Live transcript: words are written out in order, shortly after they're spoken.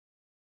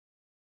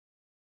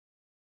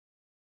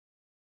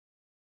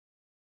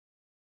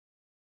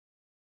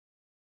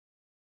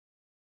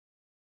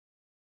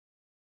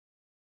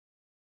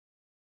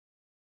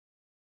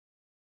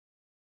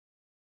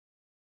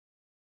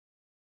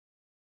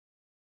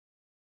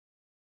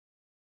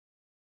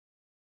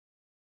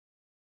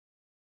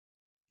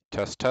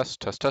Test, test,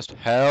 test, test.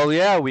 Hell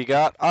yeah, we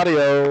got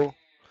audio.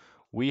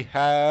 We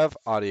have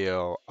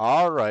audio.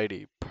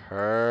 Alrighty,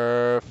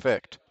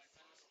 perfect.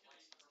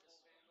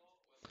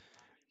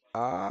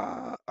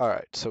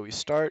 Alright, so we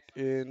start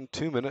in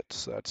 2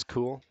 minutes. That's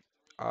cool.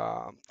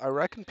 I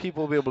reckon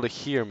people will be able to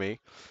hear me,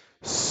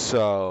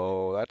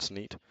 so that's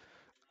neat.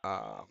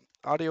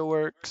 Audio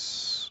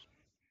works.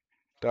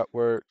 That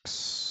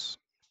works.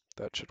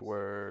 That should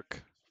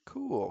work.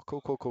 Cool,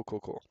 cool, cool, cool, cool,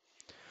 cool.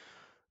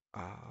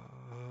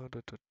 Da,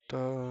 da,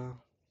 da.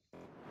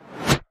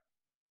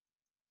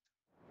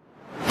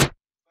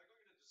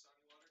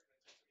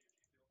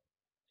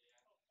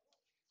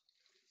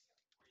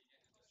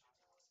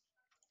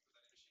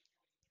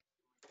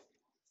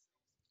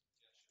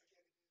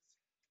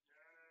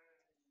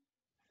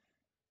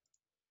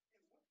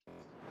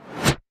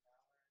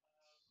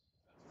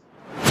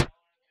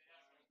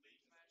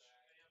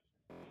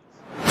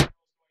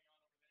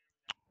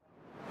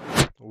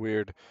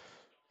 Weird.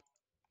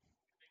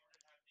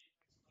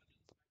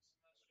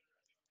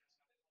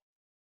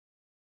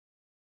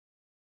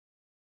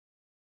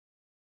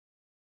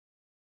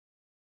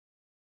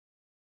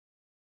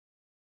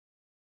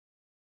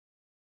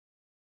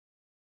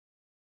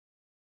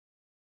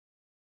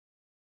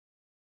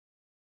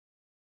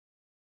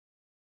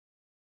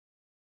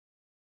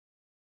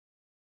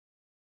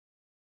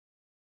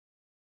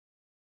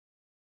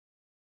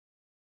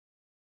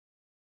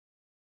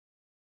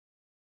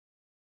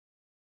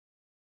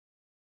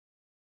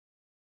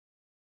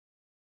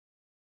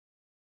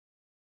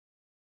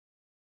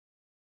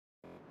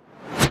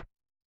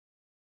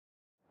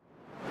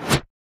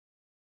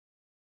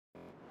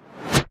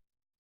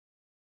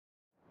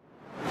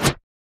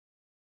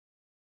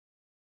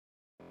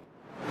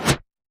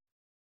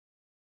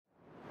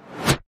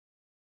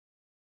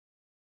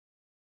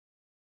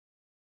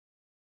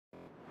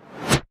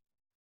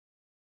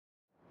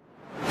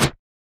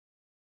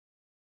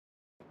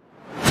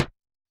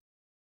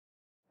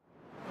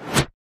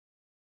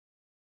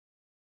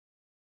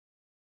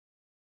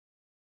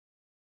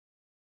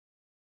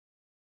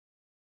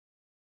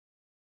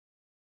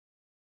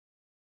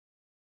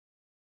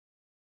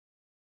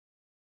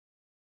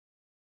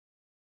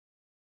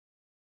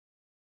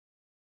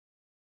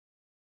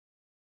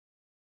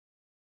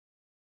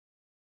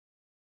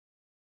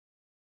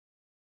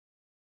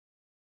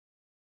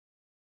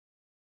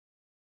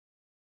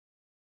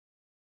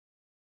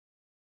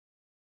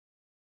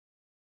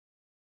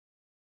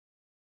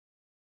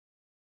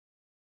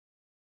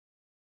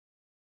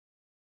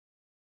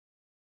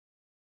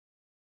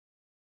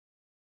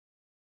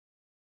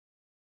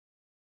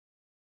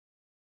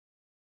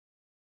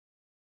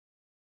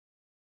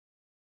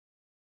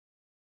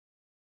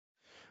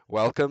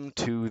 Welcome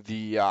to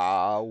the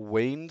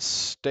Wayne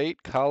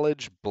State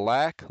College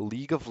Black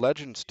League of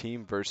Legends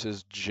team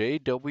versus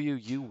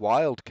JWU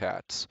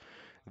Wildcats.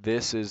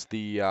 This is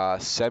the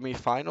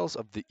semifinals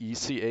of the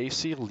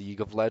ECAC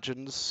League of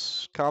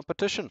Legends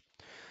competition.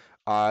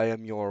 I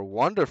am your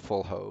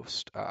wonderful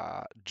host,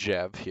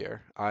 Jev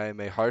here. I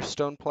am a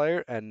Hearthstone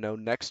player and know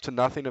next to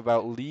nothing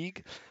about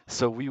League,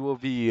 so we will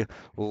be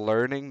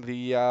learning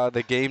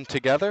the game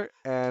together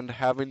and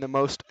having the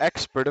most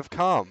expert of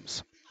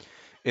comms.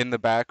 In the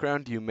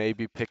background, you may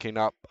be picking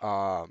up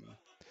a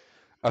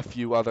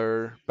few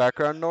other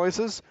background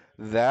noises.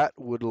 That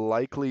would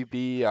likely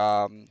be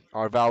our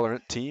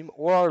Valorant team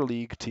or our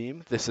League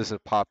team. This is a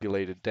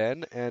populated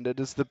den, and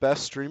it is the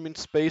best streaming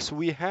space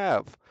we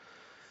have.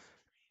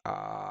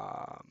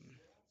 Um,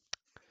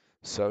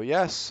 so,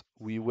 yes,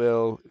 we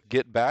will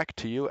get back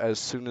to you as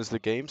soon as the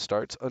game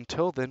starts.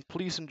 Until then,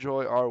 please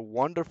enjoy our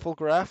wonderful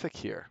graphic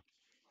here.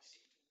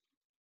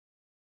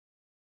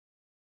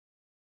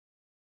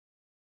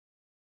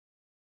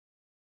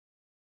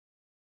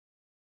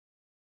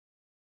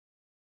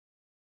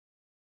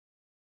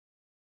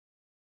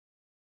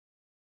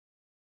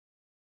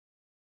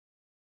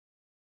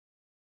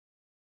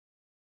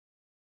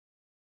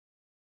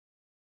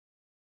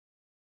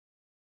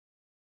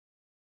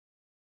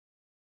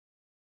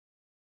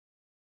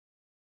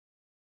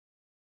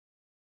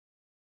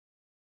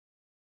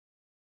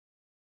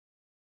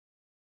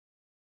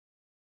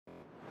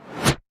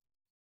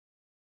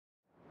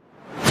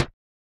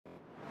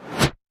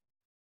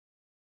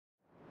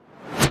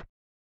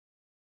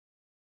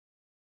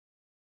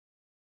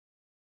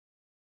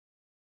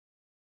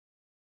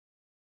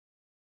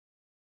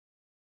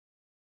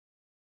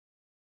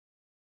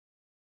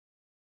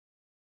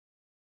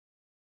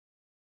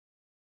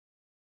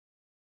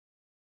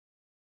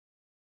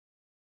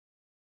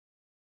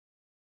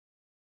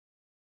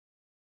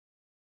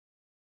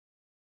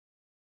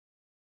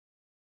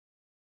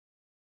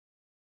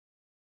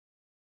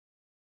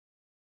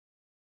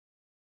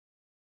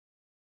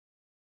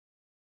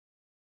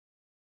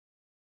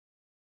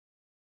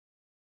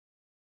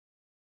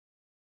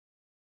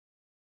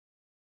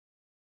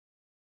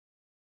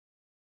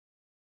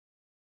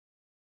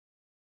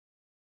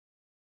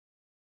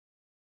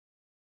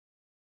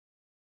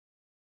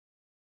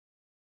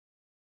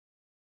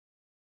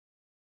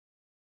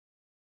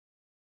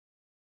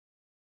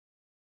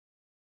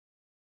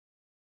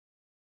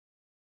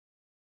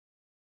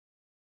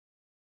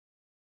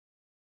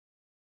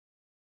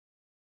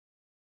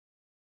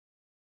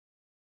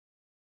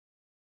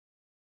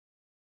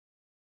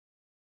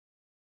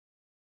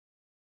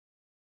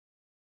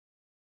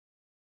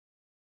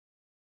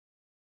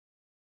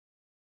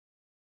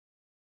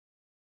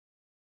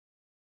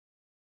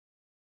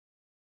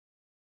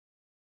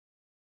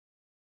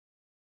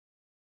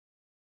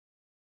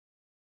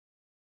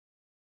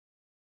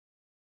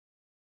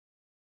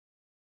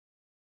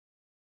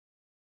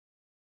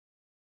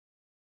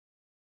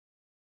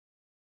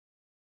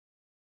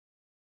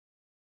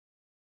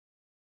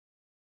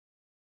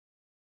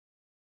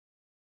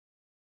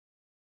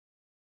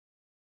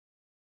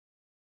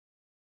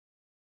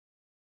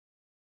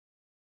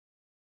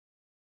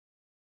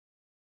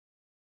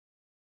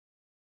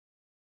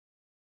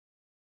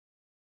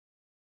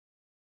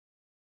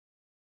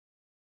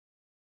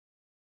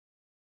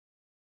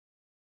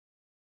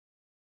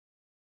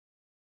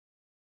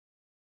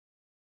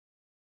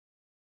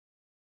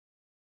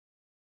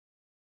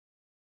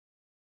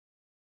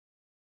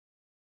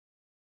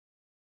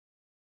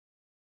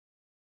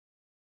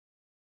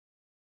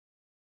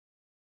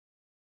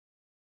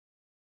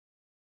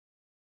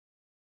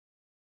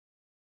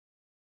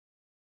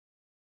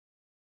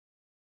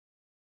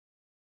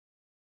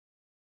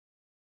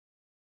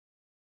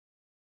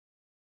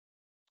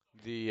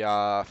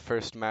 The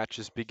first match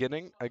is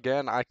beginning.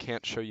 Again, I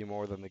can't show you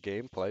more than the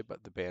gameplay,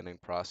 but the banning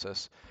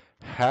process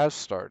has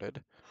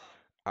started.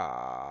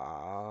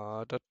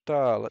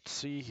 Let's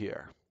see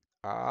here.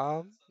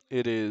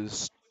 It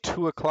is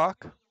 2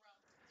 o'clock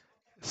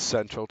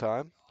Central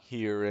Time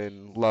here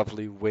in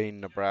lovely Wayne,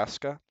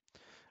 Nebraska.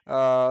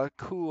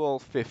 Cool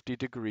 50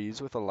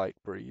 degrees with a light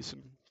breeze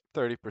and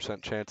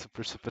 30% chance of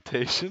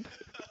precipitation.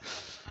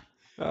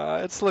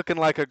 It's looking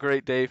like a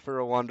great day for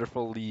a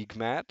wonderful league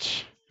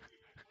match.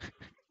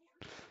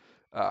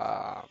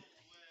 Uh,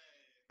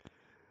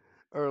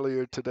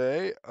 Earlier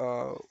today,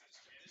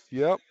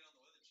 yep,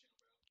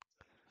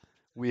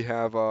 we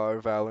have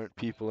our Valorant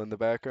people in the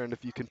background.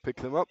 If you can pick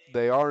them up,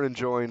 they are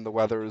enjoying the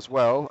weather as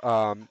well.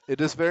 It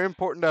is very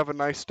important to have a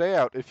nice day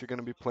out if you're going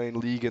to be playing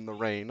League in the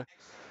rain.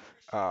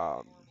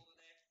 Um,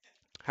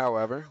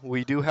 However,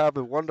 we do have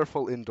a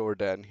wonderful indoor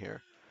den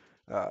here.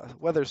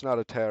 Weather's not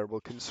a terrible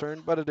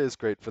concern, but it is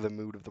great for the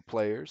mood of the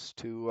players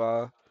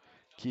to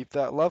keep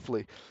that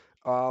lovely.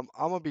 I'm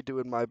going to be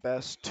doing my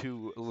best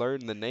to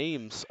learn the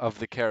names of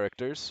the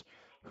characters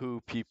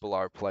who people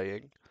are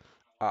playing.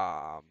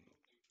 Um,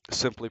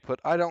 Simply put,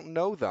 I don't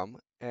know them,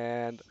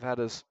 and that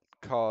has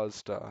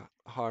caused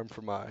harm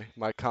for my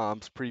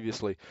comms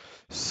previously.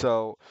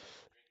 So,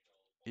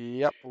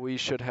 yep, we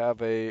should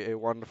have a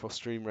wonderful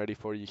stream ready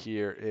for you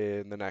here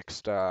in the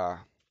next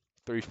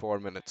 3-4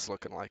 minutes,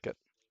 looking like it.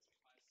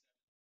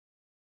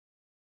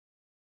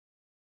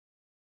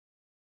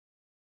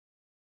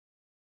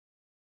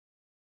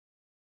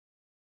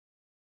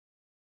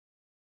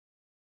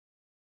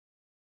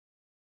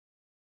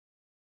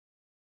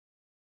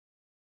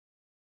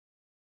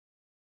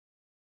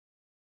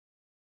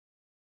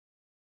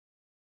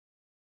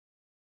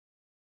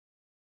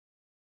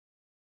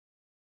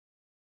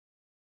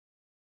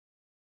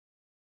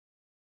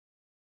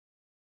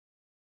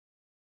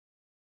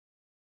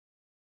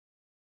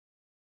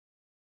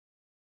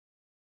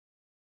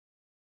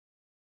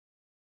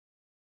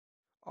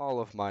 All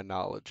of my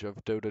knowledge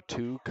of Dota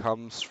 2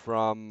 comes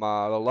from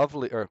the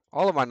lovely, or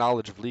all of my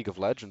knowledge of League of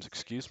Legends,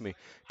 excuse me,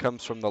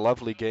 comes from the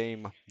lovely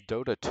game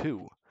Dota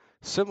 2.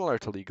 Similar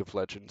to League of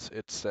Legends,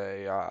 it's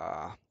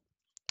a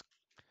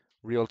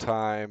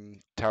real-time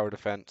tower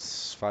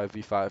defense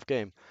 5v5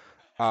 game.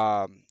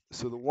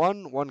 So the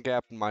one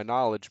gap in my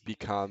knowledge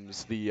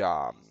becomes the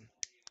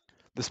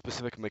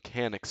specific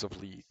mechanics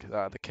of League,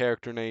 the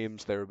character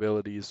names, their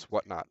abilities,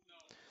 whatnot.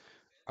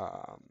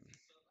 Um,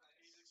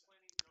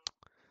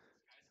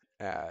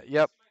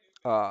 yep.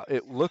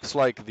 It looks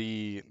like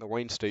the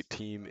Wayne State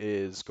team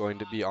is going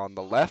to be on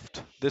the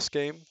left this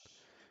game,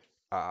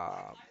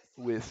 uh,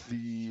 with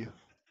the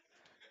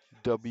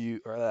W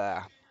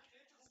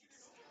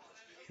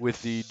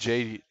with the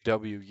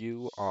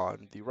JWU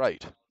on the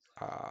right.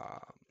 Um,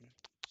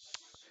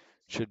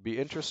 should be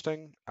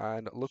interesting,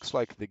 and it looks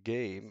like the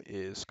game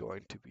is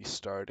going to be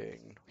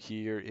starting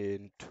here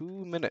in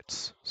 2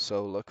 minutes.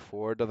 So look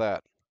forward to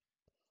that.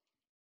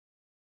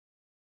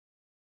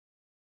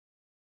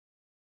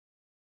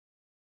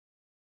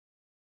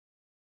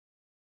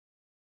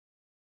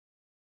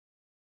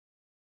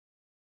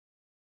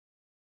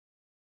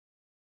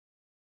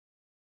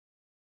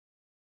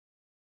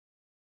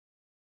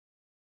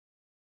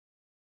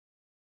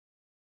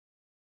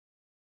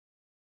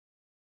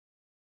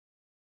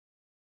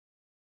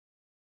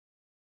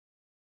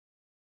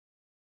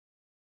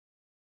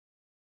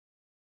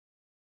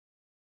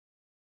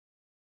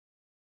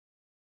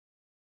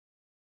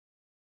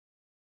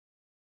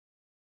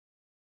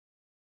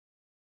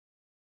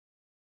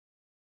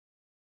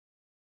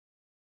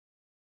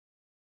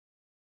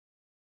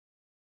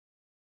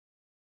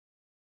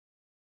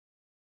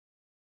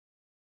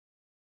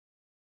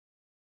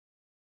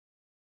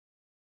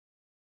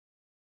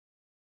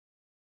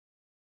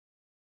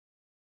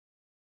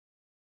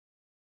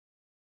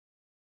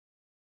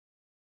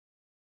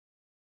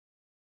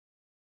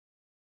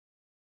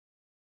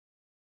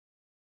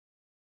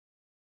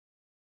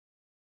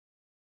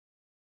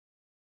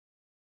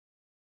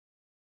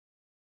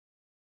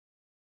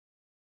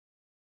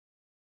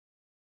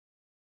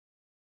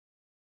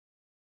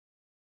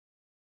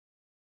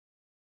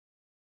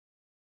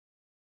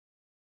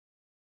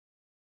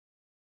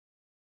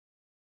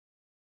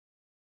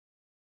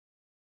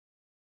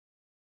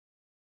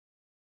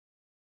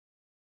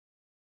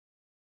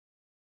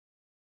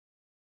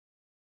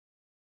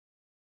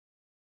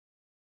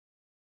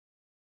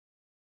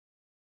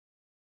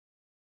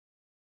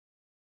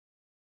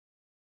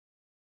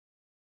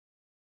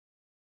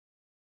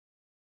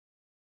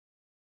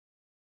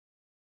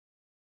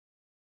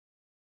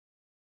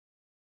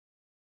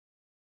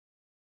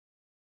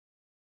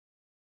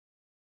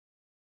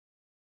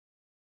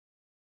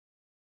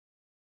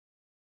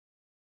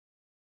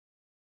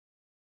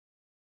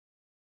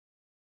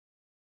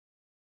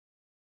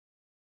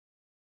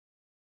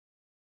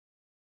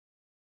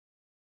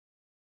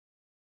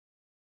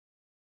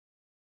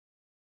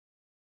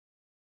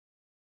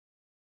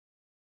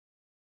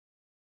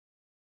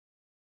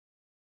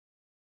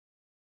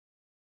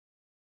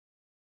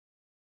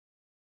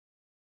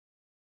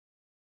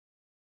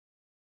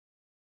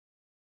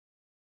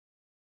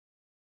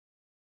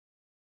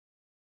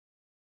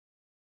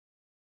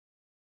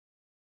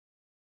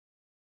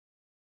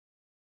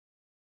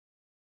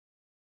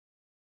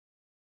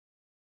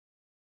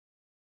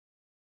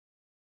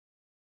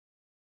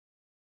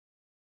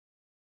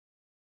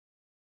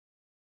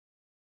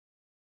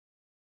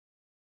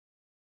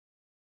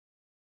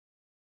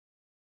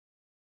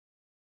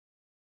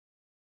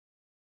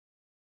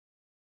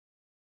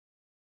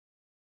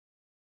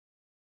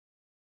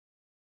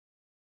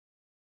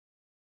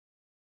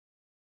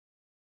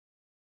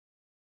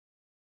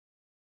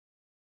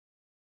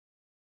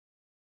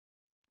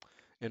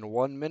 In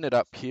 1 minute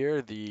up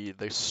here, the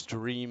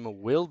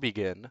stream will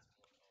begin.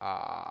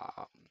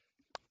 Uh,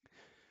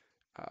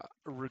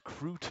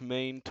 Recruit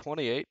Main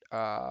 28,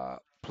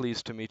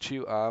 pleased to meet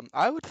you.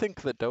 I would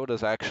think that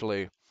Dota's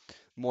actually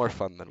more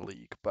fun than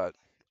League, but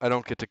I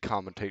don't get to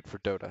commentate for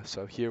Dota,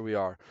 so here we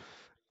are.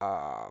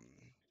 Um,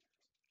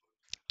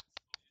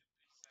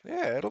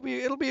 yeah, it'll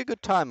be a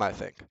good time, I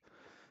think.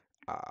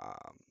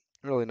 Um,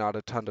 Really not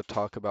a ton to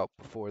talk about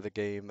before the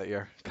game that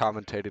you're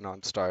commentating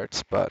on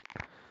starts, but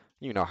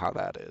you know how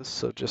that is.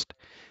 So just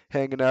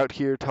hanging out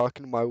here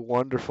talking to my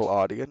wonderful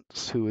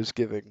audience who is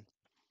giving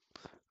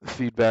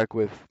feedback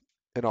with,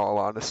 in all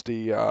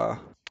honesty,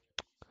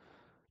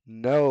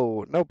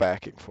 no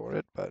backing for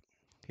it, but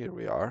here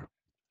we are.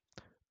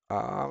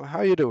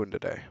 How you doing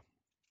today?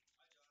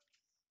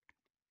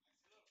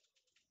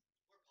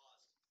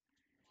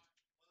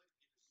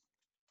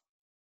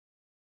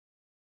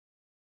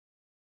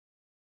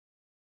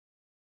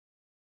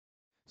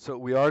 So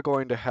we are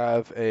going to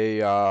have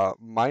a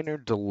minor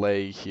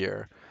delay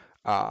here.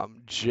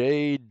 JWU's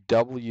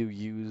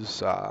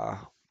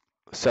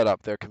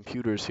setup, their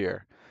computers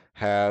here,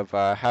 have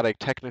had a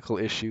technical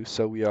issue,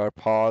 so we are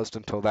paused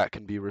until that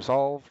can be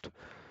resolved.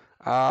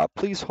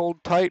 Please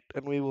hold tight,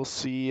 and we will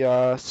see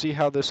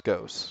how this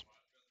goes.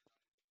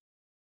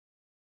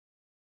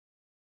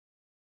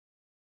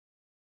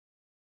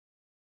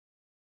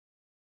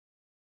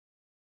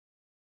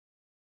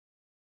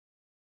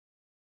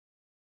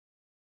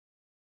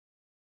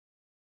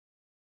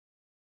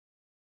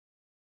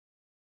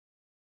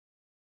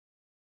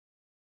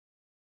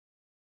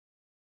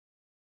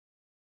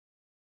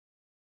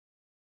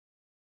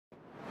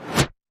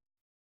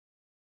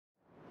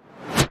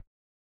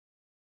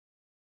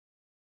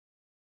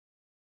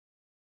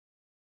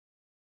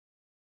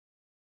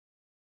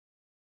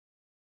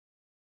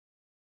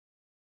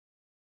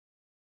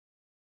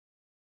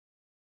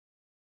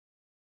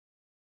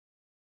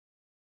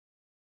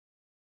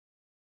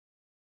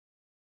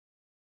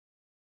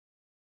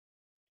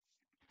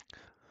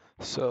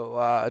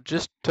 So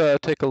just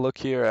take a look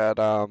here at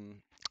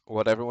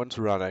what everyone's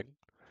running.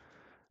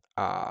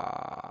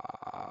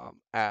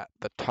 At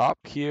the top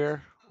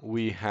here,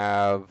 we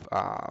have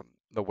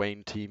the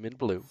Wayne team in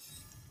blue.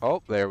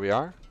 Oh, there we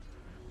are.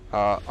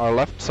 Our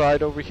left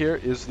side over here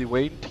is the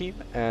Wayne team,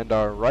 and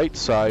our right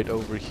side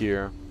over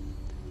here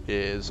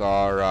is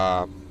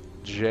our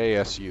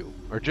JSU,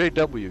 or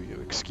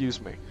JWU,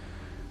 excuse me.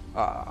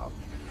 Um,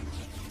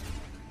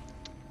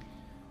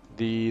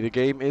 the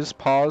game is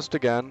paused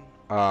again.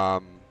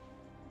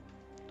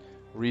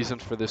 Reason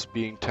for this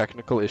being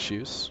technical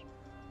issues.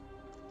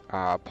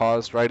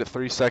 Paused right at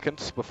 3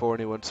 seconds before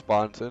anyone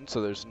spawns in,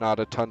 so there's not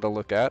a ton to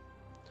look at.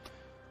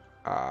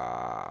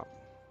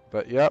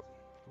 But yep,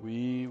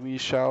 we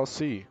shall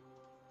see.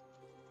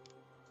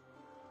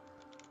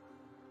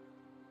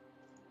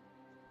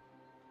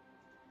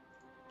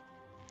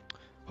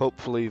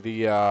 Hopefully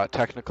the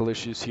technical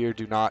issues here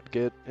do not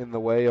get in the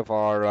way of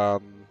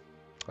our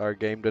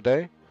game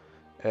today,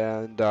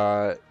 and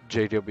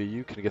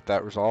JWU can get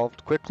that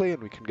resolved quickly,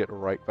 and we can get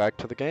right back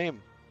to the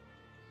game.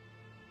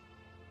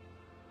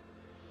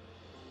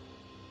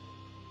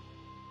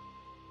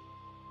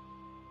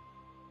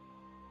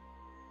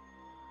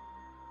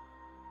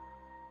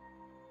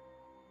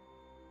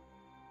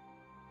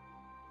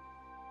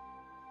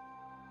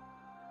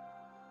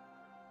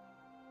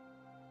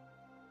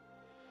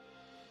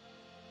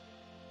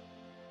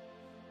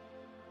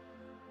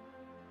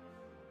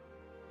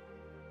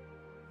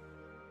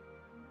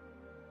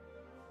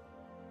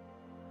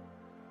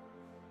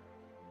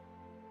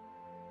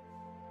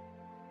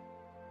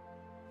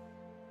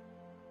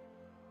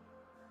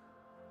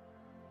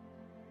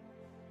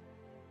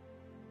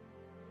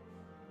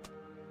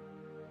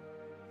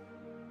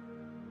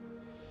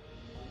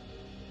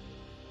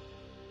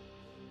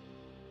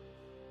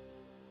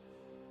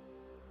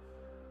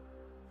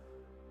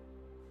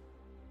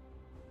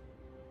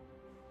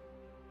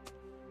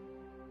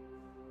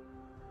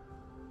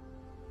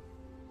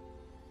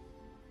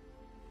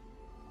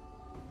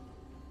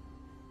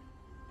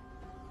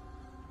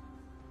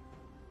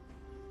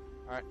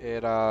 Alright,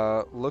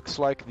 it looks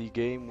like the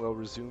game will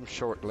resume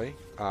shortly.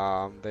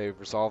 They've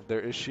resolved their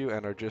issue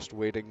and are just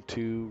waiting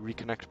to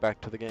reconnect back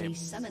to the game. A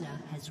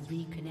summoner has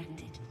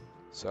reconnected.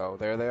 So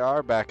there they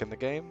are, back in the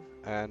game,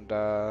 and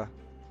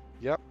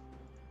yep,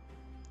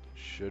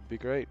 should be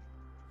great.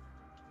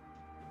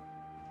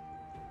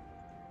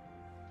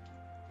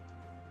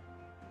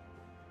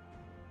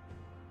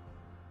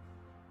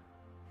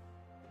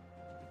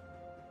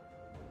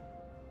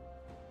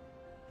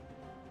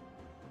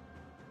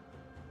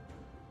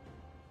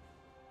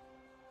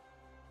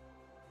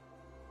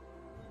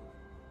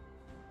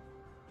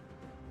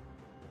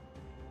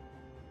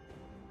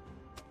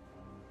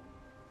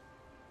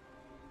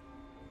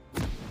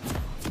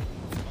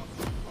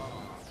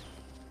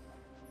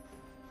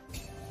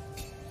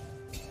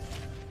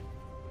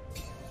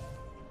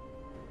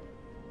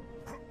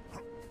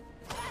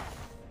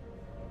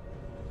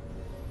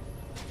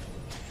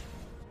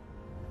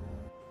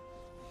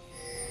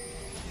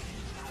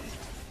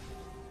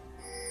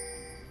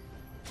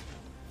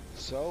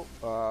 So,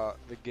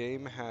 the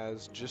game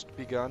has just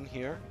begun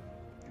here.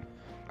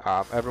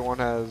 Everyone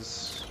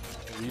has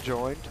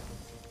rejoined.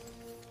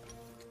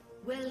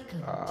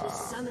 Welcome to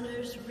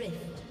Summoner's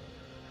Rift.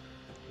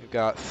 We've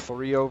got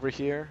 3 over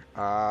here,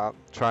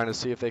 trying to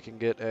see if they can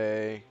get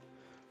a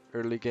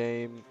early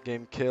game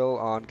kill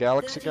on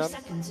Galaxy 30 Gun.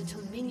 seconds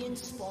until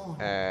minions spawn.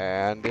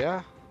 And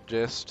yeah,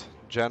 just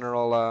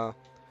general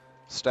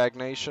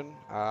stagnation.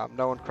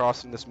 No one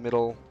crossing this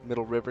middle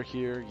river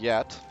here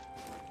yet.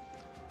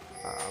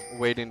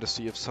 Waiting to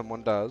see if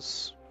someone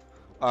does.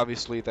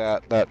 Obviously,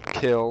 that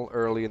kill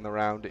early in the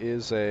round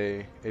is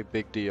a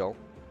big deal.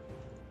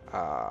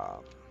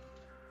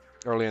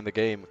 Early in the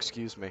game,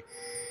 excuse me.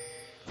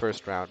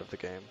 First round of the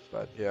game,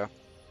 but yeah.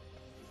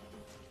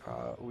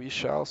 We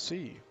shall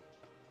see.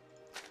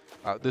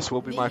 This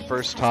will be my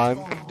first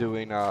time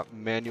doing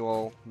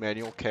manual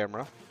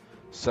camera,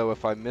 so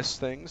if I miss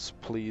things,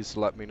 please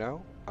let me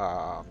know.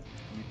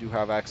 You do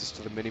have access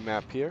to the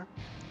mini-map here,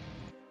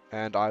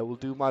 and I will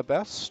do my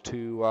best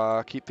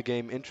to keep the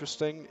game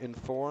interesting,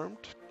 informed,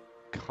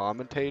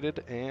 commentated,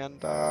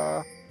 and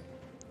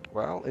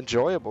well,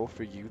 enjoyable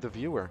for you, the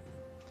viewer.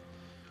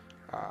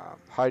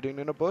 Hiding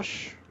in a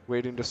bush,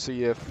 waiting to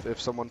see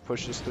if someone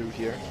pushes through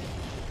here.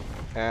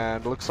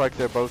 And looks like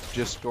they're both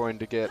just going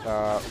to get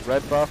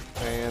red buff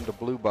and a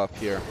blue buff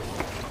here.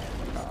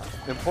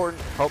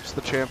 Important, helps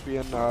the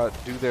champion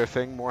do their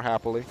thing more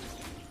happily.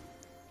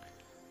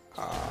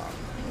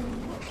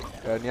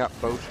 And yeah,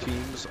 both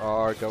teams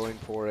are going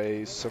for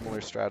a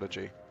similar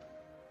strategy.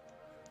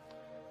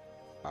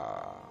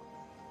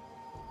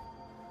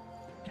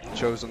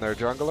 Chosen their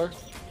jungler.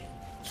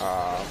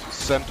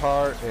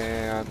 Centaur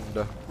and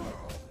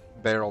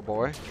Barrel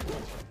Boy.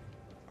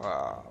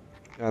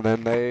 And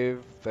then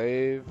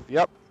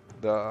yep,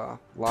 the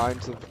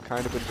lines have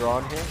kind of been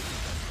drawn here.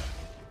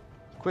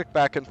 Quick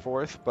back and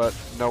forth, but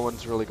no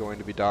one's really going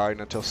to be dying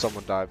until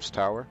someone dives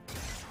tower.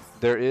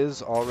 There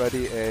is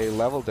already a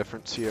level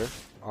difference here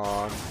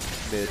on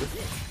mid.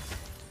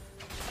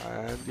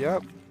 And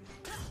yep.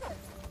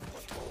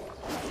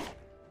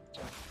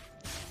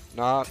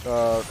 Not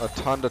a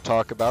ton to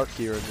talk about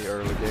here in the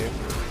early game.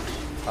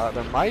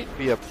 There might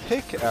be a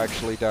pick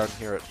actually down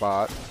here at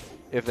bot.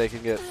 If they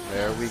can get,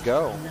 there we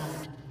go.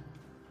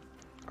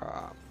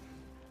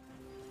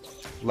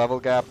 Level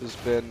gap has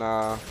been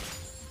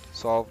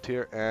solved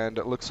here, and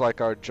it looks like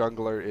our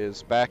jungler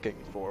is backing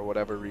for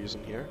whatever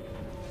reason here.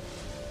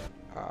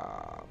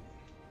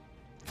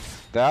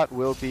 That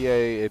will be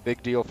a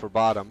big deal for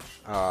bottom.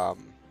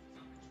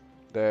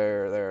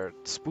 Their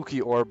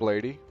spooky orb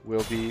lady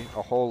will be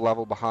a whole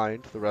level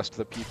behind the rest of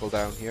the people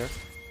down here.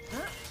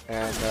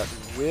 And that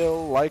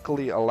will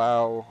likely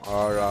allow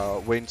our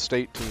Wayne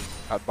State team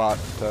at bot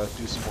to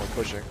do some more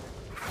pushing.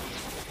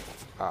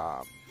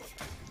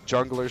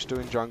 Jungler's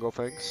doing jungle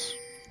things.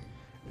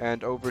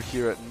 And over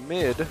here at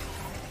mid,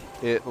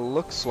 it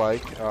looks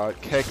like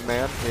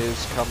Kegman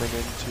is coming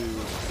in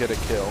to get a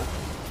kill.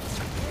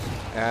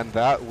 And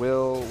that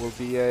will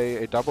be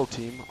a double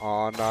team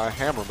on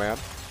Hammerman.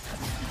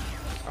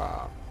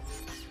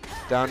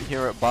 Down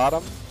here at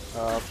bottom,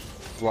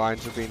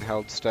 lines are being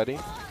held steady.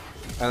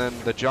 And then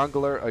the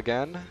jungler,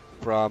 again,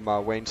 from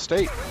Wayne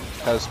State,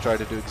 has tried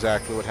to do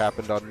exactly what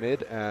happened on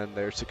mid, and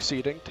they're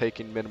succeeding,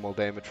 taking minimal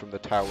damage from the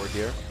tower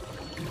here.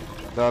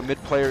 The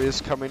mid player is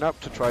coming up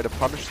to try to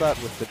punish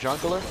that with the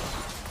jungler,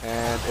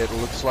 and it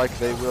looks like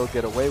they will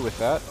get away with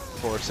that,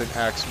 forcing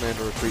Axeman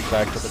to retreat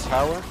back to the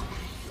tower.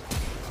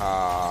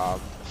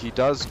 He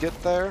does get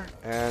there,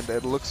 and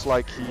it looks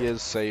like he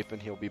is safe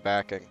and he'll be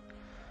backing.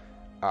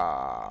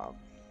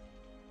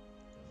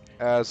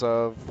 As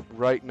of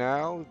right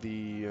now,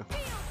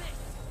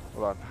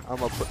 hold on, I'm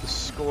gonna put the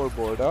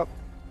scoreboard up,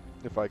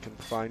 if I can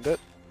find it.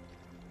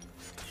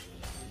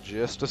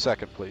 Just a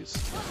second, please.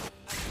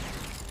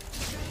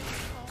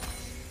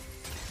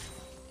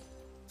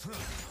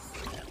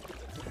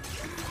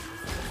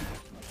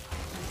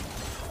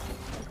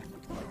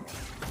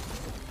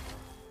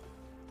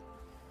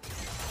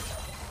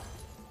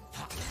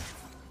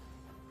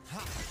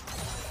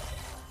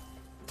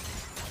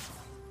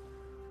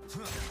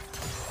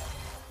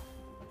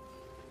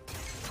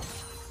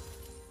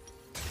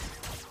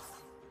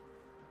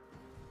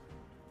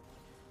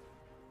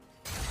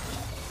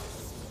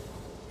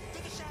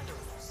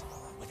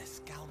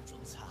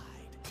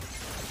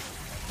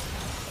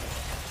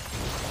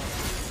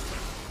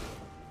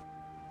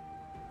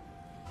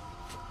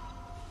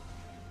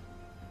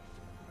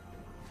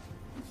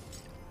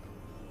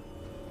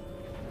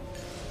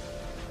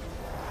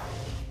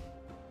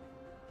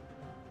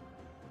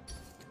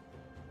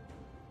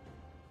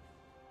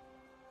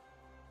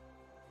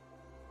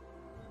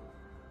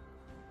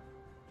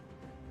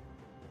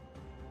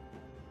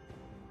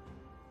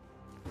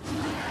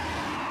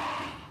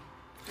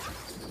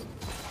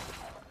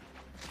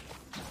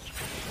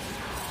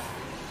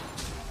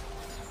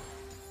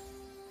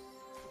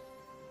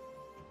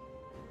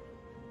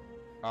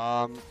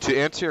 To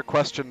answer your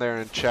question there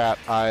in chat,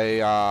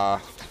 I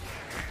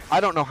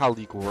don't know how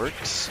League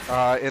works.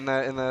 In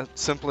the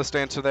simplest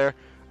answer there,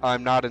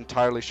 I'm not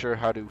entirely sure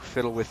how to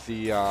fiddle with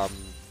the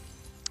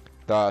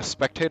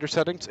spectator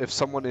settings. If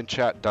someone in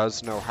chat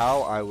does know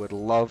how, I would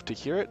love to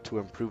hear it to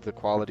improve the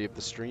quality of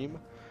the stream.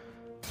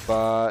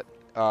 But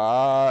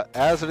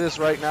as it is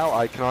right now,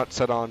 I cannot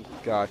set on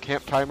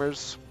camp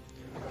timers,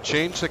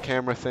 change the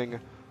camera thing,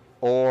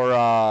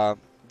 or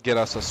get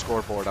us a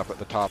scoreboard up at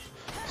the top.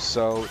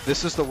 So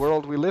this is the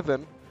world we live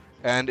in,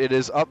 and it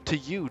is up to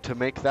you to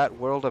make that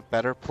world a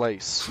better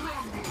place.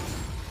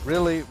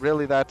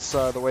 Really, that's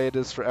the way it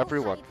is for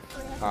everyone.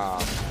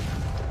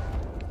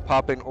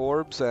 Popping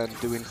orbs and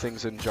doing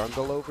things in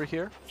jungle over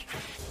here.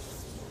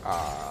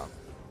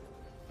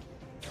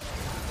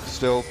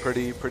 Still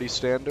pretty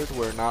standard.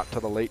 We're not to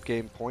the late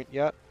game point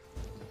yet.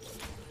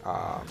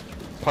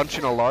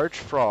 Punching a large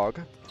frog.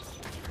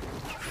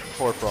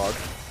 Poor frog.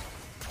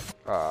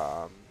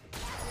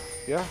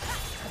 Yeah.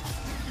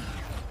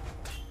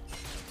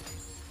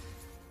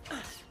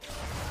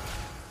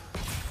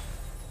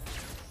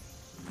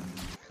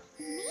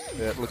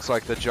 It looks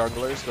like the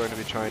jungler is going to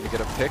be trying to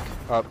get a pick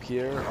up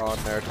here on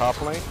their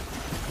top lane.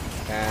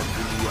 And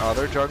the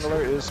other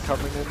jungler is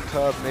coming in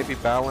to maybe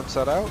balance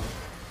that out.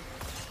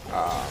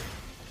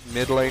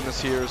 Mid lane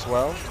is here as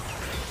well.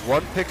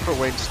 One pick for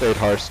Wayne State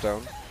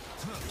Hearthstone.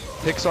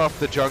 Picks off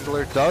the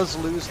jungler, does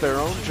lose their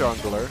own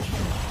jungler.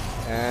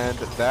 And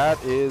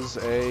that is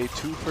a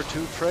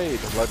 2-for-2 trade.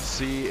 Let's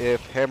see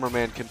if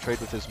Hammerman can trade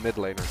with his mid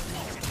laner.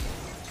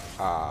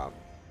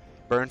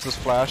 Burns his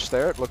flash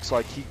there. It looks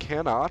like he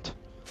cannot.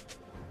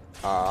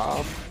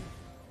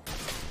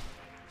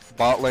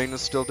 Bot lane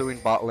is still doing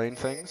bot lane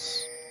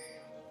things.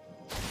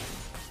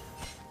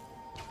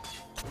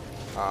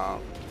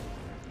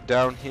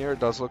 Down here, it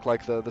does look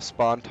like the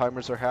spawn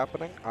timers are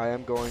happening. I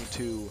am going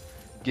to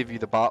give you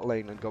the bot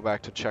lane and go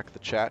back to check the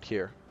chat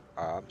here.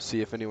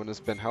 See if anyone has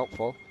been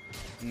helpful.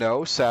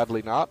 No,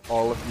 sadly not.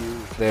 All of you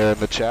there in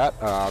the chat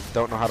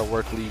don't know how to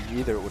work League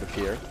either, it would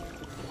appear.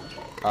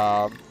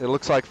 It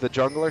looks like the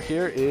jungler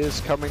here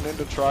is coming in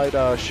to try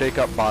to shake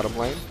up bottom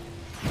lane.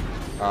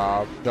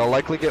 They'll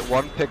likely get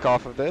one pick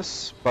off of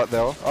this, but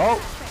they'll... Oh!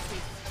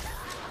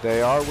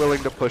 They are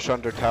willing to push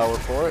under tower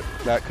for it.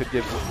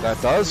 That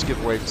does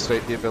give Wayne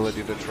State the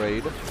ability to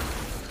trade.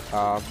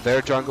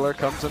 Their jungler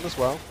comes in as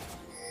well.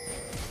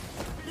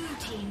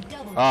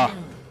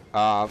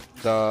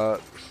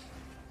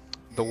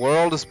 The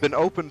world has been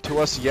opened to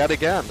us yet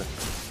again.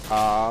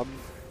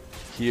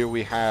 Here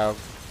we have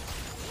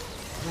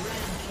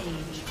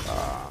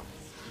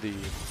the...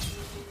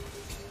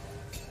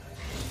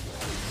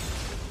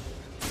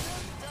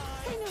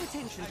 Pay no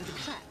attention to the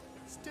trap.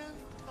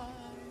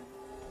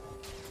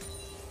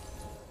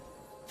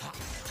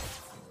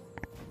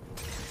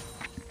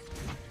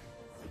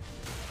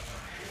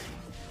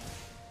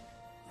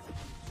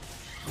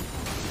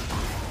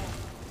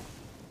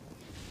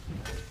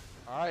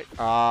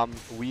 Alright,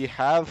 we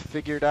have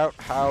figured out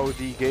how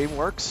the game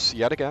works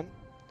yet again.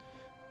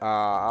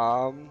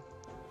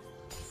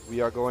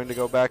 We are going to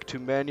go back to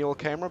manual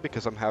camera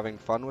because I'm having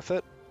fun with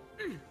it.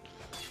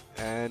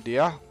 And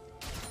yeah,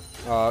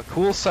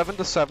 cool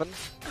 7-7.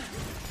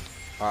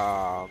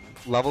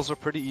 Levels are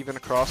pretty even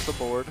across the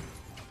board.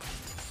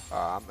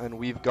 And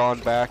we've gone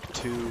back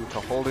to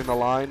holding the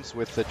lines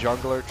with the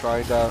jungler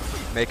trying to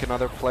make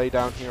another play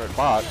down here at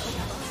bot.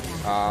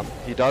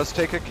 He does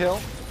take a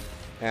kill.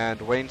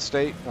 And Wayne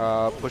State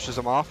pushes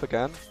him off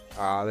again.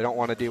 They don't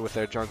want to deal with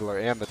their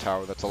jungler and the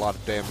tower. That's a lot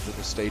of damage at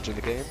this stage in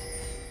the game.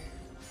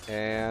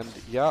 And,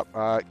 yep,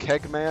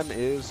 Kegman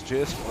is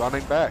just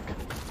running back.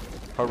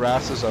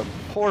 Harasses a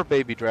poor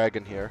baby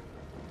dragon here.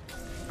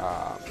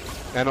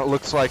 And it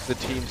looks like the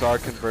teams are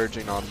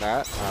converging on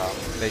that,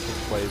 making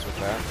plays with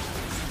that.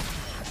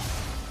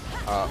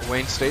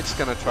 Wayne State's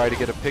going to try to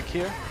get a pick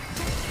here.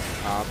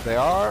 They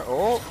are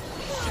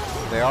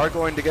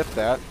going to get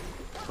that.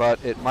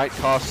 But it might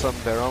cost them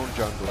their own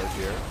jungler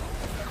here.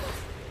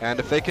 And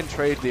if they can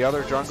trade the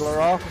other jungler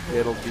off,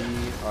 it'll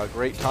be a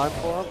great time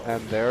for them,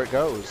 and there it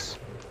goes.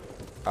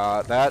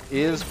 That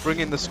is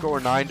bringing the score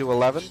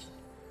 9-11,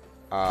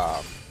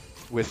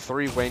 with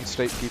 3 Wayne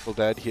State people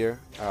dead here,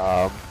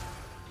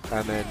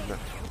 and then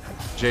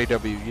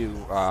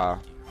JWU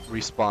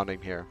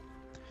respawning here.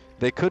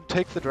 They could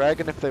take the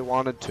dragon if they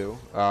wanted to.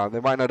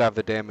 They might not have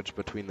the damage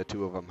between the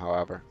two of them,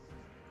 however.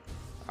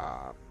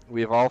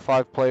 We have all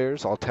 5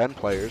 players, all 10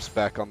 players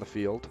back on the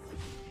field.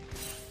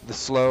 The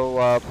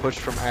slow push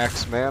from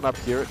Axeman up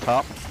here at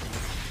top.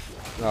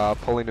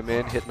 Pulling him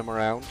in, hitting him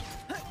around.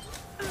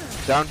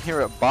 Down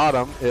here at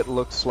bottom, it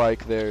looks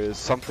like there is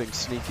something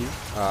sneaky.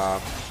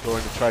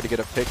 Going to try to get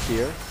a pick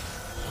here.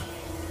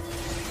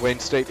 Wayne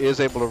State is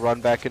able to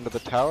run back into the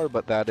tower,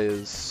 but that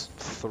is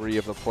 3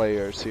 of the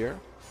players here.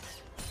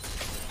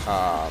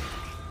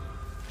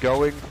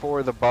 Going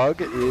for the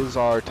bug is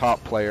our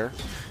top player.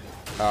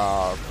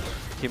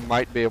 He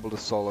might be able to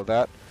solo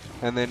that.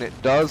 And then it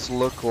does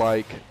look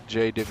like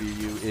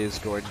JWU is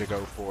going to go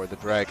for the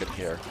dragon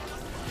here.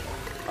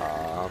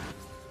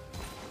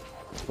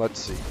 Let's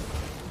see.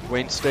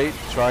 Wayne State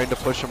trying to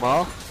push him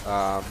off.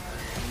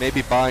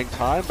 Maybe buying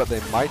time, but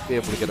they might be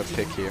able to get a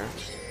pick here.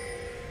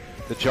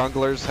 The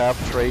junglers have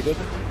traded,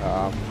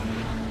 and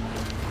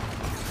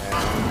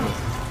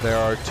there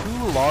are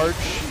two large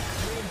sheep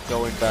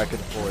going back and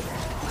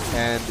forth.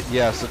 And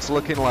yes, it's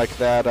looking like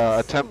that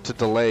attempt to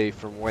delay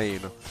from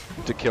Wayne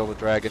to kill the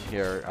dragon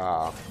here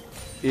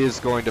is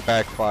going to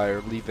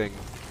backfire, leaving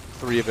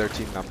 3 of their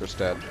team members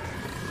dead.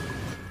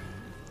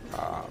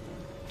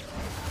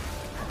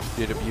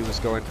 JWU is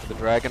going for the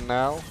dragon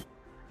now.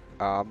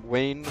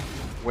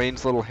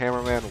 Wayne's little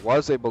hammerman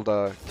was able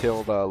to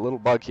kill the little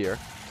bug here.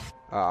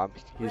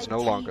 He's no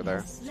longer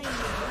there.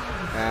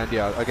 And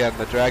yeah, again,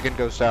 the dragon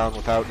goes down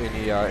without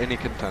any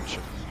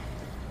contention.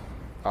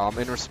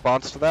 In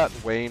response to that,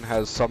 Wayne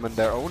has summoned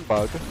their own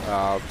bug,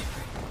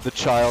 the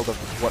child of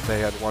what they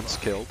had once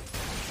killed.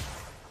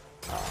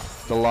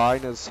 The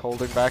line is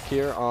holding back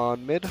here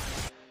on mid,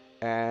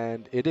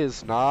 and it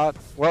is not,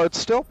 well, it's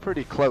still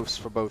pretty close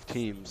for both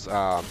teams,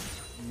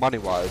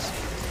 money-wise,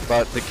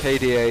 but the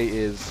KDA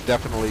is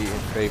definitely in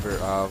favor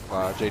of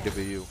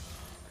JWU.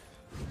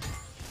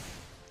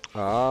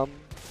 Let's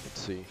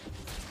see.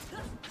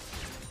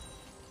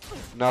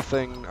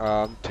 Nothing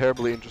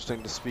terribly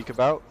interesting to speak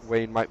about.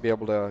 Wayne might be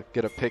able to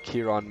get a pick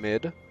here on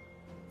mid.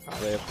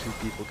 They have 2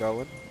 people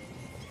going.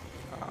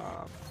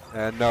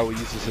 And no, he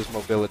uses his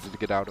mobility to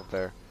get out of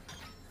there.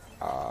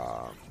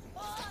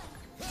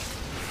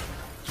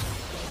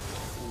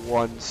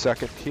 1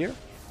 second here.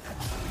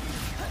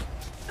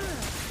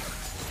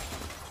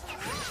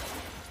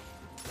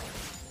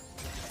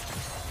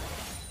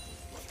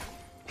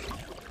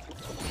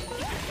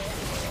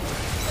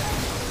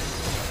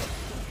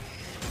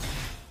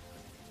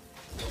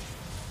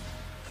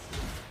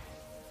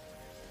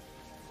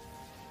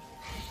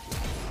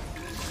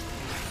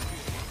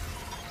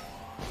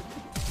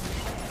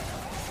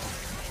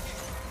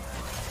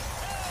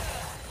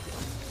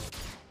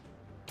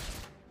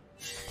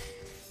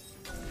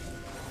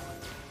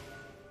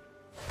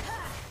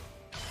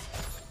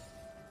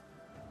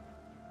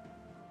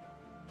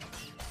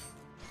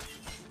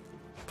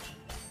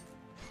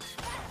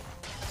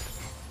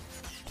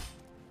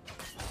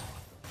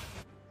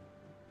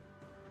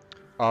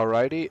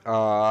 Alrighty,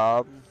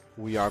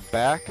 we are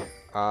back.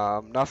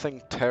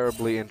 Nothing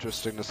terribly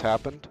interesting has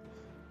happened.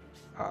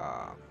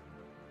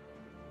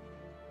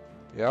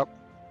 Yep.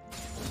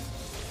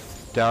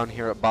 Down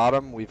here at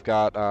bottom, we've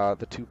got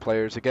the 2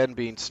 players again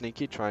being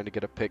sneaky, trying to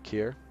get a pick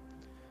here.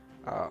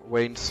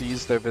 Wayne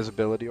sees their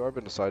visibility orb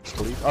and decides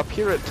to leave. Up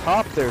here at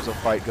top, there's a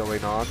fight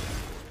going on.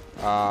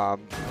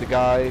 The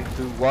guy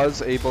who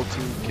was able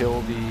to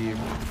kill the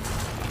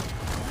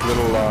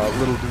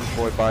little dude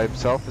boy by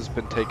himself has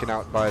been taken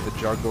out by the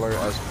juggler,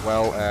 as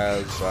well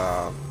as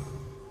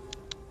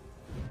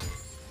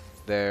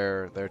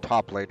their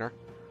top laner.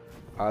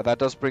 That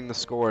does bring the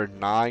score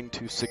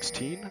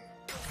 9-16,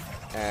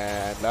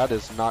 and that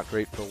is not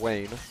great for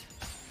Wayne.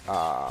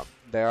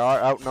 They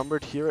are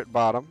outnumbered here at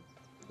bottom.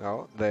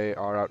 No, they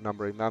are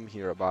outnumbering them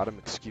here at bottom,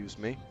 excuse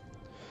me.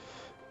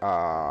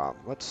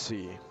 Let's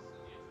see.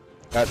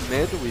 At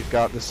mid, we've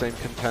got the same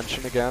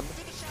contention again,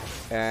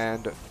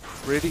 and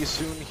pretty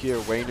soon here,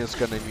 Wayne is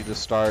going to need to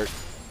start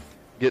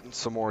getting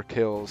some more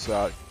kills,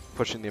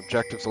 pushing the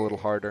objectives a little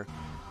harder,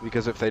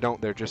 because if they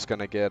don't, they're just going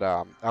to get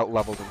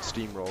out-leveled and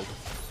steamrolled.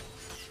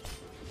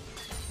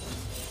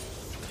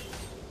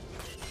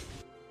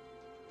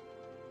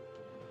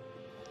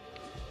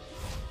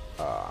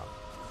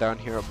 Down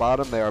here at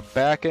bottom, they are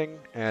backing,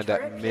 and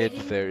at mid,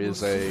 there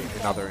is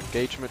another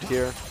engagement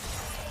here.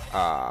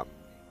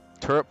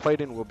 Turret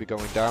plating will be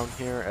going down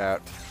here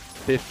at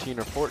 15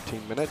 or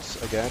 14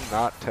 minutes. Again,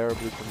 not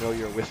terribly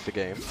familiar with the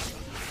game.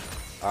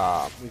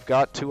 We've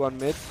got 2 on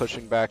mid,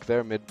 pushing back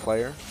their mid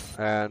player,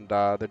 and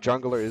the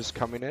jungler is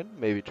coming in,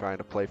 maybe trying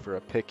to play for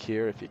a pick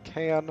here if he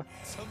can.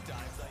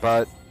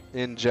 But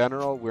in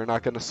general, we're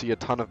not going to see a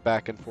ton of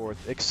back and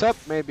forth,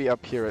 except maybe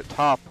up here at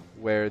top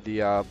where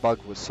the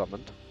bug was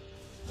summoned.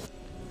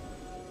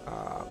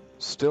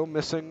 Still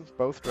missing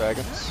both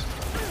dragons.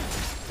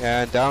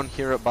 And down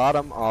here at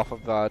bottom, off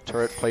of the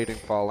turret plating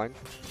falling,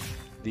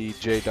 the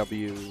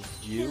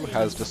JWU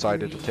has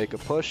decided to take a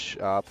push,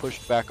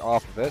 pushed back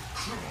off of it.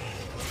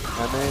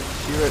 And then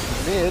here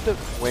at mid,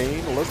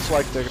 Wayne looks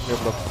like they're going to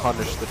be able to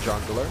punish the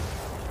jungler.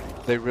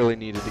 They really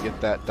needed to get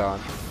that done.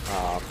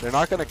 They're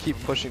not going to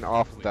keep pushing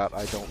off of that,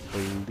 I don't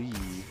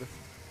believe.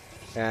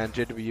 And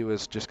JWU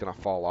is just going to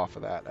fall off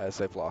of that as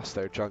they've lost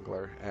their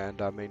jungler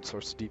and main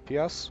source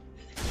DPS.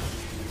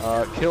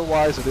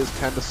 Kill-wise, it is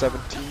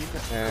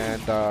 10-17,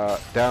 and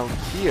down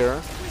here,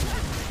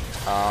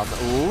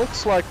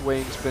 looks like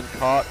Wayne's been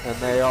caught, and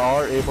they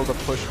are able to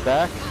push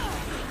back.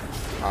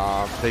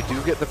 They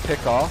do get the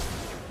pick off,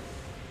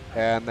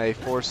 and they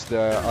force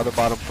the other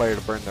bottom player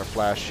to burn their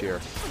flash here.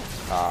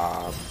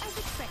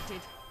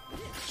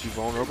 She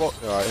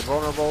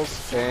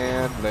invulnerables,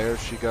 and there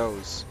she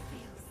goes.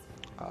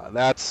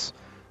 That's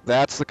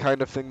the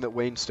kind of thing that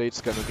Wayne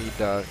State's going to need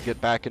to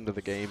get back into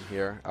the game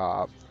here.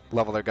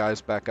 Level their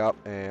guys back up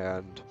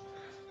and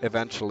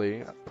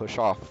eventually push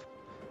off.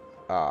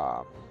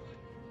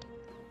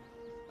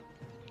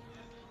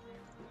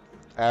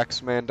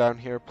 Axeman down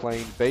here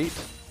playing bait.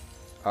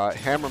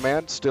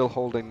 Hammerman still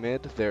holding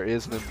mid. There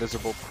is an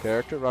invisible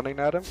character running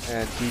at him,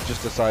 and he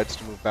just decides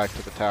to move back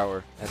to the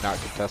tower and not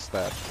contest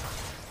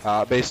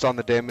that. Based on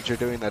the damage you're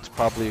doing, that's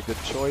probably a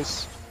good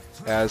choice,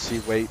 as he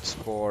waits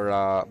for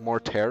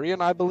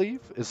Mortarion, I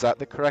believe. Is that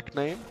the correct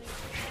name?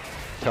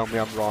 Tell me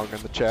I'm wrong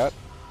in the chat.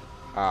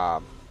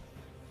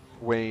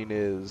 Wayne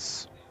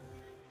is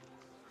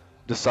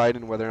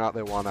deciding whether or not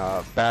they want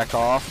to back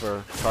off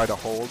or try to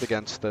hold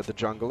against the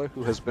jungler,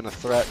 who has been a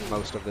threat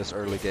most of this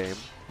early game.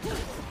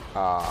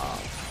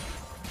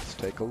 Let's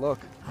take a look.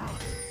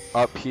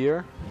 Up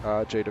here,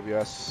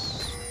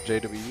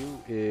 JWU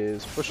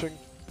is pushing.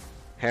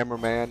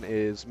 Hammerman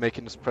is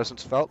making his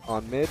presence felt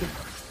on mid,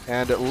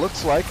 and it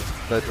looks like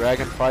the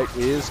dragon fight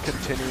is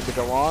continuing to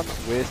go on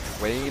with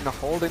Wayne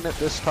holding it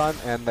this time,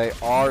 and they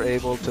are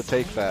able to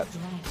take that.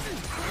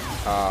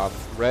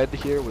 Red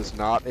here was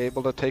not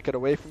able to take it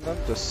away from them,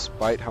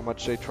 despite how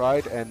much they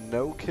tried, and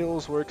no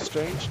kills were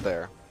exchanged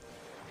there.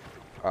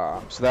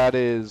 So that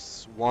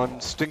is one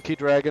Stinky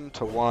Dragon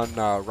to one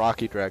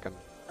Rocky Dragon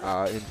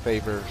in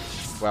favor.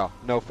 Well,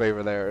 no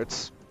favor there.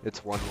 It's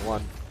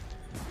 1-1.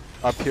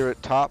 Up here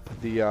at top,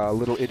 the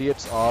little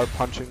idiots are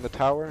punching the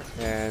tower,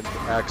 and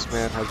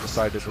Axeman has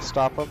decided to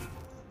stop them.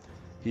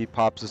 He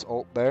pops his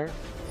ult there.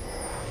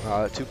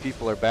 Two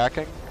people are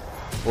backing,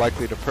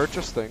 likely to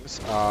purchase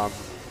things.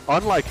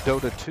 Unlike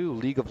Dota 2,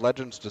 League of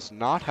Legends does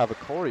not have a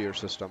courier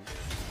system,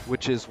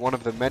 which is one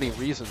of the many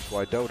reasons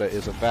why Dota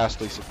is a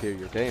vastly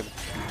superior game.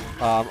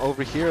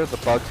 Over here, the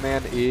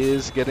Bugman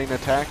is getting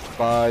attacked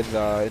by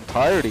the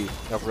entirety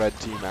of Red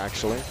Team,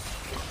 actually.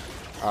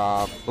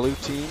 Blue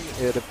Team,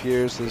 it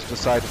appears, has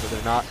decided that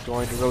they're not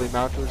going to really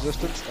mount a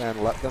resistance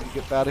and let them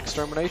get that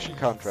extermination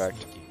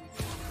contract.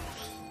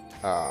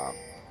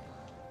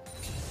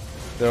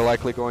 They're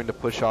likely going to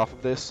push off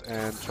of this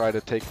and try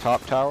to take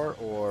top tower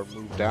or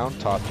move down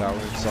top tower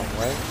in some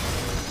way.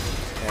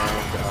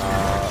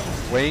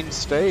 And Wayne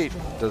State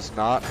does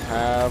not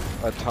have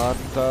a ton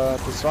to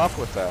stop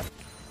with that.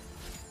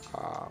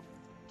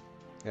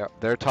 Yeah,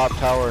 their top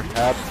tower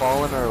had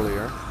fallen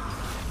earlier.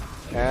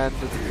 And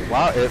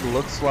wow, it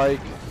looks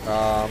like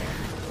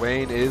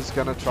Wayne is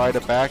going to try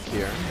to back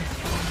here.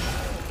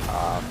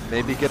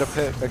 Maybe get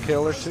a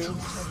kill or two.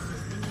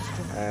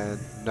 And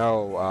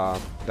no,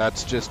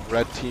 that's just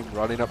Red Team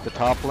running up the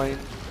top lane.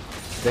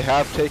 They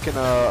have taken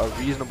a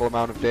reasonable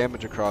amount of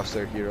damage across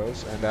their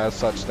heroes, and as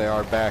such they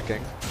are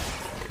backing.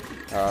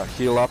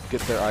 Heal up,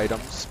 get their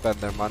items, spend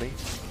their money.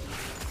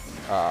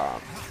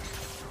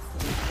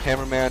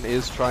 Hammerman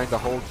is trying to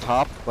hold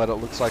top, but it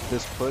looks like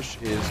this push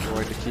is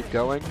going to keep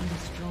going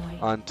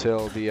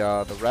until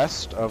the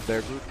rest of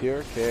their group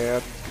here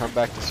can come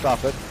back to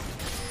stop it.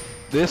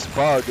 This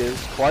bug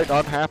is quite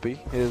unhappy.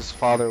 His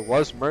father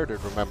was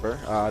murdered, remember,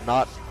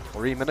 not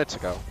 3 minutes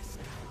ago.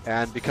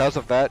 And because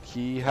of that,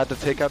 he had to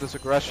take out his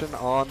aggression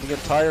on the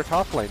entire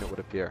top lane, it would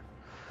appear.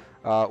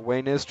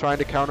 Wayne is trying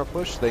to counter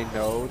push. They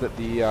know that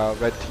the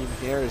red team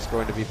here is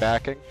going to be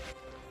backing.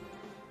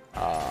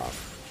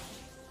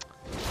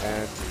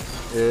 And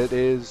it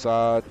is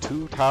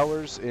 2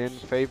 towers in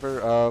favor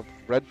of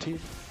red team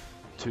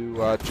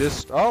to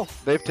oh,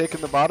 they've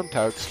taken the bottom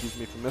tower. Excuse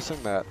me for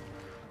missing that.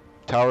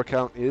 Tower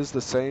count is the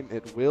same.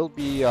 It will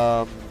be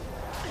a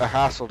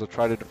hassle to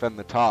try to defend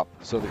the top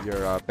so that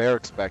your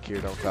barracks back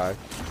here don't die.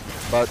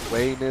 But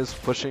Wayne is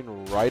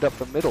pushing right up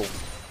the middle.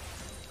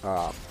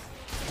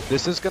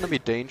 This is going to be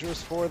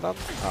dangerous for them.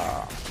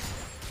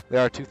 They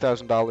are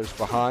 $2,000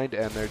 behind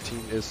and their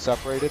team is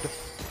separated,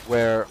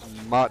 where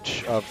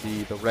much of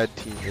the red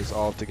team is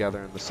all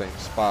together in the same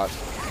spot,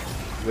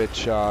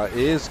 which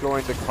is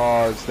going to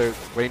cause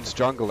Wayne's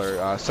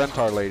jungler,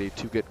 Centaur Lady,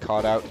 to get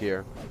caught out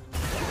here.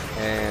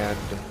 And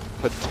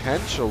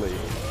potentially,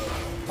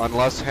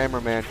 unless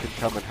Hammerman can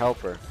come and help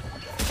her,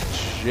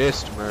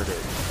 just murdered.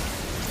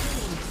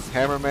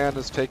 Hammerman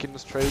is taking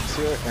his trades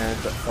here,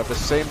 and at the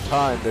same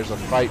time, there's a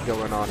fight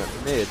going on at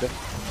mid.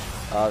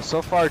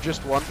 So far,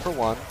 just 1 for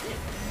 1,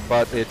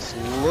 but it's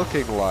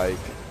looking like,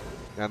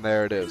 and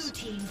there it is.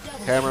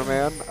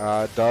 Hammerman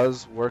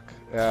does work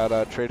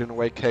at trading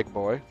away Keg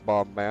Boy,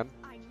 Bomb Man.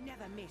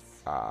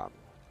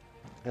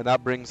 And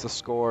that brings the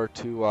score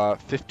to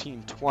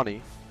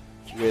 15-20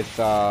 with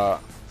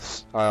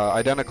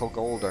identical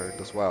gold earned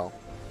as well.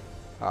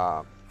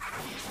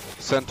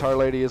 Centaur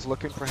Lady is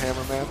looking for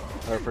Hammerman,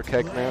 or for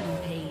Kegman,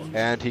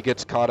 and he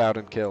gets caught out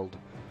and killed.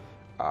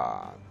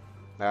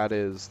 That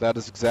is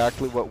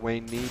exactly what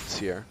Wayne needs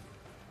here.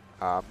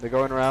 They're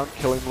going around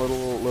killing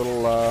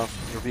little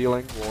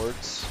revealing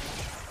wards,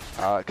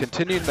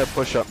 continuing their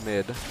push up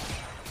mid.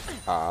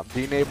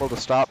 Being able to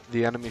stop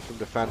the enemy from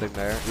defending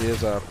there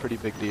is a pretty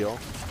big deal.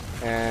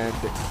 And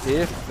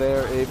if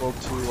they're able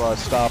to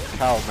stop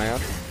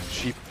Cowman,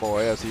 Sheep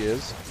Boy as he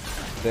is,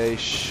 they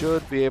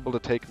should be able to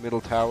take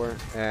middle tower.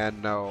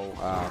 And no,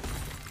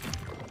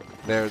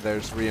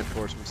 there's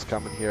reinforcements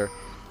coming here.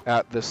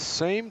 At the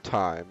same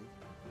time,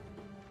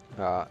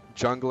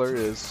 Jungler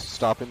is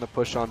stopping the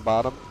push on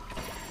bottom,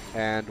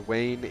 and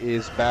Wayne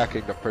is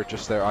backing to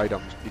purchase their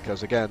items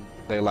because, again,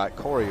 they lack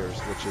couriers,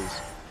 which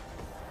is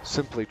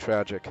simply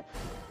tragic.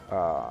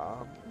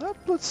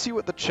 Let's see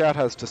what the chat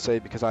has to say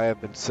because I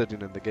have been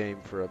sitting in the game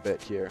for a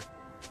bit here.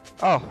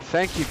 Oh,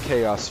 thank you,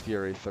 Chaos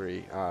Fury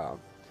 3.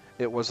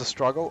 It was a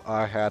struggle.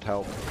 I had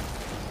help.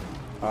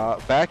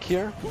 Back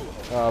here,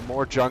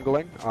 more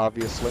jungling,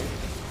 obviously.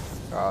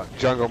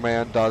 Jungle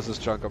Man does as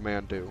Jungle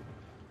Man do.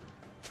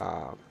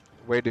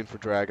 Waiting for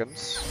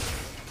dragons.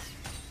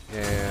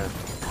 And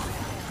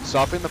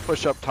stopping the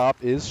push up top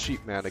is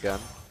Sheepman again.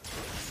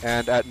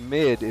 And at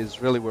mid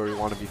is really where we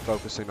want to be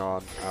focusing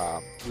on.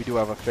 We do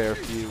have a fair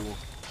few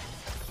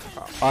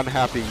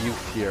unhappy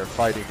youth here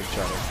fighting each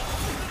other.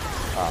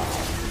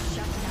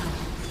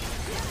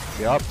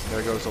 Yep,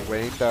 there goes a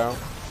Wayne down.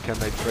 Can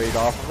they trade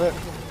off of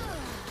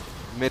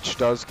it? Mitch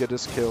does get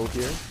his kill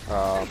here,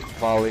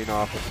 volleying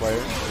off a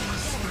player.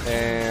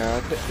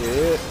 And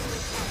it,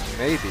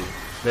 maybe.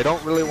 They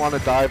don't really want to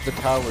dive the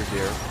tower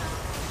here,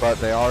 but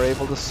they are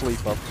able to sleep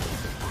him.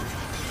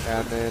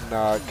 And then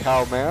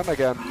Cowman,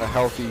 again, the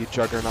healthy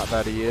juggernaut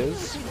that he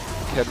is,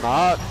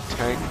 cannot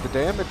tank the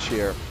damage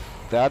here.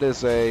 That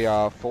is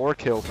a 4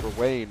 kill for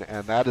Wayne,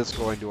 and that is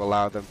going to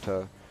allow them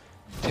to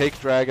take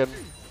Dragon,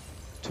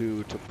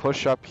 to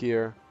push up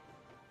here,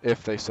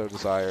 if they so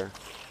desire,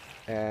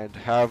 and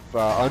have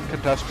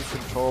uncontested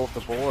control of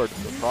the board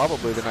for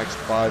probably the next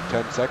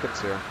 5-10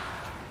 seconds here.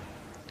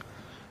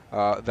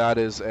 That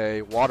is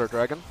a water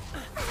dragon,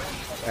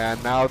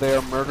 and now they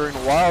are murdering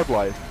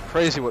wildlife.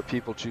 Crazy what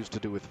people choose to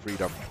do with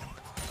freedom.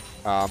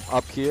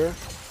 Up here,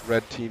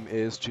 red team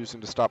is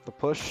choosing to stop the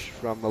push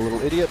from the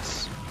little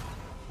idiots.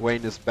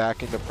 Wayne is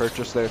backing to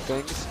purchase their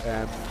things,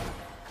 and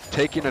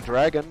taking a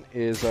dragon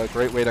is a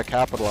great way to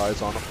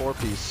capitalize on a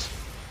 4-piece.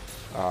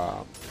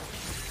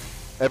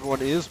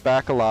 Everyone is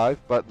back alive,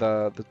 but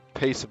the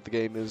pace of the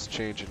game is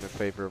changing in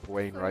favor of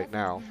Wayne right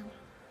now.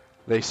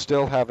 They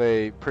still have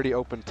a pretty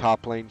open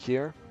top lane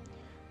here,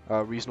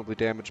 reasonably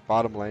damaged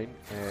bottom lane,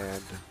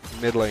 and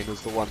mid lane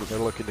is the one that they're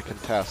looking to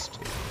contest.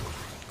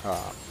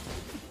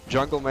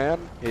 Jungle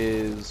Man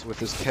is, with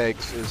his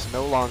kegs, is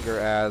no longer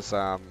as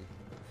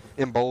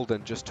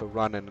emboldened just to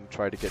run in and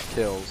try to get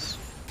kills.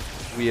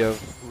 We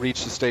have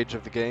reached a stage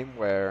of the game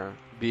where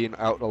being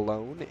out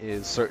alone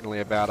is certainly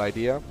a bad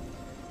idea,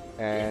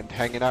 and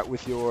hanging out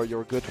with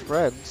your good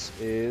friends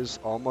is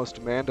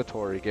almost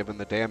mandatory given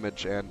the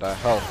damage and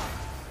health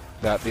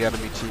that the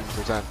enemy team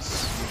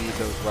presents. You need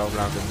those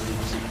well-rounded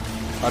moves.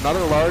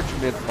 Another large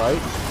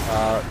mid-fight,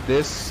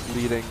 this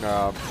leading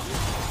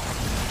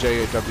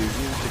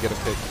JWU to get a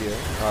pick here,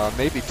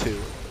 maybe 2,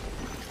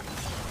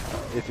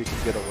 if he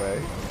can get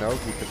away. No,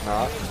 he could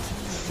not.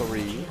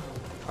 3,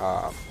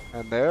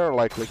 and they're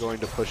likely going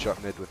to push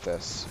up mid with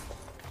this.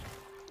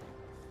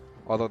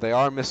 Although they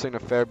are missing a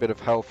fair bit of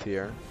health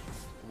here,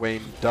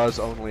 Wayne does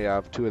only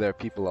have 2 of their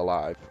people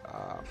alive.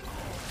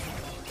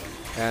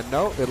 And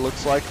no, it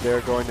looks like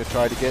they're going to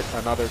try to get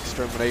another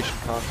extermination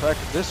contract.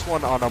 This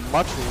one on a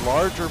much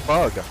larger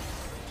bug.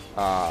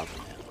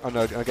 And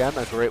again,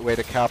 a great way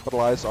to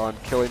capitalize on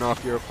killing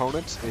off your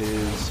opponents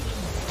is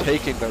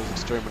taking those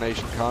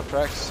extermination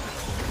contracts.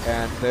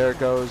 And there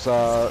goes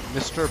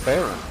Mr.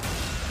 Baron.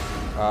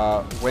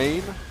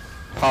 Wayne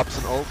pops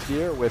an ult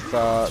here with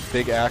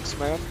Big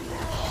Axeman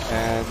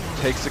and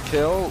takes a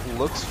kill,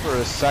 looks for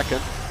a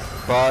second,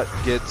 but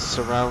gets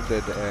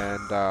surrounded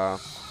and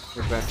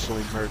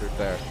eventually murdered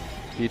there.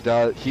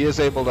 He is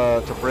able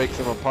to break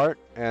them apart,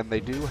 and they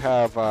do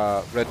have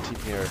red team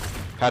here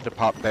had to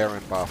pop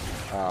Baron buff.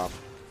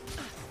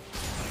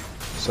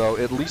 So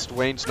at least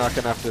Wayne's not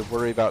going to have to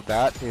worry about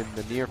that in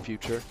the near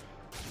future,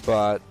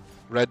 but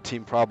red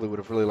team probably would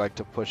have really liked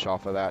to push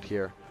off of that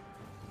here.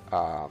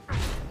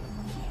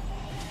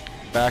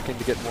 Backing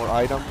to get more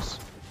items,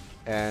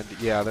 and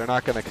yeah, they're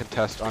not going to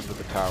contest under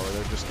the tower.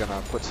 They're just going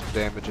to put some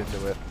damage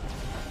into it.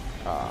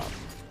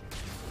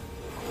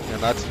 And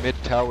that's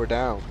mid-tower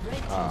down.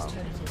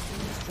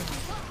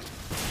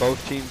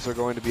 Both teams are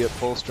going to be at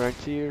full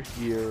strength here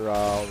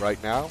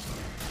right now.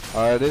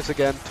 It is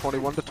again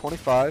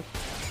 21-25,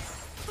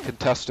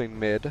 contesting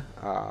mid.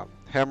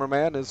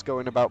 Hammerman is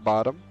going about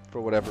bottom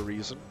for whatever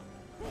reason.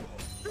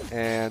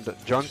 And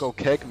Jungle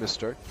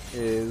Kegmister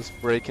is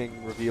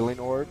breaking revealing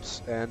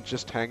orbs and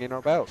just hanging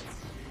about.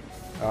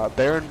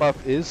 Baron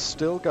buff is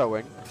still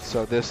going,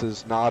 so this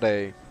is not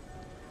a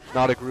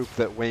group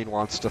that Wayne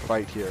wants to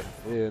fight here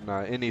in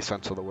any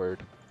sense of the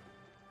word.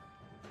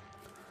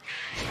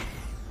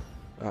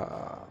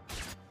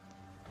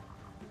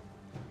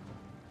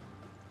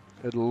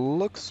 It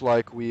looks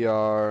like we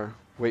are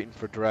waiting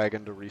for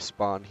Dragon to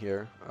respawn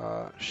here.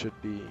 Should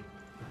be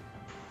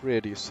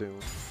pretty soon.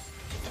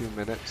 2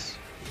 minutes.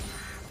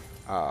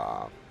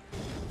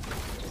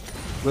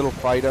 Little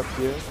fight up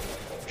here.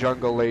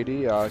 Jungle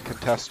Lady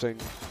contesting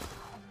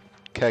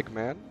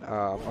Kegman.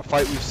 A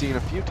fight we've seen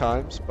a few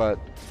times, but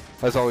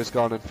has always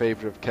gone in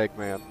favor of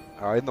Kegman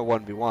in the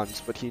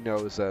 1v1s, but he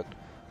knows that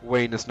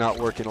Wayne is not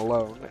working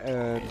alone,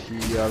 and he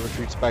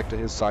retreats back to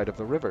his side of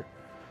the river.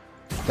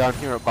 Down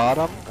here at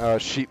bottom,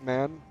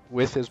 Sheepman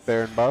with his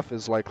Baron buff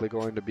is likely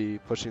going to be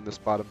pushing this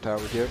bottom tower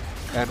here,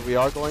 and we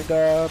are going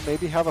to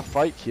maybe have a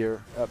fight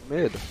here at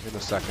mid in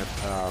a second.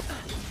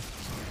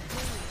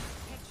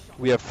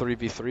 We have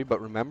 3v3, but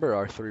remember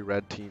our 3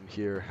 red team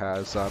here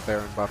has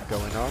Baron buff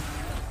going on.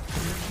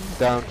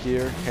 Down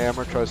here,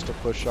 Hammer tries to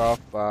push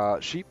off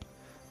Sheep,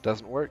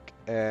 doesn't work,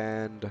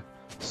 and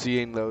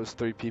seeing those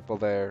 3 people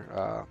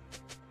there,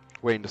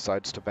 Wayne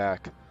decides to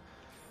back.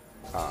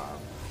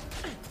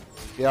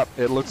 Yep,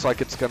 it looks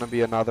like it's going to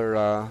be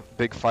another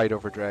big fight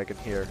over Dragon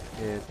here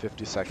in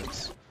 50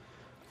 seconds.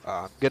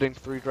 Getting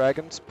 3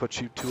 dragons puts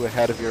you 2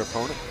 ahead of your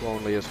opponent, who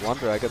only has 1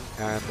 dragon,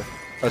 and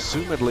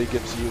assumedly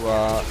gives you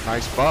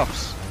nice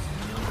buffs.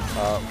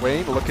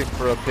 Wayne looking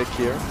for a pick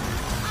here.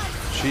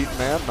 Sheep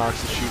Man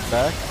knocks the sheep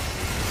back.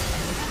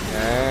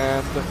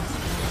 And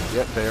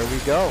yeah, there we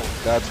go.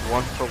 That's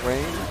 1 for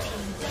Wayne,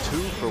 2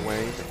 for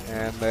Wayne,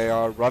 and they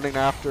are running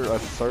after a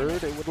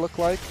 3rd, it would look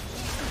like.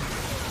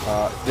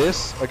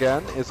 This,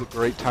 again, is a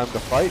great time to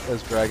fight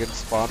as Dragon's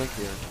spawning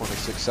here in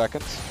 26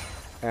 seconds.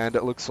 And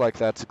it looks like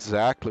that's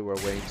exactly where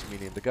Wayne's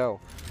meaning to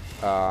go.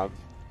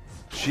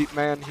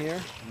 Sheepman here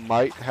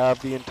might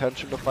have the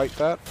intention to fight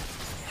that,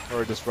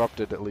 or disrupt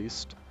it at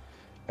least.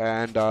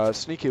 And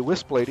Sneaky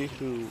Wisp Lady,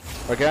 who,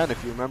 again,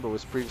 if you remember,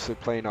 was previously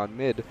playing on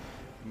mid,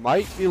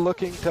 might be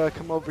looking to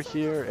come over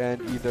here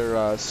and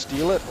either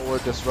steal it or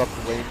disrupt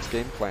Wayne's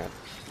game plan.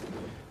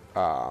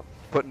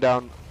 Putting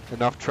down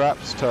enough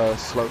traps to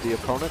slow the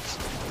opponents,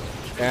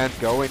 and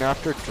going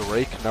after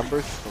Drake number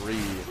 3.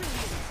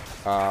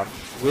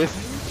 With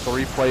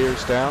 3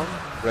 players down,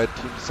 red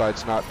team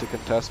decides not to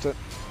contest it,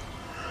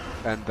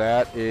 and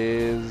that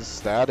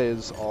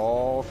is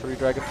all 3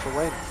 dragons for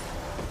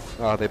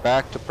Wayne. They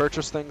back to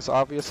purchase things,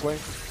 obviously,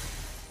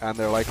 and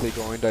they're likely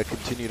going to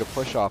continue to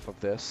push off of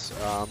this.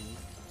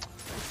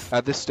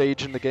 At this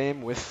stage in the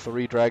game, with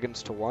 3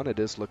 dragons to 1, it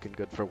is looking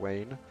good for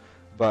Wayne.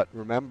 But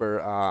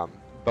remember,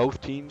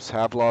 both teams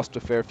have lost a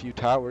fair few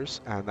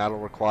towers, and that'll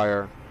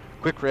require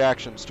quick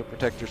reactions to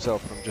protect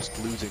yourself from just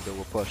losing to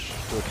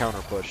a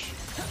counter push.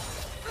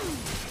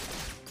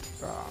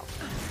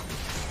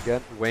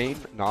 Again, Wayne,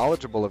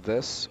 knowledgeable of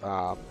this,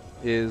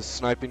 is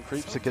sniping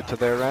creeps to get to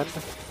their end,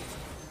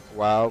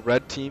 while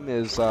red team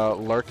is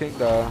lurking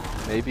to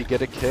maybe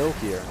get a kill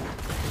here.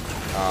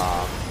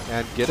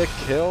 And get a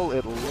kill,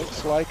 it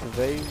looks like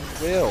they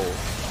will.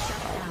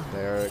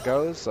 There it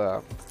goes.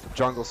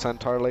 Jungle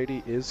Centaur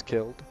Lady is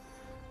killed.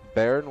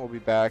 Baron will be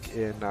back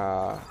in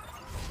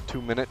 2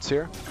 minutes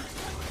here.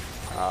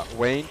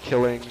 Wayne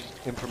killing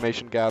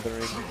information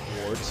gathering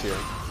wards here.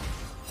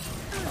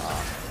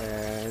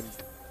 And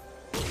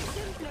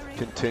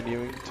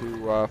continuing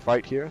to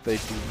fight here. They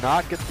do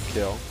not get the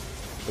kill,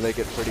 but they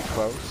get pretty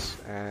close.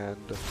 And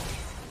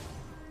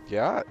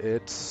yeah,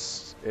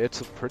 it's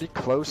a pretty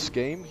close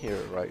game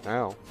here right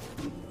now.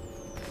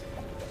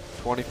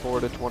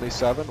 24 to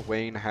 27.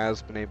 Wayne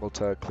has been able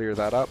to clear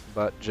that up,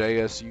 but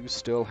JSU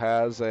still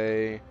has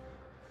an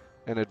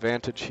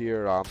advantage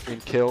here in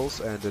kills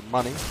and in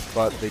money,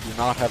 but they do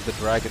not have the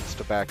dragons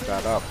to back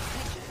that up.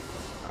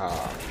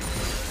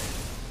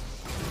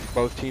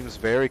 Both teams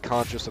very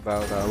conscious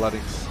about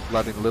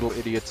letting little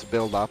idiots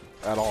build up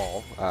at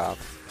all.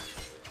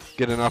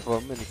 Get enough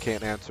of them and you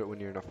can't answer it when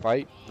you're in a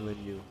fight, and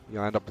then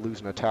you end up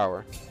losing a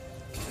tower.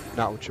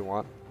 Not what you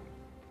want.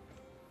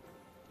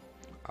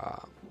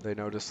 They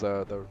notice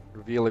the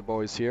Revealy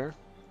boys here.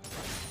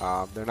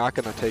 They're not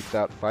going to take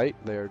that fight.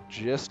 They're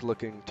just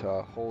looking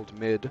to hold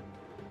mid,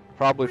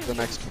 probably for the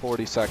next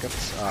 40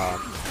 seconds.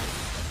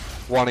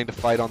 Wanting to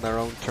fight on their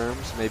own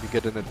terms, maybe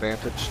get an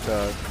advantage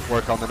to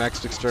work on the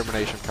next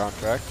extermination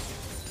contract,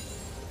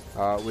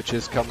 which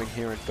is coming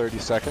here in 30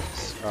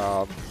 seconds.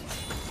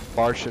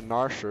 Barsh and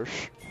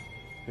Narshush,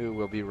 who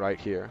will be right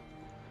here.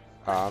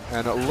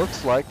 And it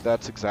looks like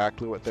that's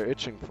exactly what they're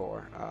itching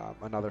for,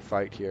 another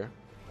fight here.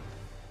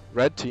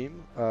 Red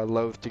team,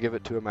 loath to give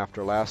it to him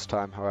after last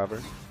time,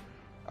 however,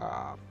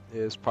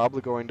 is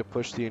probably going to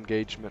push the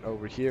engagement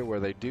over here where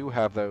they do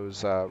have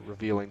those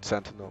revealing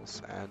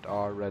sentinels and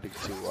are ready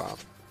to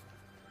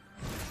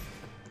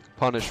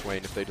punish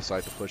Wayne if they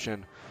decide to push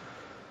in.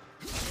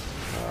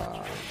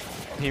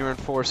 Here in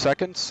 4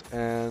 seconds,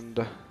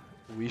 and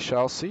we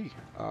shall see.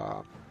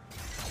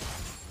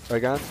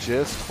 Again,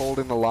 just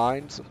holding the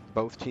lines.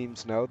 Both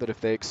teams know that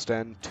if they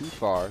extend too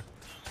far,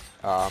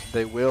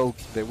 they will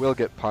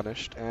get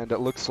punished, and it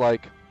looks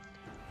like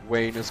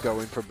Wayne is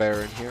going for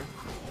Baron here.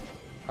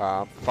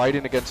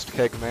 Fighting against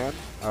Kegman,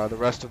 the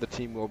rest of the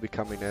team will be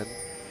coming in.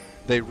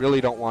 They really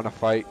don't want to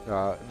fight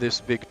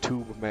this big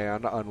tube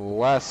man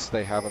unless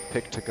they have a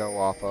pick to go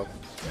off of,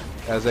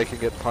 as they can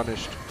get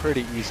punished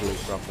pretty easily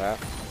from that.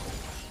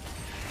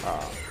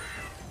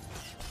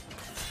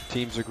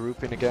 Teams are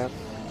grouping again.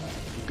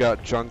 We've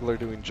got Jungler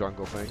doing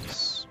jungle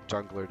things.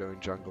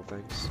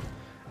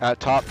 At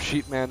top,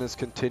 Sheepman is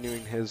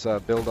continuing his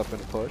build up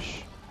and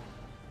push.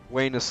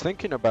 Wayne is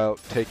thinking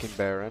about taking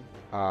Baron.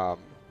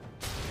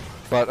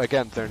 But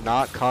again, they're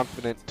not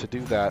confident to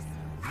do that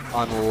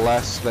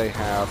unless they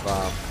have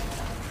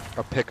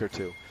a pick or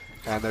two.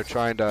 And they're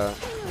trying to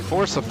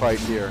force a fight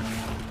here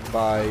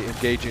by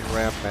engaging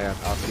Ramman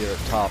up here at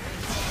top.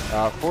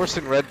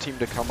 Forcing red team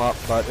to come up,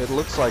 but it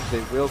looks like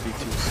they will be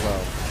too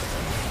slow.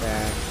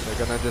 And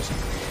they're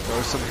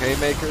Throw some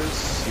haymakers,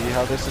 see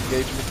how this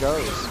engagement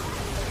goes.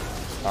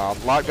 A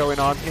lot going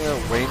on here.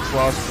 Wayne's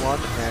lost 1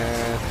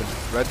 and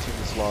red team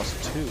has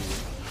lost 2.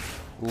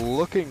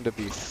 Looking to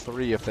be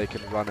 3 if they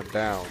can run him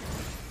down.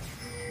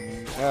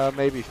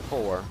 Maybe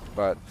 4,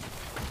 but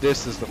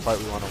this is the fight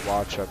we want to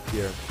watch up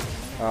here.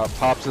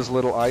 Pops his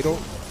little idol,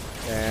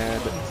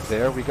 and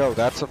there we go.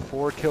 That's a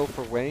 4 kill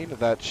for Wayne.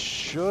 That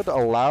should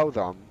allow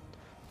them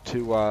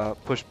to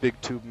push Big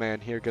Tube Man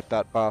here, get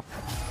that buff.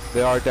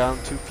 They are down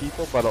 2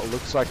 people, but it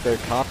looks like they're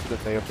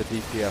confident they have the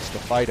DPS to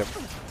fight him.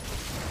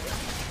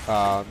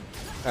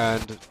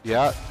 And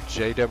yeah,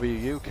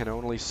 JWU can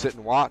only sit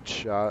and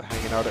watch,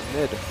 hanging out at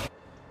mid.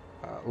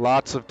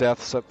 Lots of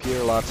deaths up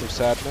here, lots of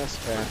sadness,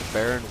 and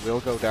Baron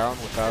will go down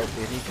without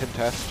any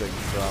contesting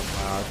from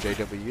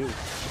JWU.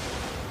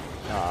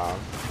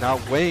 Now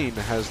Wayne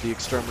has the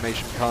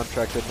extermination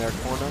contract in their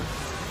corner,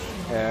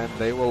 and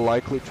they will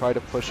likely try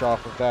to push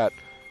off of that.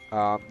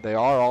 They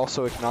are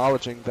also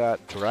acknowledging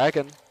that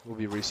Dragon will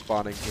be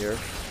respawning here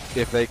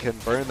if they can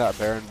burn that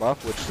Baron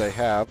buff, which they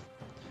have,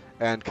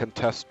 and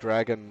contest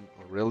Dragon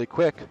really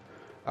quick.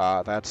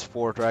 That's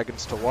 4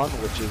 dragons to 1,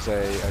 which is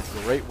a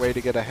great way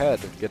to get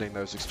ahead of getting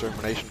those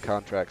extermination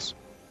contracts.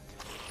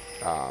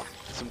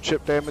 Some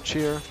chip damage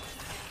here.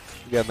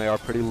 Again, they are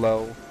pretty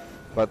low,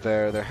 but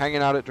they're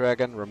hanging out at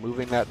Dragon,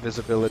 removing that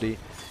visibility,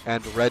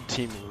 and red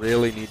team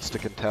really needs to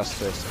contest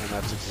this, and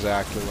that's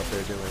exactly what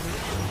they're doing.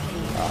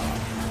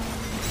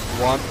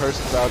 One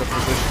person's out of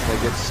position, they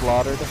get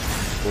slaughtered.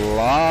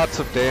 Lots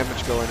of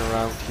damage going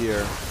around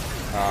here.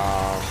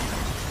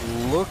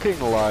 Looking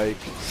like,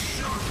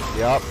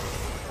 yep,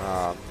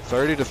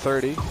 30 to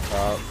 30.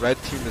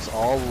 Red team is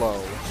all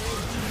low,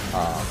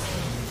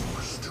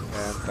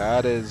 and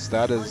that is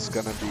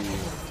gonna be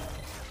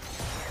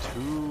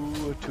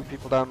two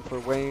people down for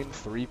Wayne,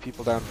 3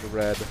 people down for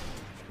red.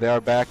 They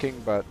are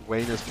backing, but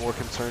Wayne is more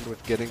concerned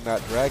with getting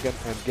that dragon,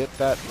 and get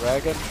that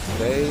dragon.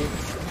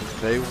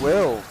 They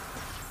will.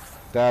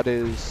 That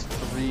is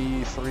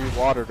three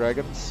water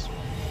dragons,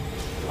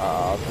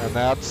 and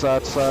that's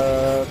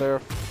their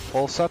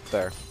full set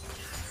there.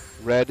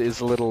 Red is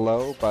a little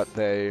low, but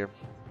the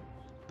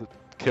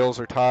kills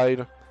are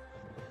tied.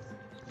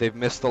 They've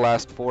missed the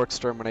last 4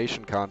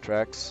 extermination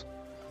contracts.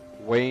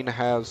 Wayne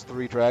has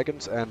 3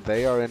 dragons, and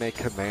they are in a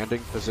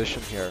commanding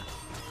position here.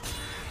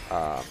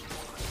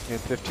 In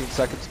 15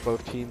 seconds,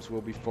 both teams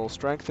will be full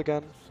strength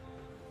again,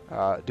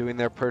 doing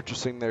their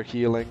purchasing, their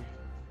healing,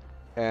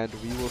 and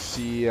we will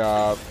see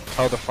how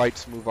the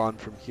fights move on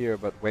from here,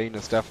 but Wayne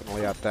is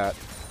definitely at that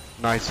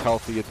nice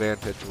healthy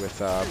advantage with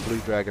blue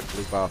dragon,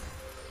 blue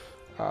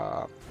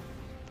buff.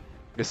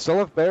 They still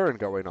have Baron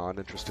going on,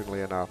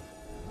 interestingly enough.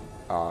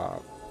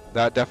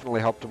 That definitely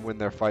helped them win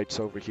their fights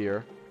over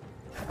here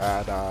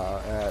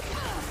at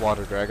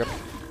Water Dragon.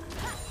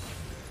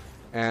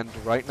 And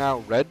right now,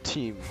 red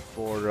team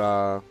for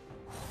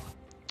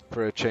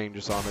a change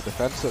is on a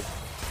defensive.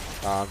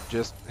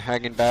 Just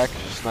hanging back,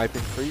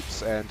 sniping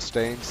creeps, and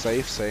staying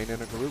safe, staying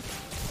in a group.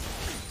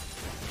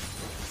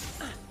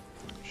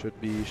 Should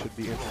be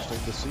interesting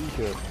to see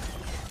here.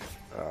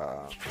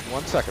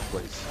 1 second,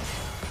 please.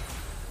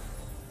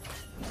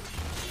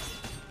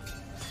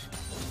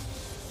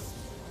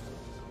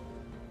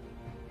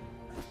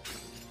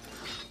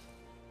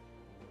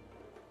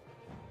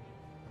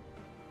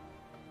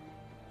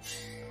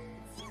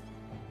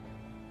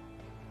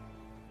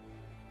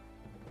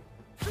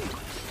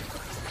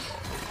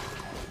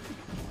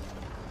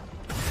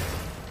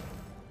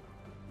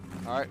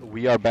 Alright,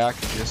 we are back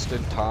just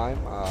in time.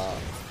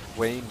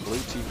 Wayne, blue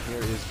team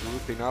here, is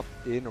grouping up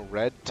in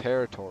red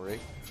territory.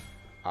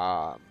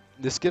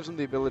 This gives them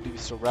the ability to be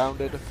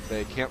surrounded.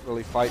 They can't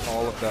really fight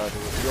all of the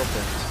reveal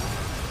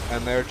things,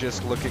 and they're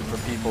just looking for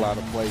people out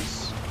of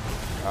place.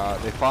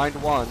 They find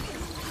one,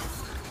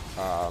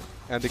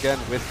 and again,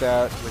 with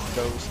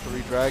those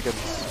 3 dragons,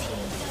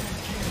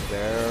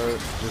 they're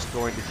just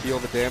going to heal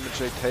the damage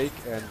they take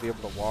and be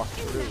able to walk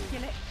through.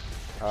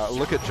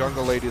 Look at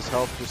Jungle Lady's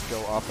health just go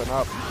up and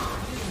up,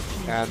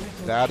 and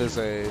that is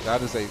a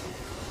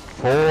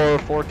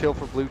 4 kill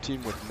for blue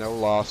team with no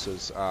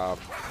losses. At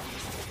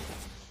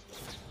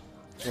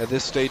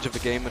this stage of the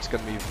game, it's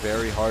going to be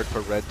very hard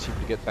for red team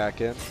to get back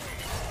in.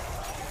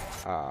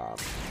 We'll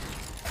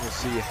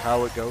see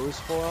how it goes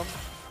for them.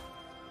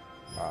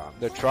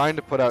 They're trying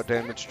to put out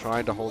damage,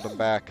 trying to hold them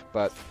back,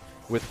 but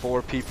with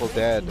 4 people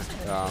dead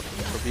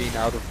for being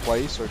out of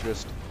place or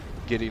just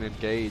getting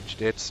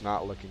engaged, it's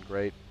not looking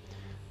great.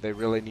 They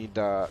really need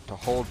to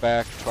hold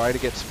back, try to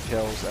get some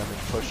kills, and then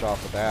push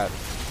off of that.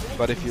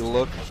 But if you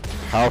look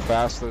how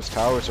fast those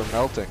towers are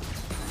melting,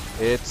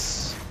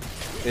 it's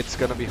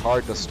going to be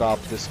hard to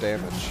stop this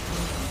damage.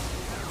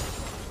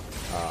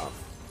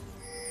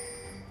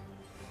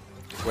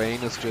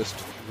 Wayne is just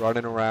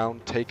running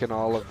around, taking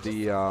all of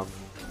the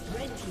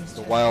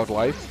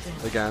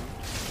wildlife. Again,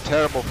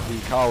 terrible for the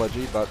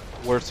ecology, but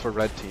worse for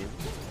red team.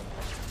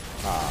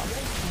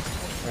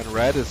 And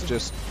red is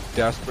just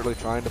desperately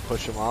trying to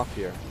push him off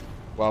here,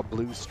 while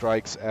blue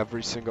strikes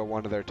every single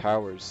one of their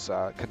towers,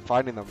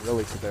 confining them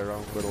really to their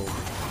own little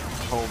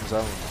home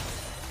zone.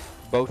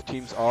 Both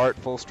teams are at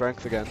full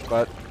strength again,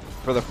 but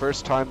for the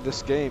first time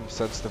this game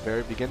since the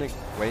very beginning,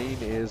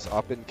 Wayne is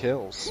up in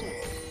kills.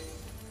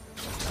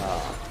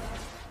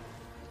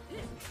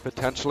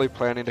 Potentially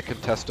planning to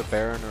contest a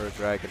Baron or a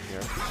Dragon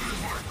here,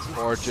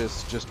 or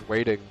just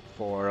waiting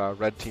for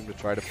red team to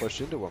try to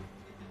push into him.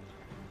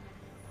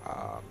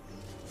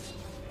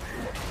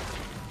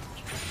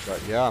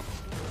 But yeah,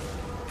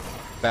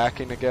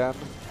 backing again,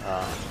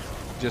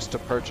 just to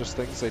purchase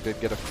things. They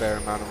did get a fair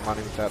amount of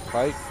money with that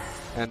fight,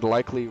 and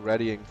likely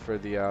readying for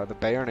the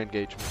Baron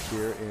engagement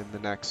here in the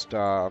next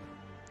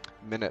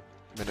minute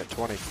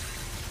 20.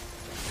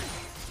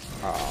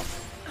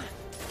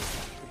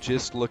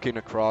 Just looking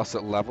across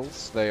at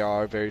levels, they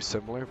are very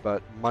similar,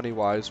 but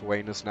money-wise,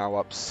 Wayne is now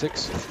up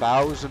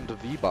 6,000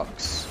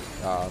 V-Bucks,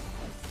 or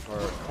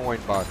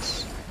coin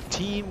bucks.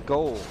 Team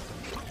gold,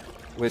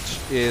 which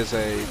is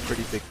a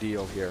pretty big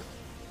deal here.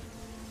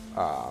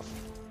 Yeah,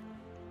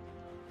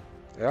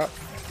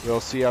 we'll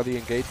see how the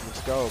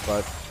engagements go,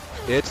 but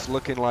it's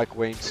looking like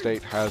Wayne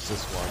State has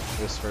this one,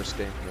 this first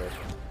game here,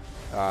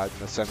 in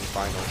the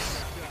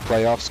semifinals.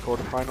 Playoffs,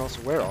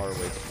 quarterfinals, where are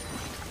we?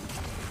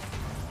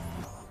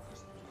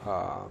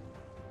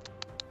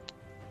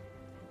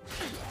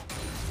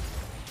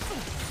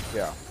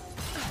 Yeah.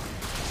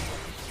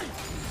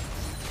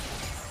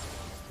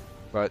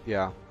 But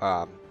yeah,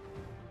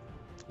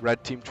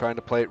 red team trying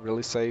to play it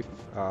really safe,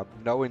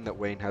 knowing that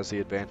Wayne has the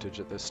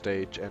advantage at this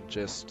stage, and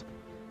just,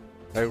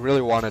 I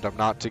really wanted him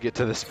not to get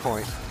to this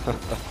point.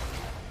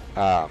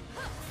 But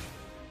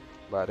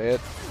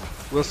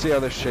we'll see how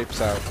this shapes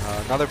out.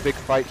 Another big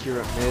fight here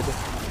at mid,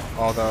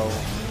 although,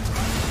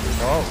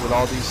 oh, with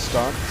all these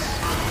stuns,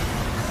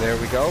 there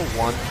we go,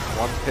 one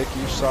pick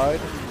each side.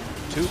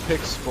 2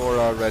 picks for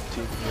red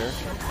team here.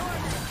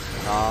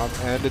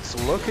 And it's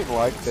looking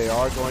like they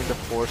are going to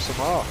force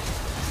him off.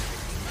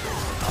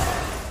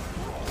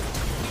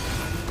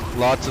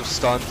 Lots of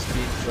stuns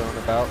being thrown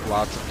about,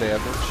 lots of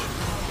damage.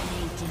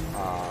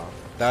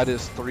 That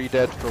is 3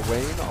 dead for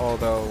Wayne,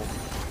 although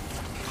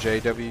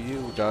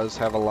JWU does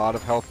have a lot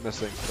of health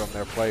missing from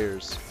their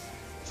players.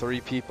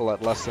 3 people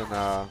at less than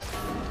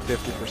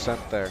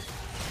 50% there.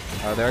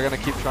 They're going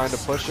to keep trying to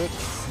push it,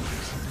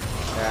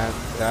 and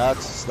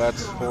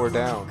that's 4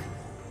 down.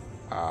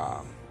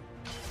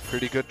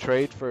 Pretty good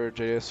trade for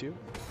JWU.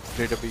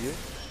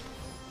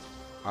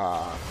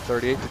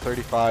 38 to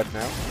 35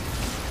 now.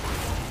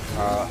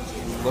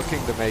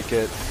 Looking to make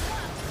it,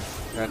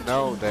 and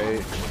no,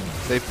 they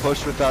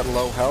push with that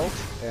low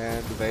health,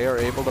 and they are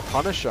able to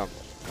punish them.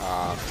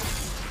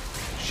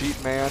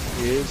 Sheepman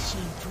is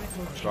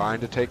trying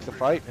to take the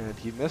fight, and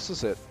he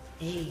misses it.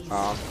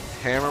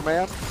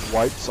 Hammerman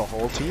wipes a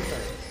whole team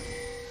there.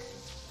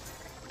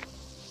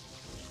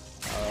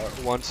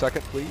 1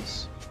 second,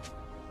 please.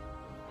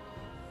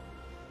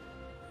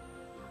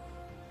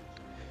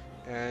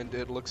 And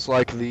it looks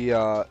like the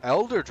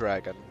Elder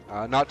Dragon,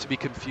 not to be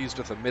confused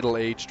with a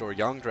middle-aged or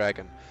young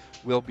dragon,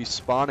 will be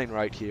spawning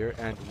right here,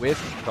 and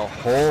with the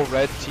whole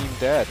red team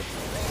dead,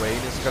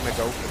 Wayne is going to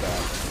go for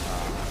that.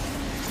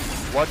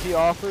 What he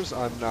offers,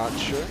 I'm not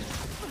sure,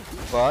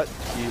 but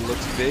he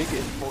looks big,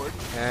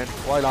 important, and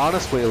quite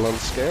honestly a little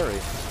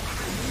scary.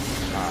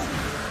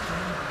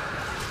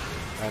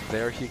 And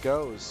there he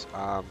goes.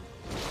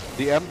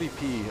 The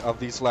MVP of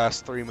these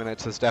last 3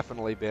 minutes has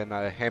definitely been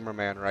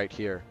Hammerman right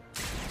here.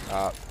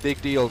 Big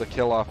deal to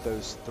kill off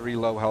those 3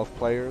 low health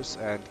players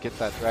and get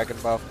that dragon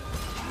buff.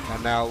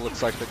 And now it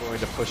looks like they're going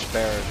to push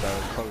Baron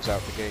to close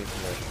out the game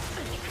here.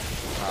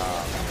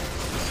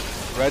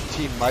 Red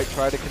team might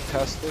try to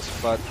contest this,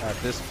 but at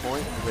this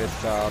point,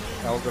 with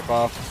Elder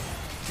buff,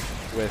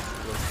 with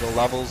the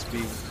levels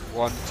being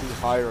 1 too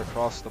higher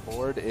across the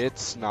board,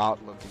 it's not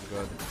looking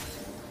good.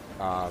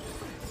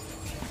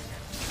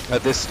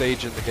 At this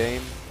stage in the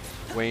game,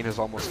 Wayne has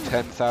almost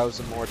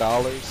 10,000 more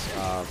dollars,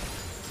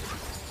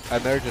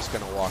 and they're just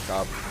going to walk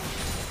up.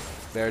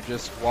 They're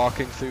just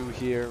walking through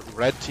here.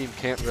 Red team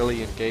can't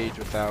really engage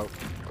without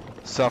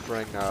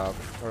suffering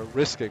or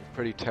risking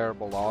pretty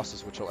terrible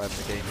losses, which will end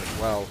the game as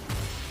well.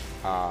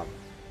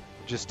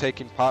 Just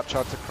taking pot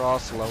shots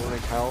across,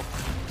 lowering health.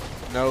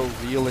 No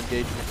real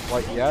engagement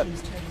quite yet.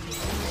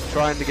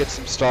 Trying to get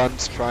some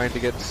stuns, trying to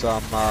get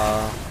some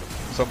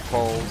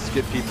pulls,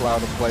 get people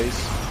out of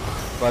place,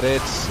 but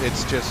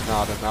it's just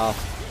not enough.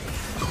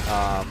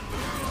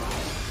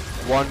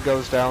 1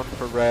 goes down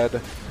for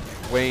red.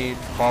 Wayne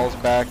falls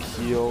back,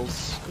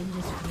 heals,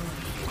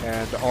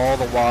 and all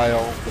the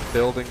while the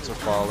buildings are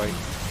falling.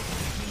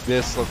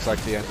 This looks like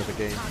the end of the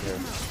game here.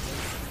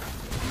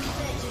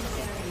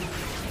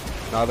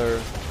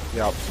 Another,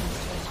 yep,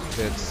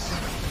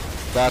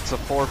 that's a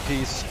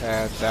 4-piece,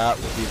 and that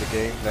will be the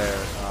game there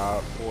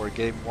for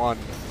game 1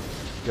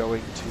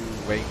 going to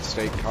Wayne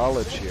State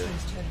College here.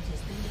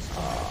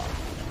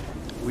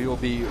 We will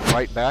be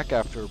right back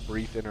after a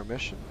brief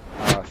intermission.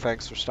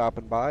 Thanks for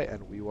stopping by,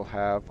 and we will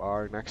have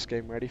our next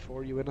game ready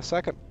for you in a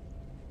second.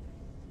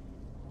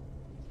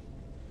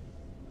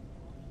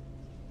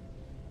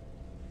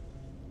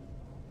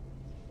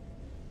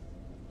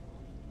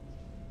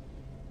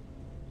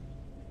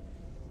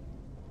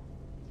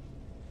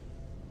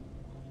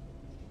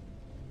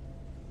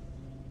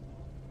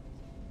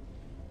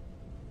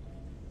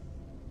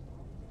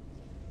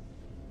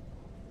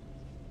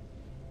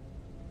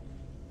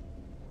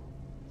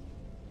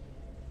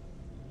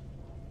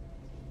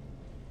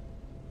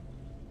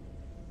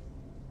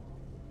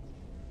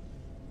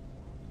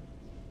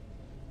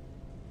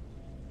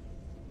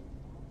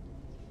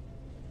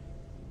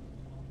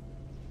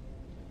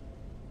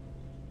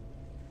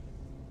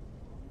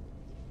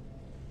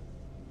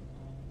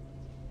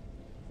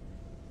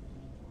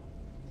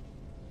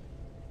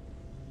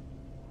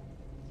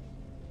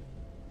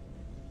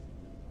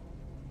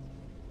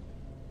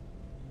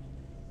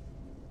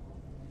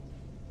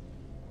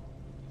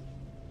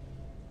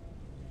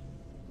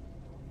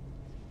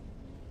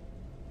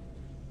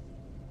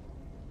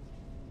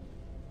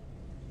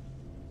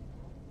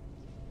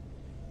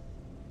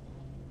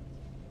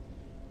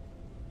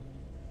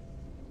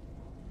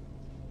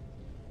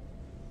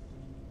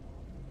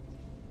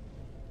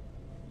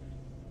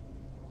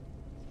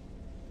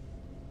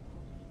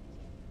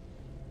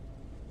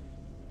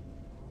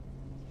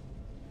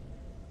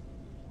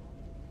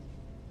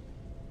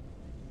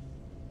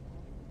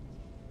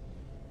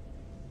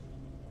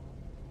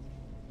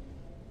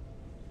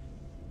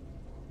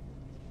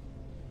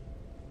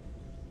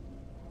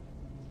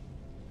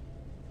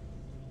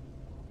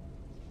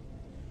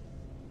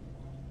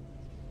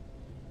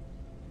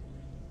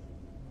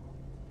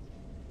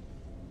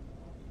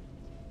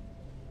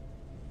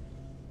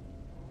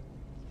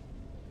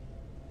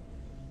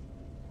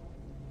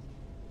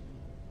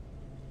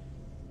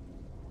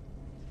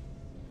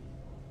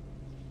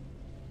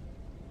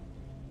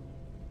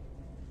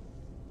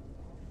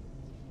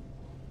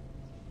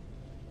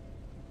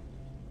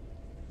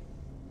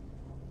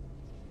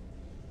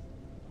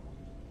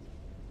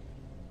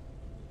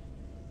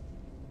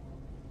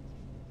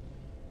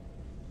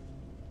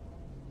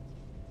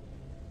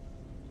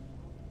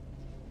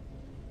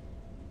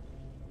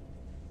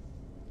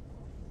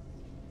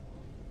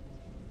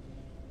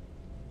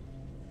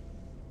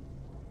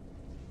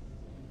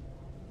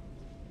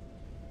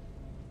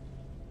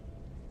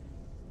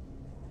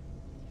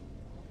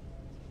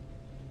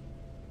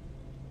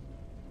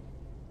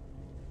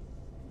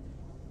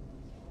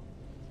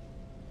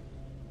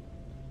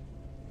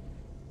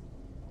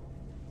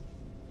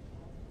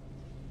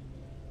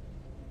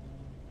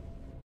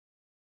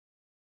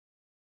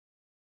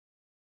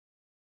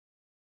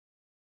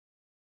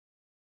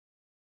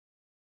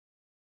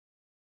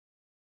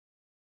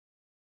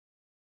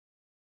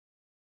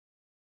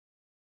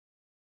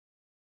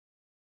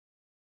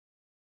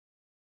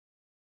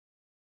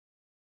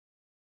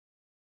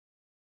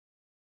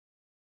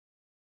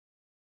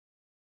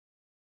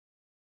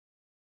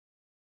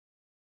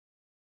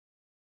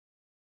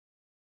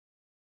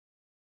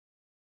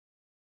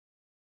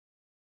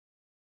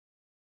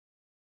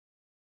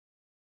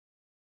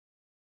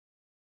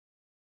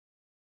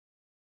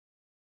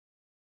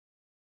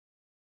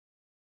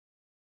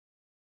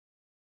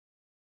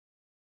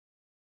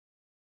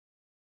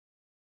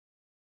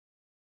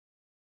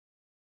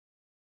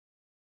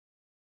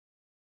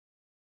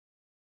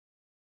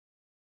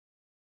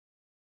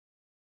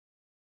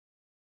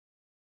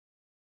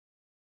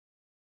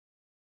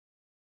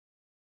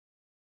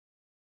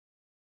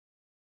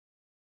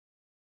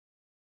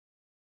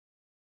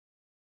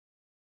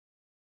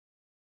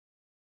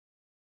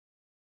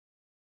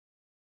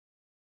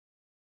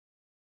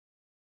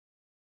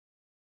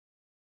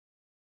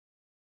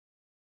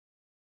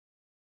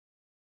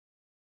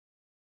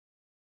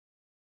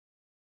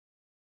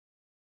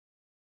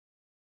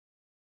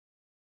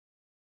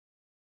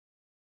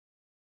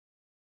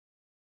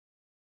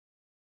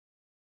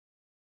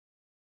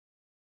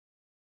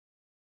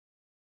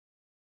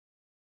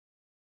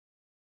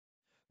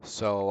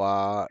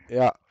 So,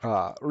 yeah,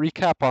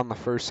 recap on the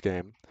first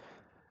game.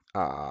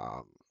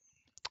 Um,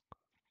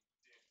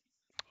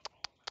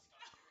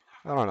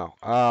 I don't know.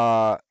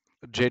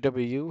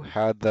 JWU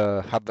had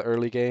the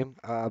early game,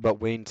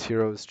 but Wayne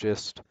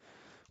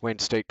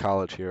State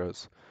College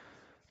Heroes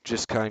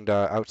just kind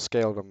of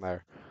outscaled them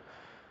there.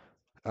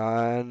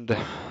 And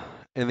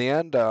in the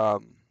end, a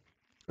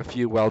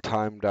few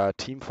well-timed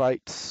team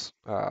fights,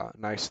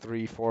 nice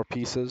 3, 4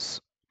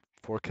 pieces,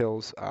 4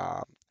 kills,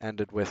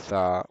 ended with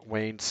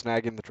Wayne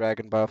snagging the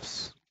dragon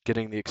buffs,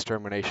 getting the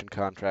extermination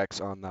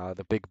contracts on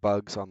the big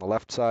bugs on the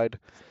left side,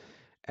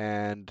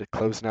 and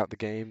closing out the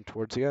game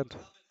towards the end.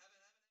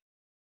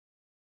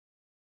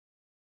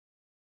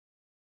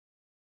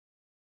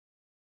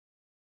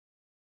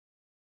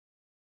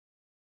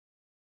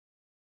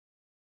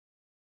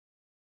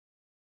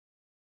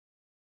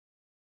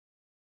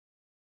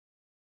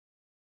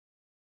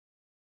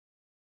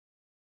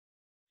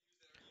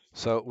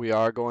 So we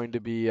are going to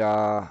be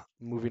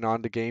moving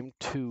on to game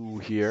 2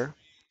 here.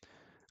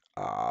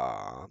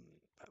 Um,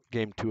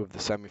 Game 2 of the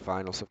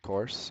semifinals, of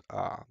course.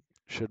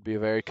 Should be a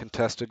very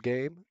contested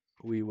game.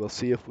 We will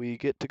see if we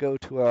get to go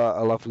to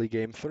a lovely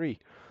game 3.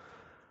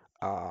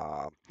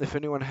 If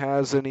anyone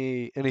has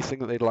anything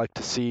that they'd like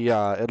to see,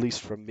 at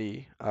least from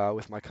me,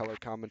 with my color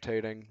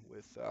commentating,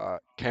 with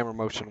camera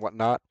motion,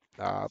 whatnot,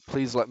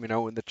 please let me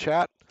know in the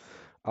chat.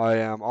 I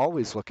am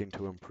always looking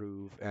to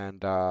improve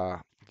and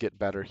get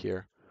better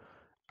here,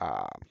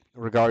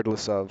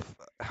 regardless of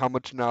how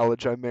much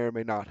knowledge I may or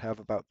may not have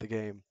about the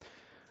game.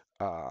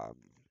 Um,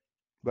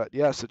 but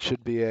yes, it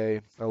should be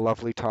a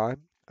lovely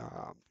time.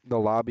 The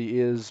lobby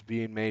is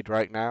being made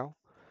right now,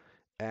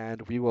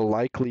 and we will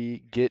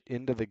likely get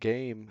into the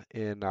game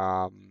in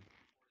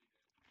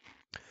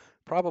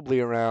probably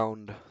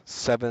around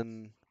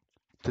 7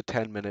 to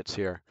 10 minutes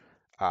here,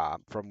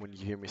 from when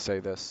you hear me say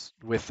this,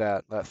 with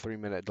that 3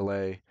 minute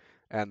delay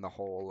and the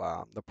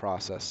whole the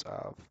process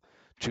of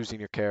choosing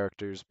your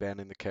characters,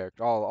 banning the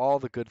character, all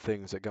the good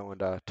things that go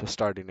into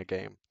starting a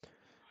game.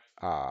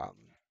 Um,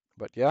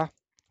 but yeah,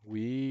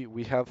 we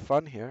have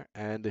fun here,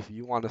 and if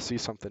you want to see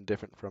something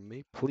different from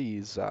me,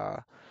 please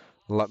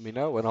let me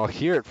know, and I'll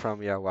hear it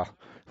from you. Well,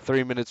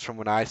 3 minutes from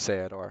when I say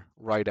it, or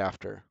right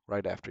after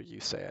you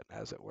say it,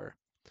 as it were.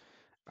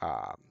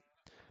 Um,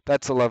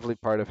 that's a lovely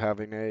part of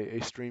having a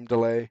stream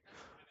delay.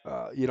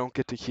 You don't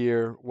get to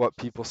hear what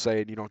people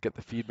say, and you don't get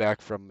the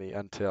feedback from me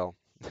until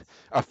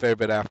a fair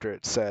bit after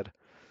it's said.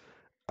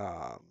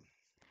 Um,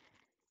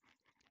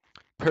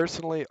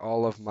 Personally,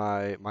 all of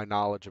my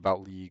knowledge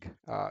about League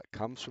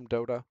comes from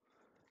Dota.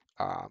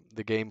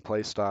 The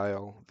gameplay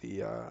style,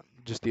 the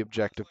just the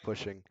objective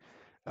pushing.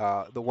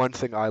 The one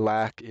thing I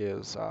lack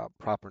is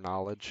proper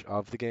knowledge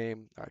of the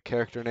game,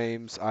 character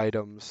names,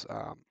 items,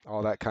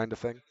 all that kind of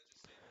thing.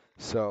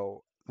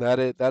 So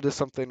that is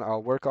something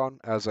I'll work on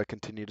as I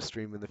continue to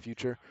stream in the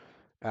future,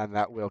 and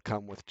that will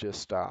come with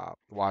just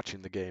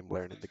watching the game,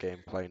 learning the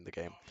game, playing the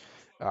game.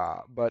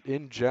 But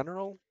in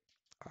general,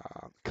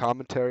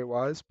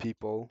 commentary-wise,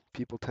 people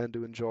tend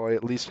to enjoy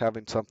at least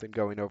having something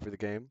going over the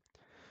game.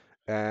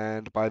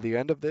 And by the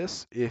end of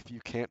this, if you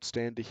can't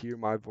stand to hear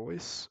my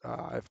voice,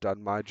 I've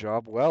done my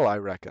job well, I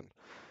reckon.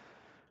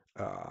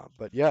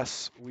 But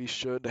yes, we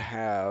should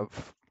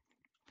have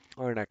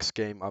our next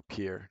game up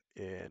here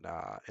in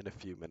a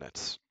few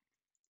minutes.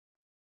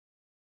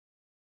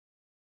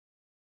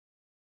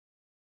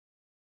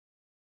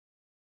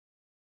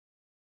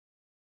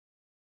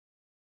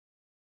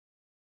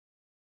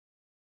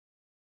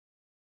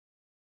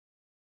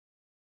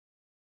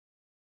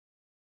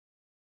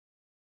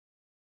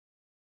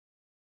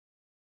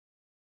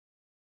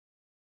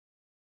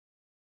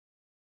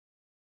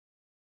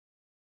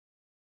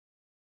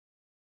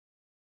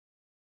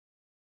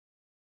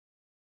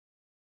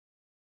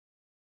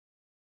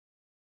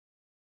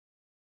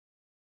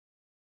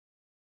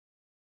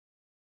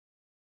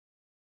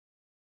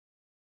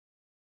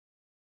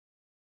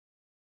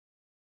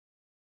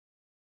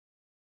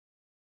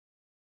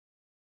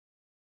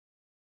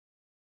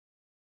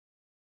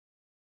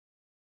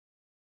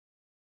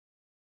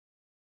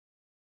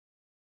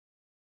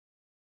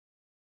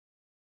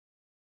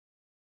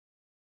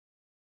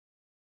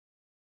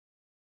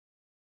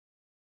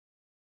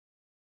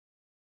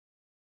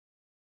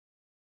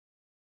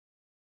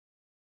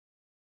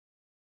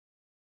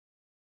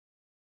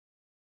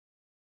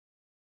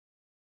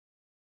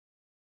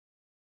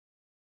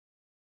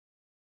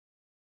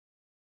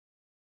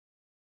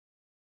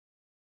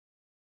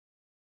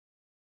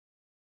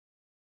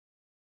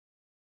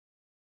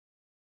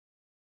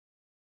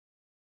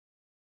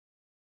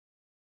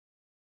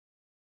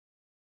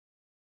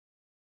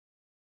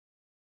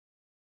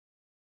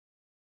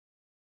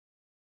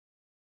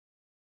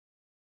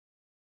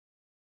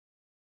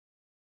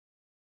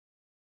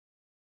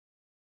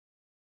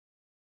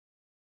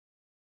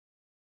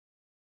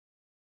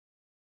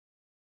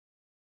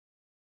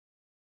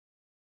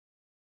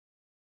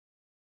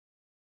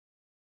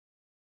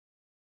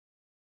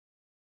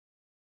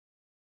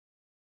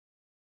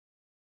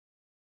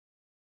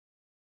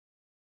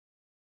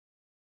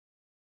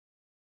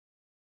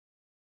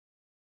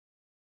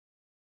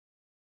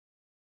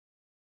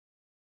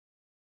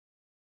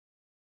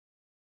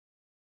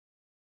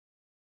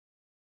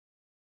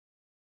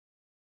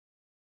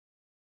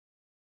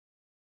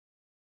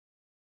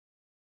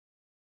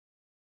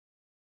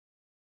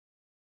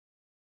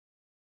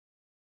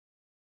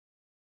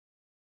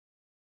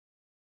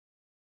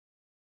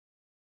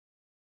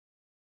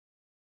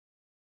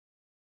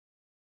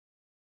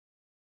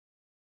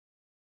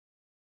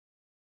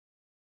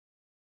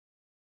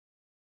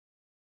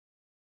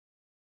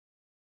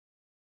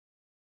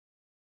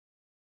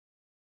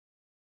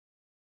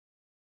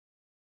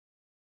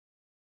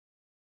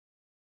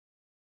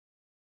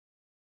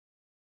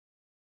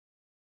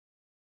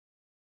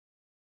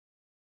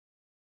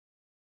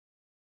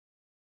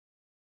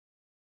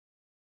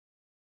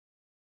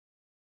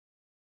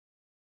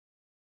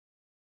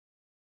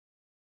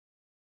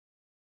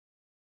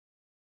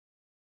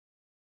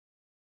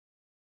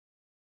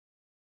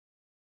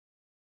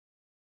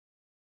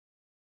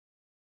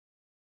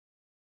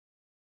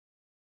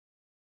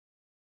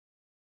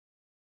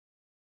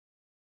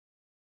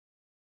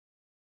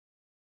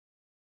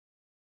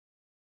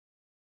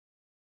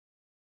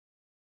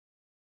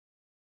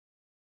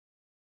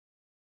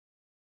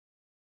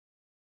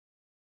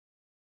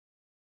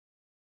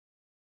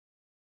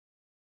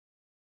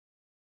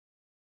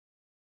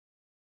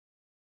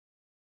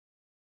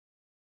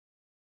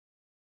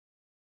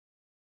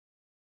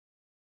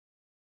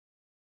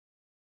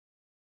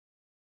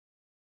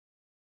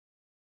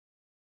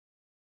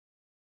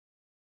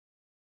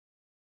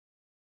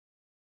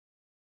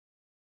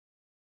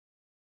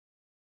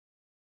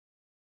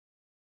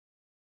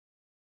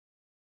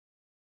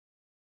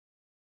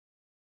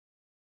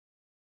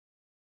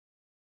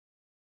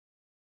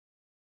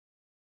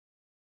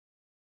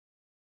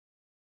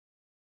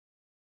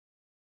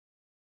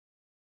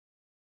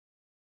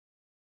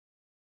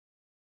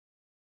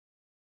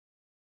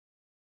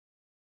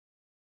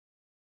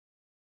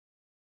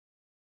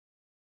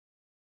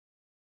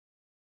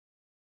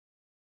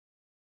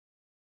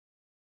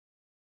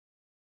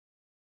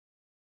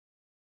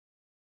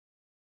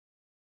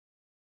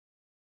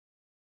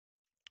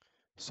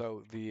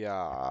 So the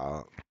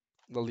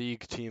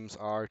league teams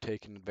are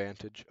taking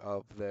advantage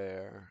of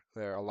their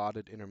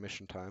allotted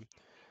intermission time.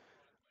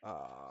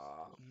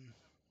 Um,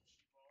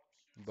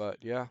 but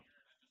yeah,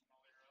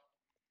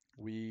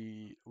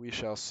 we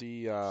shall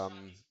see how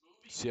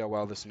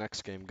well this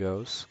next game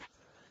goes.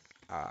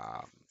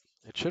 Um,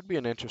 it should be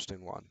an interesting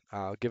one,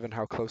 given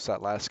how close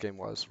that last game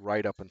was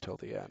right up until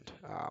the end.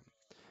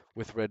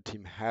 With red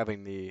team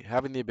having the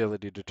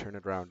ability to turn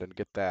it around and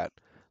get that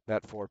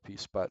four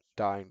piece, but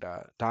dying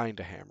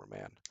to hammer,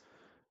 man.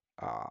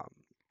 Um,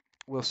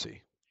 we'll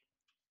see.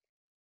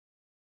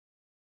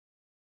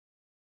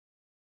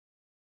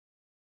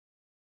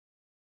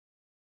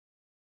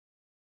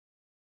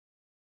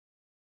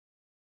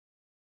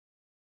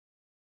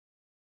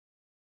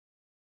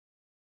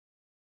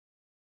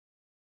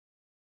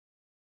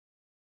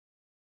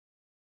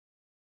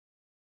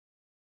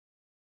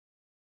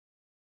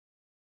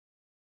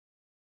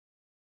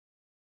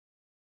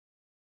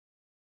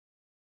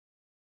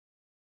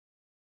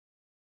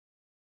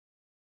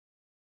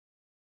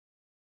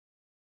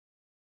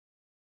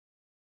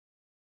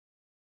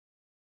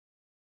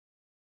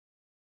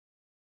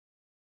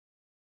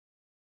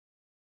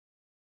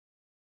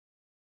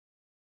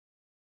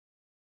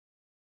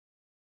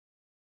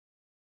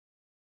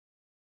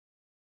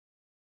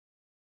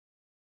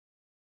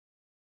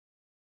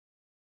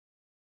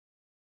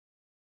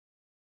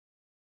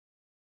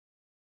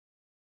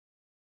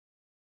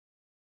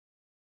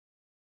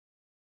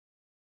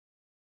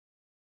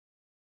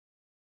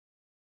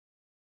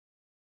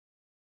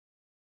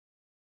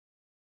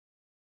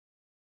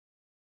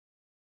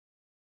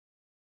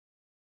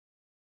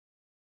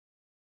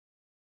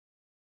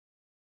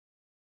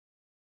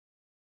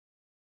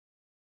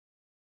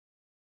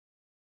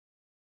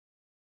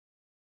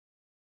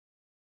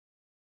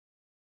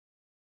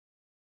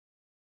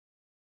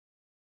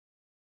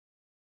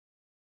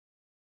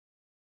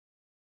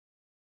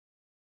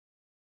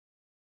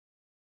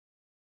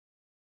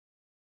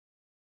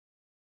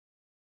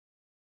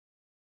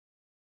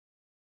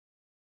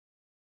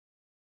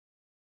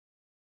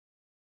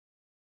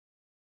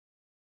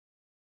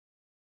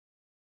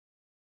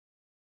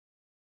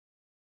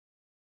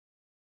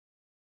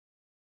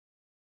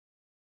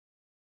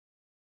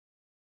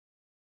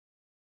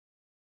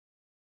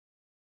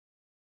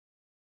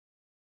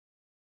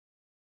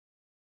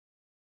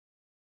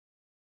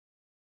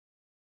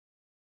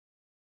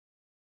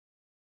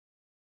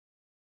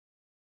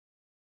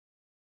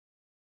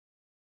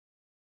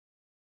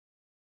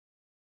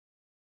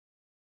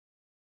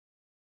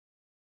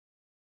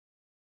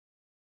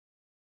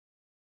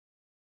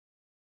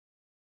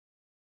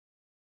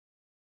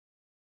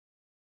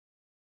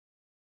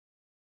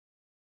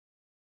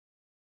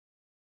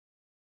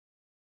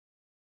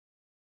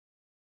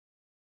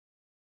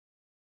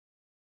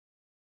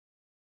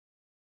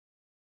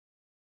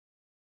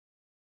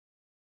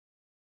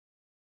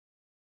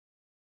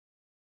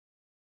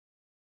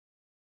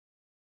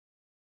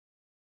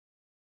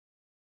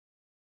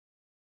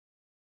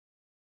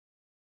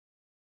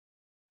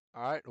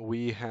 All right,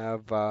 we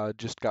have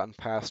just gotten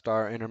past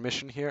our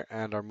intermission here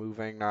and are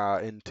moving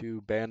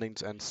into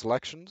bandings and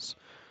selections.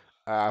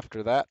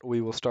 After that,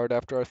 we will start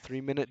after our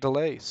 3 minute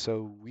delay.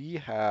 So we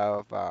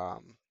have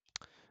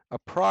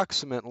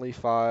approximately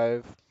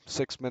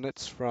 6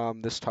 minutes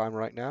from this time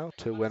right now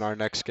to when our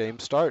next game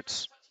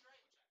starts.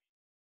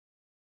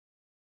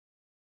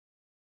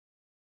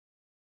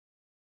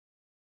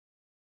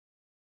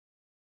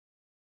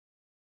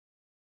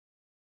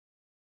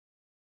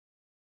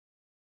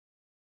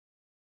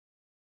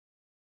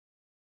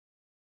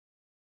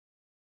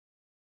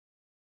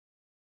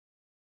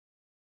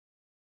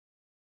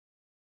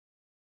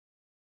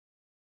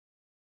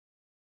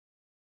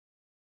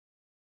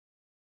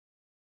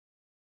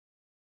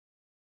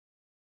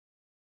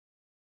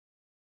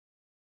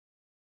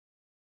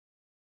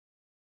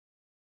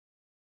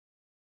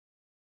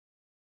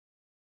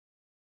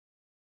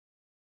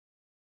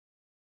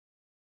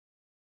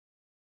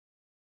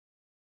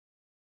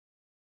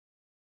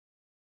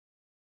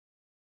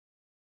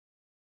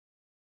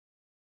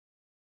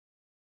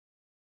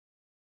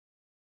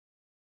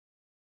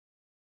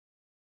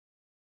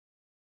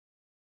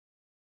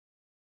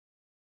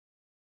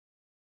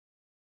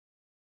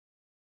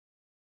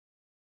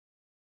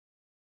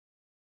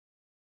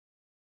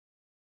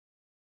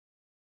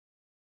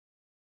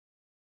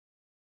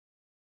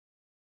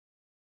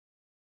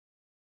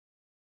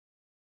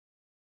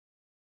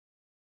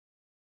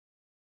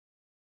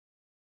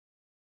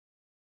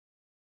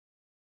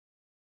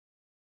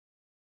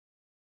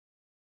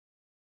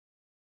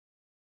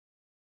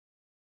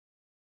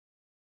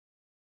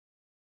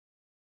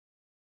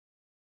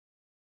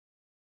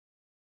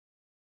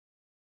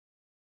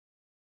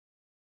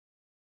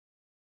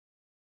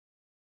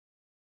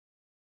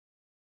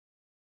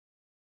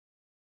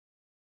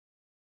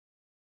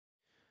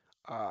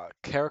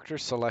 Character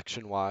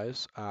selection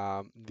wise,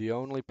 the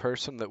only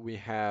person that we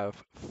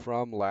have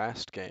from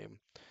last game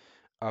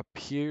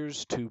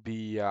appears to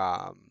be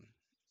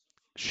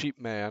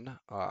Sheepman,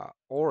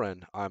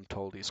 Oren, I'm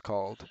told he's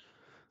called.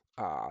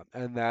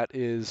 and that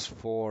is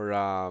for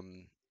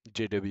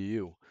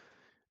JWU.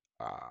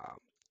 Uh,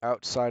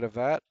 Outside of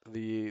that,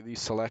 the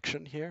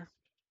selection here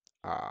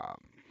um,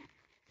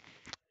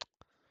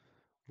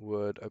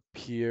 would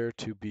appear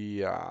to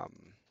be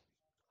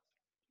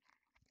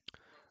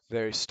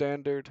very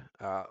standard.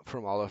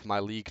 From all of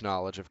my league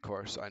knowledge, of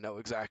course, I know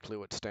exactly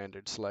what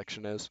standard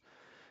selection is.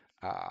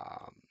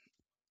 Um,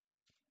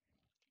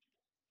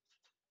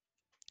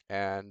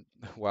 and,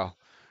 well,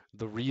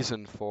 the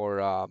reason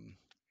for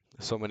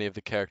so many of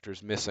the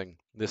characters missing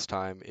this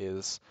time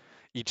is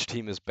each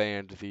team has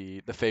banned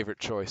the favorite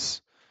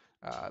choice,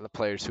 the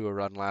players who were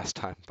run last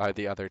time by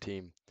the other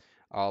team,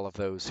 all of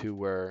those who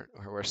were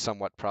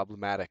somewhat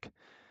problematic.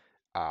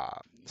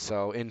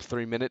 So in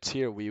 3 minutes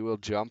here, we will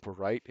jump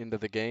right into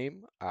the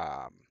game.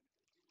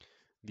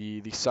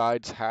 The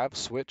sides have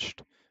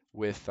switched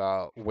with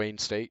Wayne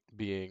State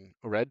being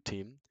a red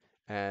team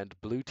and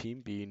blue team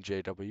being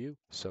JW.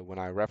 So when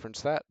I reference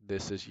that,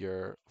 this is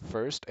your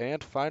first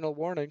and final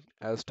warning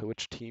as to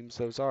which teams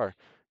those are.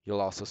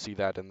 You'll also see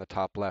that in the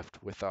top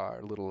left with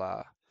our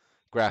little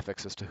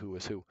graphics as to who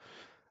is who.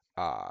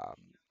 Um,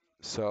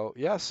 so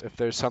yes, if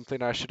there's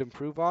something I should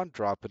improve on,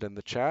 drop it in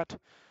the chat,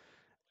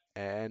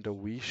 and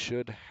we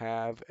should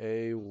have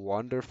a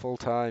wonderful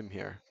time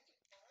here.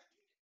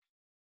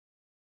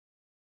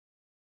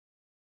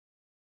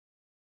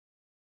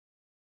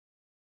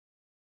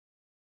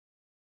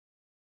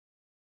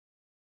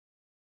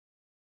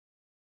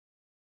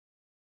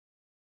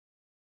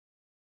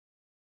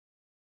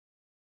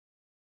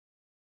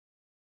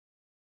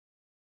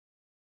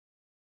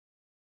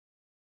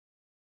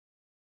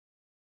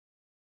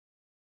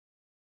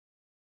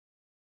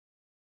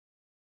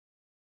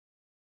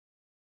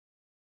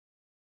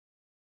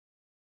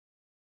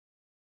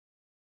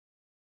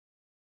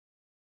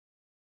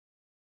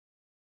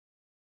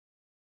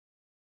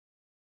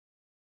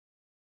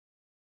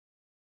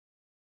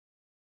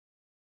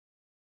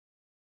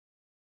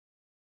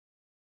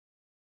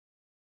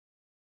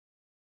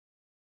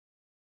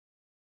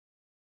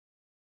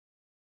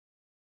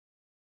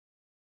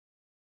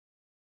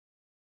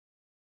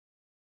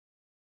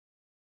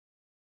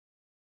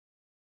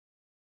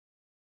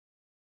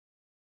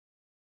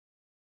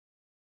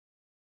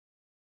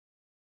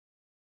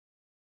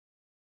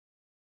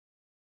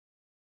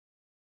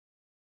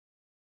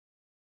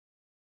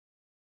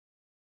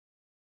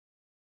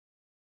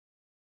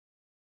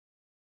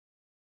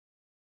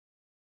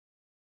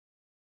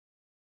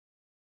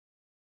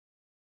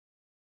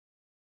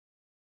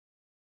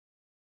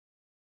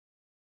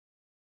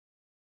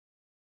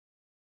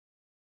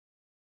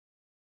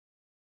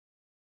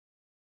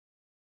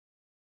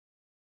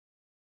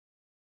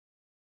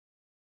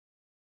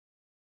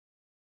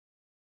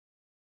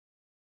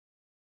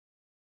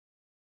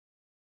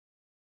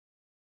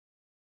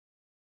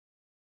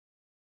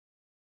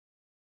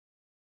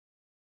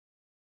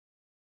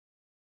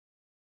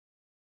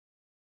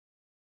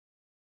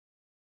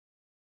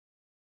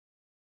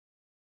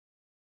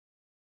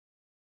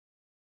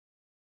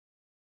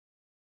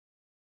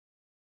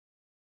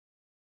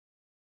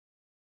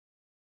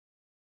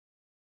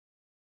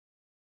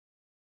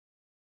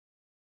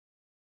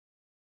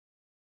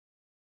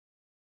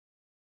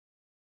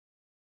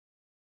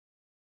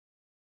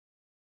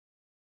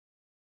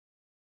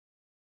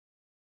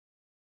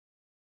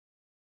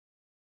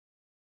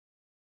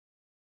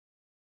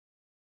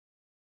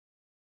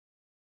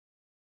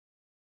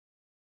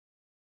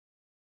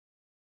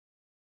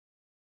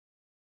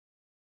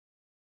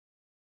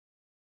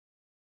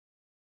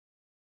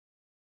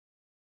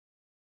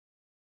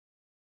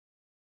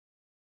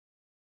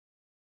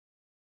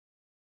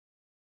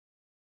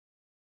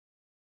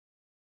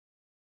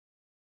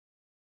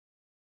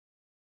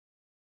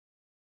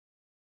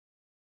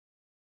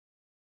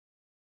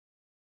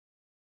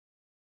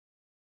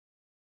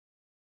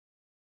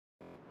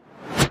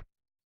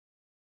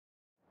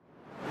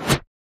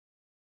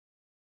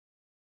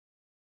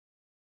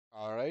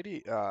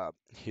 Alrighty,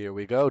 here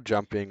we go,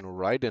 jumping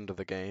right into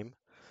the game.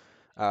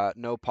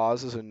 No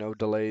pauses and no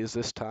delays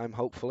this time,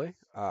 hopefully.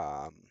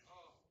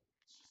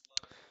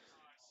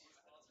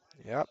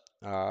 Yep,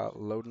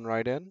 loading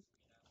right in.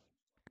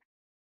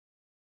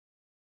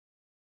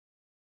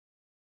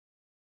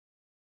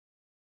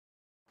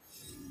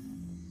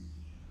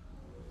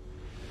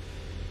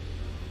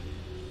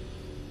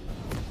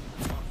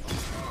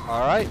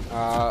 Alright,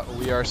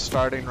 we are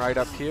starting right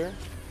up here.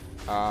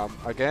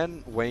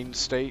 Again, Wayne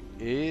State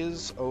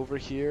is over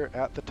here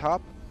at the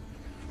top.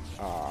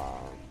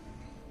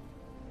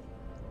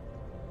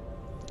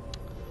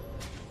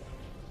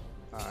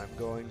 I'm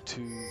going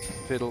to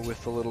fiddle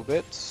with the little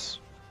bits.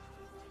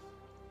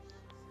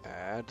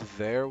 And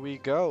there we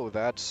go.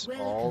 That's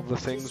all the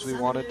things we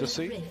wanted to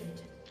see.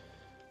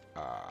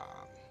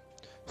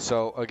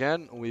 So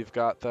again, we've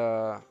got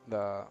the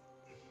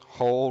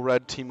whole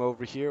red team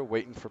over here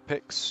waiting for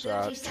picks,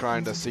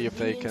 trying to see if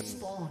they can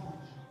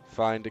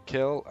find a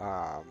kill.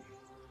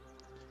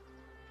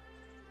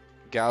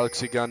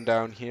 Galaxy gun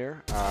down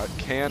here.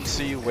 Can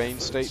see Wayne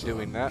State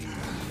doing that.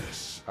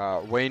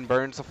 Wayne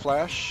burns a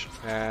flash,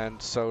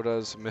 and so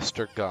does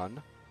Mr.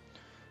 Gunn.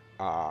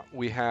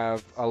 We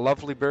have a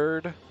lovely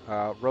bird,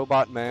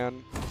 robot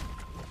man,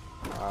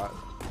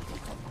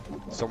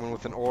 someone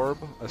with an orb,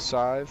 a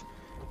scythe,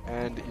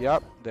 and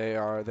yep,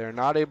 they're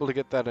not able to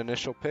get that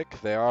initial pick.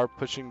 They are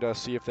pushing to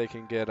see if they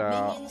can get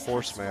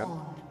Horseman,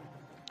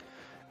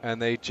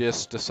 and they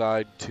just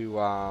decide to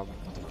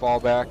fall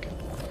back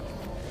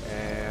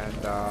and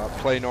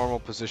play normal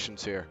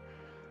positions here.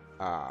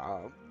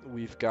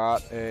 We've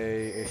got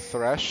a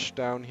Thresh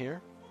down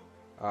here,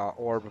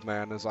 Orb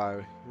Man as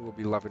I will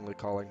be lovingly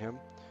calling him.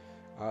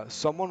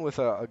 Someone with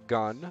a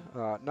gun,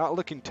 not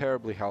looking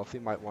terribly healthy,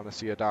 might want to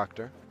see a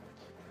doctor.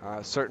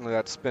 Certainly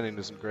that spinning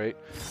isn't great.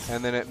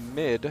 And then at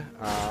mid,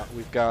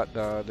 we've got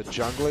the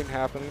jungling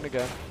happening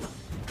again,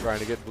 trying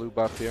to get blue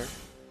buff here.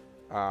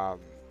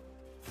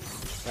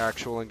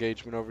 Actual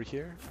engagement over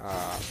here,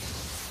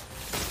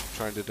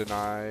 trying to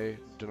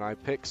deny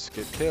picks,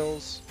 get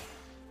kills.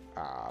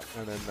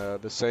 And then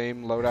the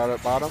same loadout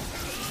at bottom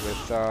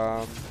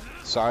with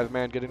Scythe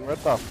Man getting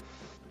red buff.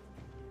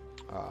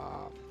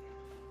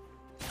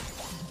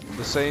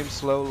 The same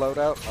slow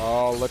loadout.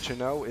 I'll let you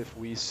know if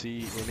we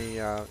see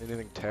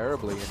anything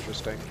terribly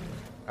interesting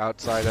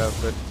outside of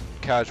the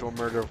casual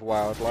murder of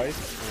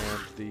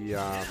wildlife and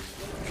the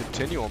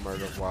continual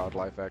murder of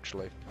wildlife,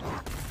 actually.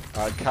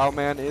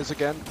 Cowman is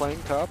again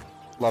playing top.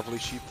 Lovely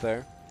sheep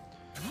there.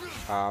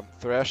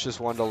 Thresh is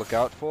one to look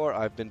out for.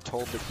 I've been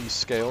told that he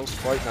scales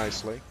quite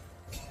nicely.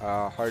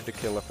 Hard to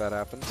kill if that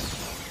happens.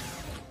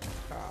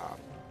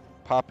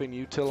 Popping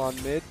util on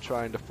mid,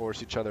 trying to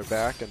force each other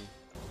back and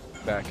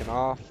backing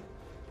off.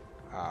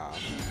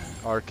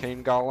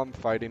 Arcane Golem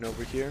fighting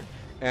over here.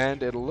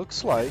 And it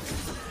looks like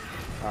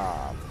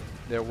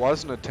there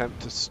was an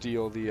attempt to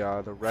steal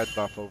the red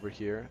buff over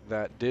here.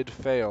 That did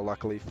fail,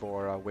 luckily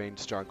for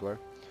Wayne's jungler.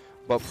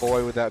 But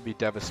boy, would that be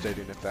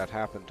devastating if that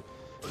happened.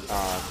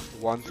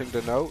 One thing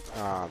to note,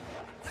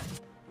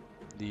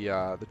 the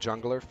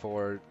jungler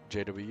for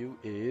JWU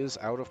is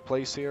out of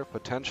place here,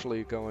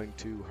 potentially going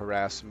to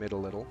harass mid a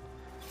little.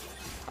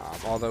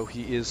 Although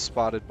he is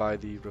spotted by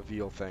the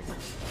reveal thing.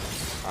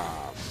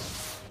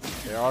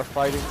 They are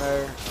fighting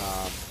there.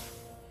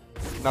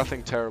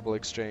 Nothing terrible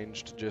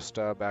exchanged, just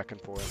back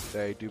and forth.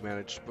 They do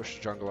manage to push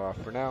the jungler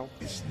off for now.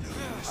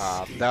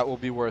 That will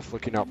be worth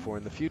looking out for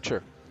in the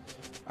future.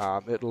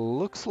 It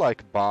looks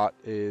like bot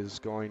is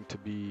going to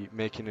be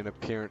making an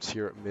appearance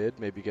here at mid,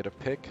 maybe get a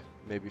pick,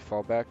 maybe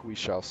fall back, we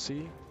shall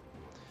see.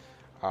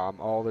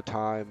 All the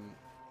time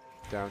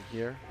down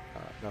here,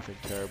 nothing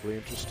terribly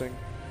interesting.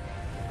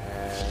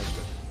 And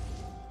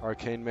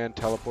Arcane Man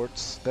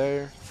teleports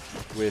there,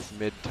 with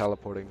mid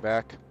teleporting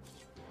back.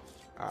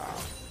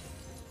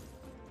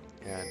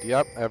 And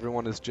yep,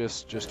 everyone is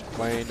just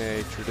playing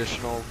a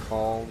traditional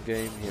calm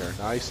game here,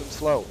 nice and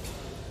slow.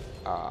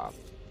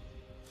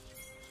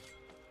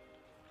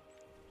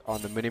 On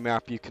the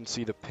minimap you can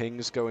see the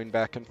pings going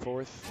back and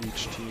forth,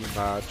 each team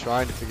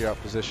trying to figure out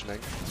positioning.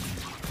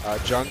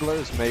 Jungler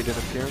has made an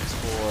appearance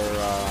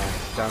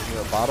for down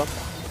here at bottom.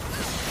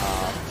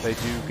 They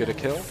do get a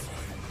kill.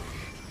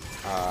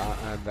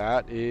 And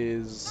that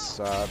is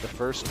the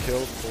first kill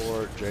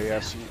for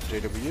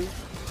JWU.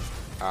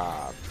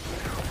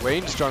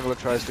 Wayne's jungler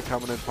tries to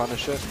come in and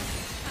punish it.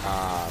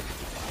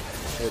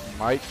 It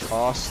might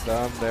cost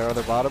them their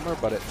other bottomer,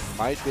 but it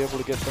might be able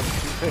to get them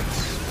 2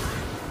 picks.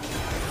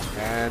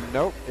 And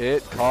nope,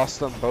 it cost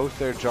them both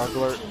their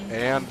jungler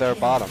and their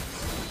bottom.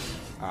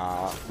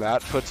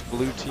 That puts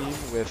blue team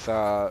with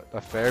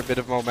a fair bit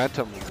of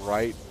momentum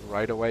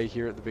right away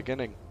here at the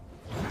beginning.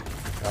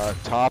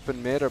 Top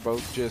and mid are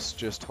both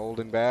just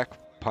holding back,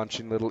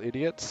 punching little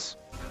idiots.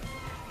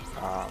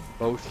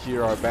 Both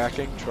here are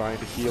backing, trying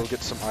to heal,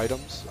 get some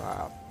items.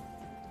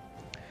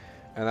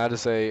 And that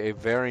is a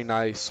very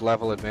nice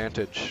level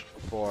advantage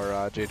for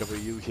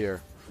JWU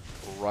here,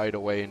 right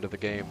away into the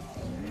game.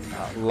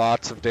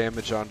 Lots of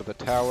damage onto the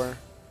tower,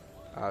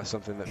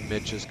 something that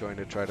Mitch is going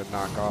to try to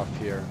knock off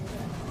here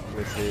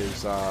with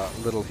his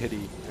little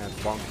hitty and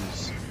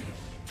bonkies.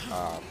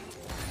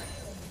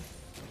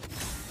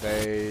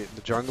 The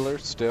jungler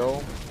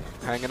still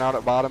hanging out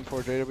at bottom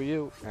for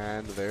JWU,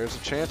 and there's a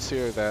chance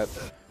here that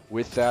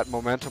with that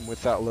momentum,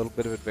 with that little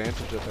bit of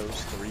advantage of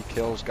those 3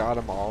 kills got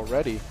him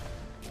already,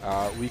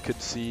 we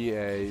could see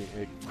a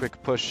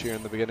quick push here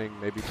in the beginning,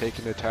 maybe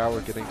taking the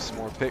tower, getting some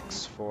more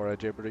picks for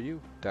JWU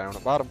down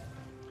at bottom.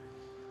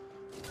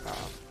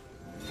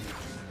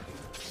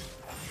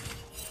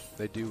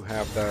 They do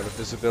have the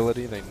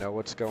visibility, they know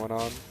what's going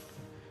on.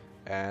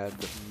 And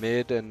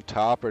mid and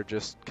top are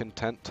just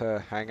content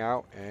to hang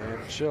out and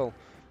chill,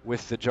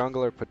 with the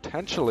jungler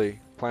potentially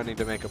planning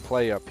to make a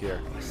play up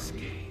here.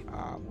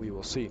 We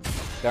will see.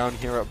 Down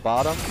here at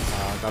bottom,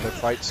 another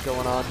fight's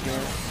going on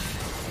here.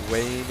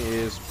 Wayne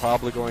is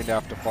probably going to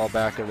have to fall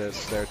back of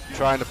this. They're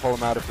trying to pull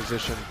him out of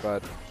position,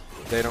 but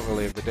they don't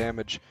really have the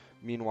damage.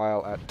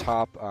 Meanwhile, at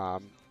top,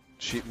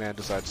 Sheepman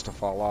decides to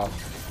fall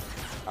off.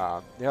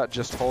 Yeah,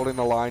 just holding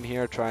the line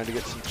here, trying to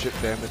get some chip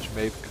damage,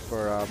 maybe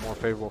for a more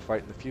favorable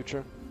fight in the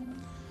future.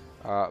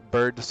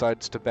 Bird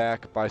decides to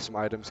back, buy some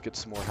items, get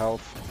some more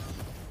health.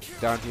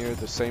 Down here,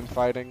 the same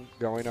fighting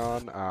going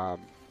on.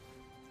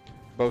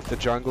 Both the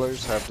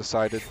junglers have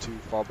decided to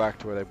fall back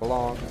to where they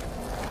belong,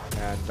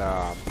 and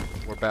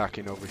we're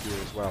backing over here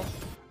as well.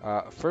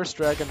 First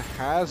dragon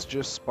has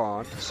just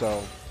spawned,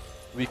 so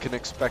we can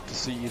expect to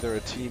see either a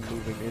team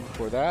moving in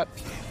for that,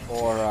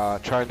 or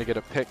trying to get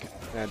a pick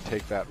and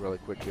take that really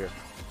quick here.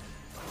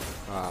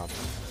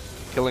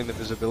 Killing the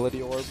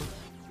visibility orb.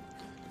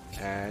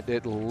 And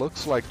it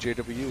looks like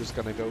JWU is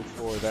going to go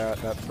for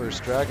that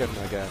first dragon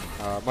again,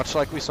 much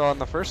like we saw in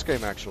the first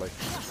game, actually.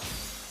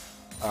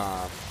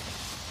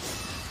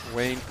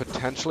 Wayne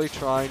potentially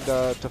trying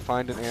to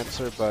find an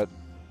answer, but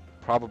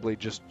probably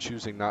just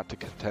choosing not to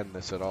contend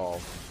this at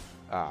all.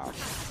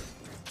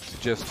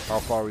 Just how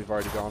far we've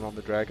already gone on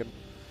the dragon.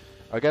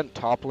 Again,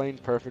 top lane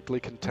perfectly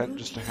content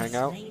just to hang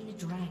out.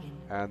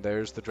 And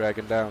there's the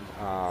dragon down.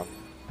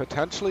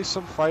 Potentially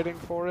some fighting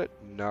for it.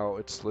 No,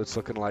 it's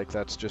looking like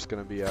that's just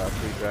going to be a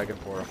free dragon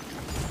for him.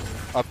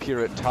 Up here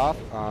at top,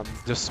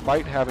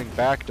 despite having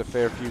backed a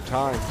fair few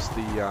times,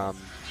 the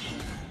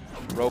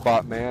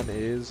robot man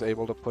is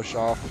able to push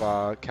off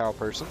cow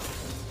person.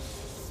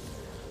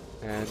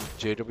 And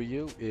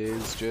JWU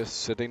is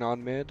just sitting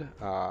on mid.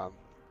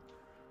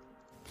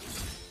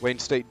 Wayne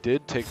State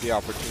did take the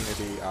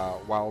opportunity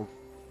while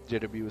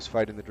JW was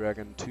fighting the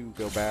dragon to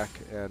go back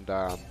and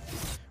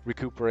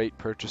recuperate,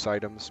 purchase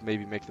items,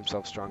 maybe make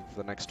themselves strong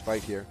for the next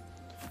fight here.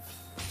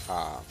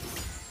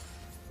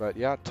 But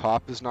yeah,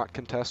 top is not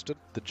contested.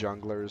 The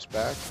jungler is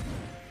back.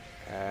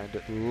 And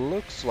it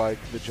looks like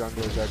the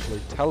jungler is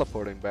actually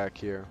teleporting back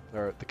here.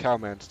 Or the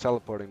cowman's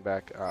teleporting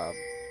back.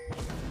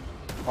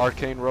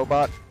 Arcane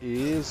Robot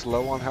is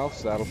low on health,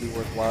 so that'll be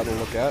worthwhile to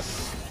look at.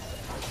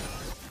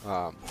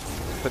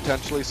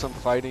 Potentially some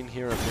fighting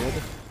here at mid,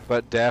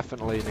 but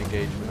definitely an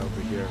engagement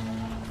over here.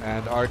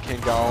 And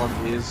Arcane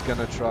Golem is going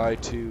to try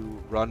to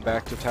run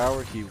back to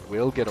tower. He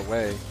will get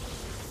away.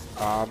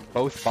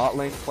 Both bot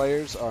lane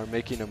players are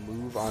making a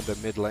move onto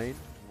mid lane.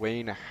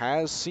 Wayne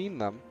has seen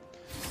them,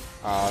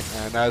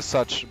 and as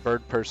such,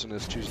 Bird Person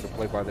is choosing to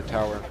play by the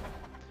tower.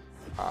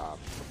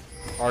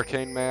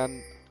 Arcane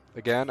Man,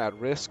 again, at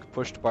risk,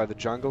 pushed by the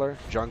jungler.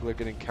 Jungler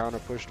getting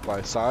counter-pushed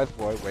by Scythe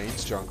Boy,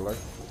 Wayne's jungler.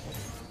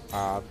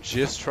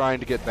 Just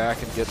trying to get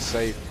back and get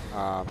safe.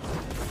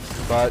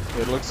 But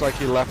it looks like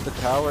he left the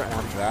tower,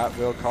 and that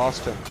will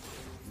cost him.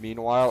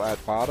 Meanwhile,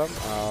 at bottom,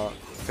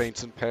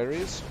 feints and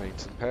parries.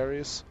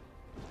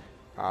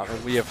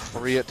 And we have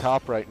 3 at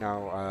top right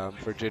now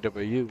for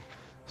JWU.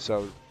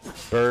 So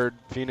Bird,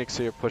 Phoenix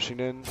here pushing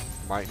in.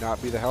 Might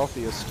not be the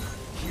healthiest.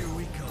 Here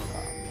we come.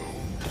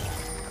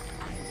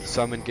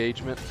 Some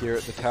engagement here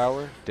at the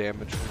tower.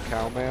 Damage from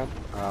Cowman.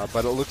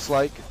 But it looks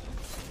like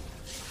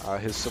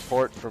his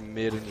support from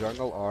mid and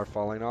jungle are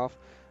falling off.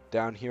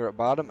 Down here at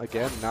bottom,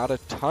 again, not a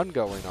ton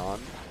going on.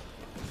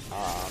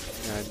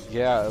 And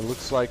yeah, it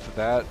looks like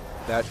that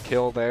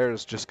kill there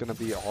is just going to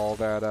be all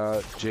that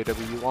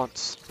JW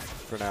wants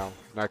for now.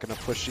 Not going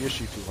to push the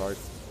issue too hard.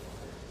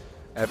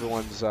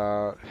 Everyone's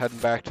heading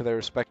back to their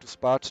respective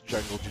spots.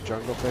 Jungle do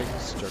jungle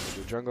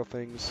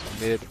things.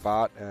 Mid,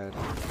 bot, and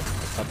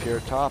up here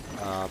at top.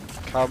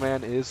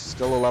 Cowman is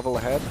still a level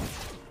ahead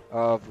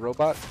of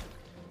Robot.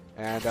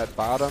 And at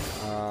bottom,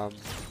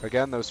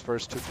 again, those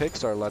first 2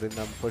 picks are letting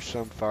them push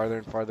them farther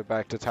and farther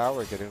back to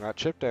tower, getting that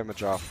chip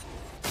damage off.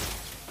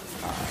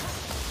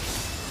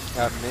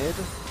 At mid,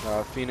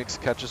 Phoenix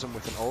catches him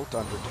with an ult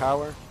under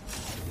tower,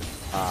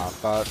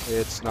 but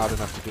it's not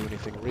enough to do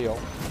anything real.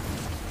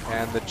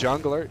 And the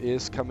jungler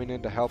is coming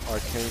in to help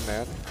Arcane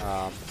Man,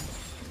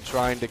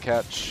 trying to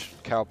catch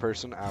Cow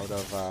Person out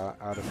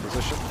of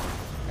position,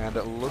 and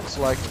it looks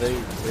like they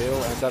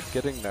will end up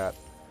getting that.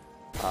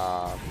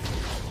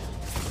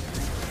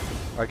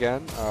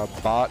 Again,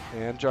 bot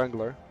and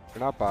jungler, or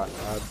not bot,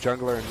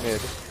 jungler and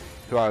mid,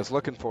 who I was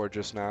looking for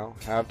just now,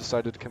 have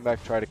decided to come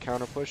back, try to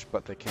counter push,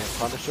 but they can't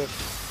punish it.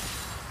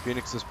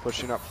 Phoenix is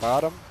pushing up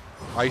bottom,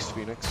 Ice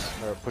Phoenix,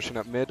 pushing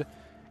up mid,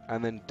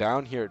 and then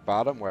down here at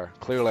bottom, where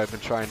clearly I've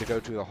been trying to go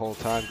to the whole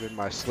time, doing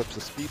my slips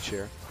of speech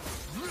here.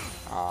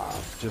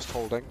 Just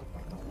holding.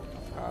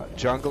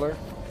 Jungler,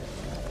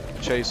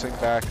 chasing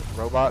back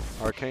Robot,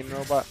 Arcane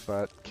Robot,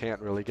 but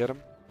can't really get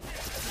him.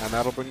 And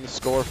that'll bring the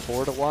score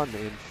 4-1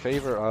 in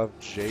favor of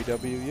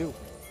JWU.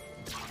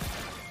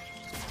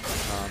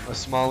 A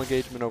small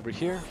engagement over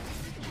here.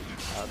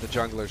 The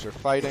junglers are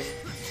fighting.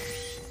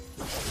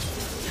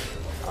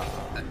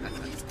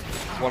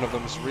 One of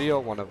them's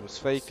real, one of them's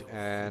fake,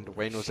 and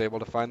Wayne was able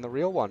to find the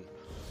real one.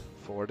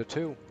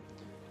 4-2.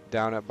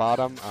 Down at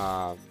bottom,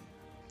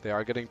 they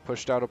are getting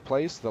pushed out of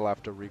place. They'll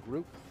have to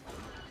regroup.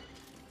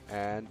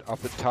 And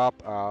up at top,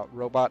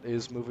 Robot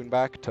is moving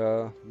back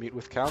to meet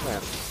with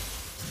Cowman.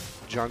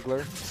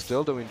 Jungler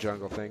still doing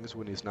jungle things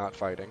when he's not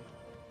fighting.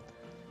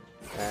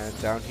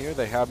 And down here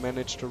they have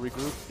managed to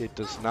regroup. It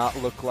does not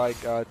look like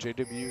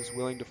JW is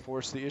willing to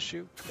force the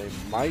issue. They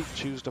might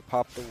choose to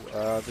pop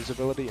the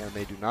visibility, and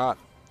they do not.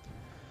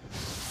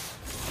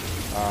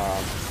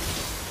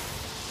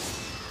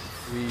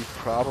 We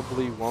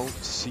probably won't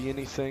see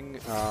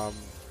anything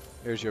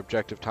There's your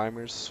objective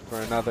timers for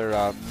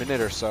another minute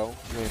or so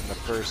when the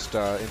first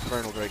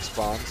Infernal Drake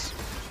spawns.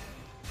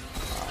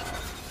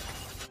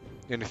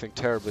 Anything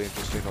terribly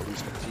interesting, at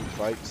least in team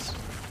fights.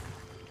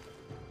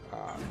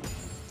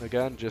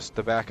 Again, just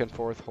the back and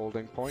forth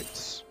holding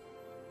points.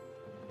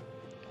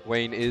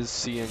 Wayne is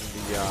seeing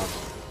the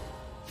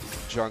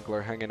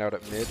jungler hanging out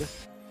at mid,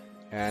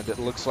 and it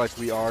looks like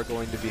we are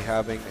going to be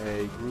having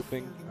a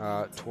grouping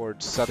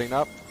towards setting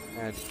up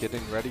and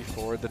getting ready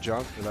for the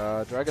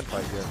dragon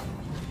fight here.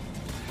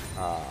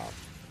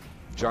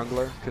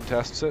 Jungler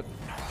contests it,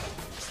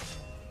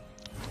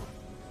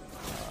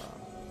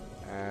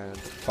 and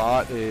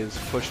bot is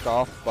pushed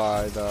off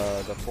by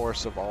the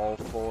force of all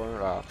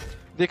four,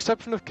 the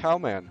exception of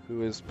Cowman,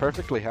 who is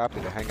perfectly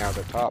happy to hang out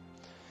at top.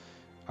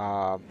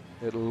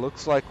 It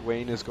looks like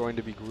Wayne is going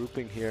to be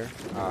grouping here,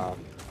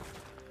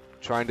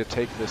 trying to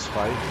take this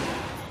fight.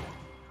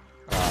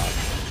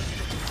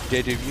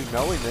 JWU,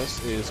 knowing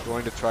this, is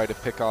going to try to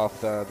pick off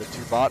the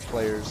two bot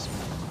players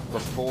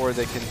before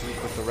they can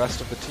group with the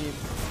rest of the team.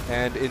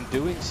 And in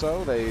doing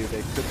so, they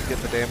couldn't get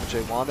the damage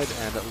they wanted,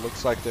 and it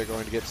looks like they're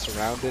going to get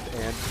surrounded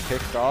and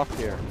picked off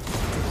here.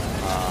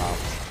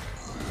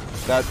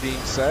 That being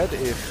said,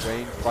 if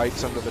Wayne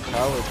fights under the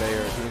tower, they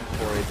are in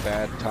for a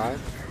bad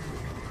time.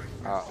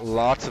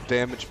 Lots of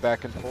damage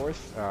back and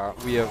forth.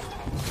 We have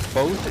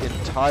both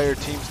entire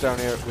teams down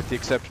here, with the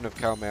exception of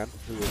Cowman,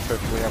 who is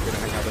perfectly happy to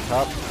hang out at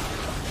top.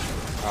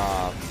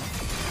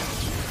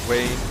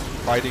 Wayne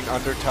fighting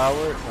under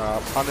tower,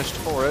 punished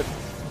for it,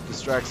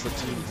 distracts the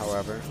team,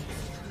 however.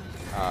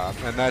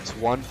 And that's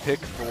one pick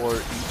for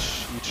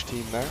each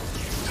team there.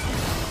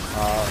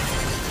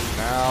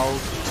 Now 2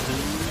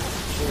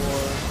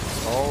 for...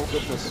 Oh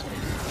goodness.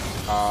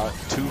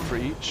 2 for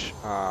each.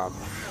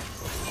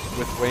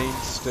 With Wayne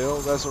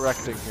still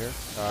resurrecting here.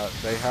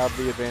 They have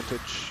the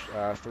advantage,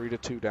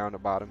 3-2 down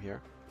at bottom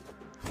here.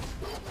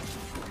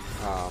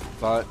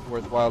 But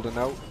worthwhile to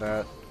note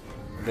that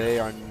they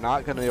are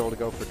not going to be able to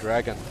go for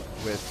Dragon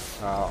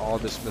with all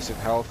this missing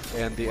health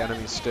and the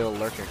enemy still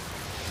lurking.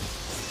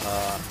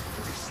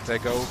 They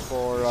go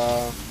for,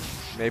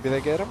 maybe they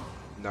get him?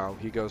 No,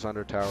 he goes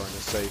under tower and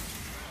is safe.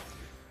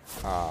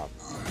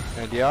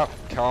 And yeah,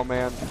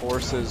 Cowman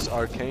forces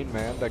Arcane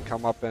Man to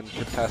come up and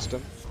contest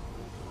him.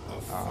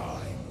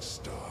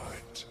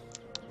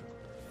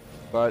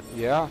 But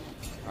yeah,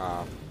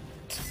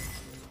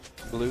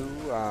 Blue,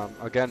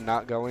 again,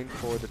 not going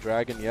for the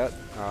dragon yet,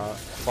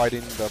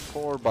 fighting the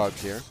poor bug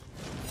here.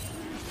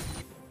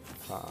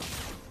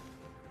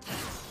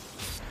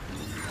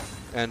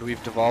 And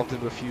we've devolved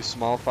into a few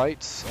small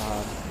fights.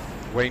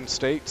 Wayne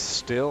State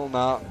still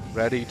not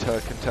ready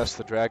to contest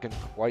the dragon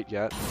quite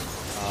yet,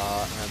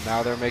 and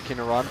now they're making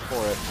a run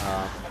for it.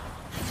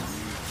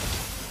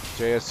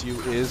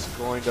 JSU is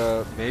going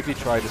to maybe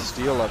try to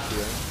steal up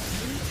here.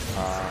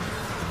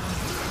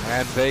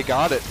 And they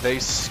got it. They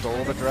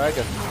stole the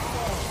dragon.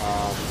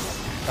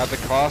 At the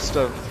cost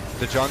of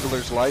the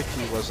jungler's life,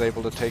 he was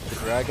able to take the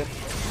dragon,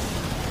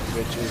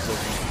 which is a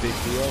big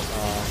deal.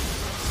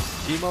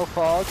 Chemo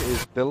Fog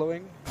is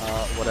billowing,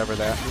 whatever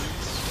that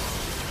means.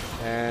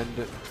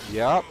 And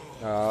yeah,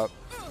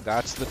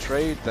 that's the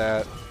trade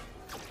that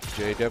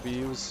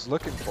JW is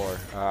looking for.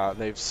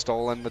 They've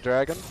stolen the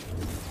dragon.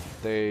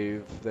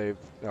 They've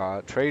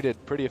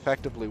traded pretty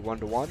effectively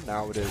 1-to-1.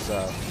 Now it is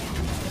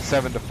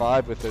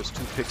 7-to-5 with those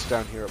 2 picks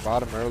down here at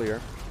bottom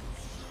earlier.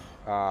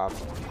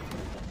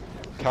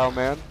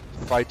 Cowman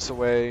fights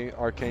away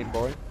Arcane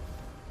Boy.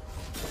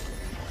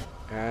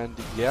 And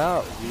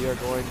yeah, we are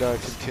going to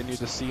continue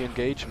to see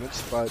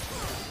engagements, but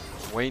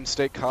Wayne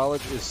State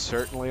College is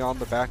certainly on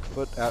the back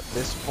foot at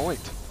this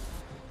point.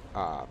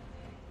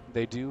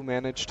 They do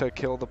manage to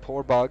kill the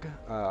poor bug.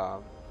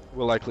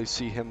 We'll likely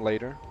see him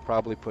later,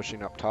 probably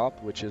pushing up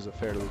top, which is a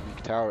fairly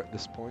weak tower at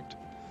this point.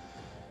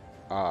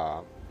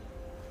 But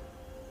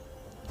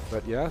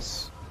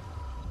yes,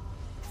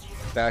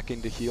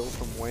 backing to heal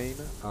from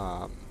Wayne.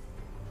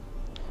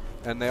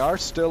 And they are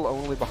still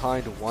only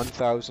behind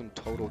 1,000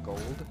 total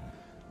gold,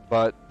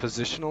 but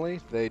positionally,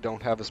 they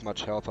don't have as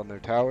much health on their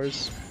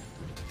towers.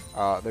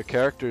 Their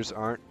characters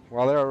aren't,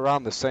 well, they're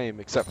around the same,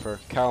 except for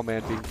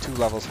Cowman being 2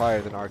 levels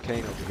higher than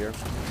Arcane over here.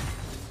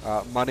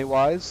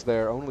 Money-wise,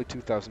 they're only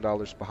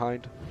 $2,000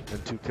 behind,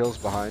 and 2 kills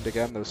behind.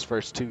 Again, those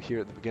first 2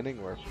 here at the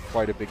beginning were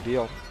quite a big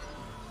deal.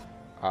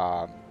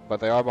 But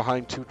they are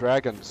behind 2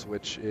 dragons,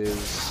 which is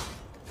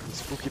a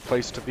spooky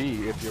place to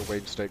be if you're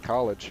Wayne State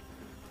College.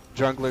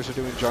 Junglers are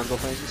doing jungle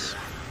things.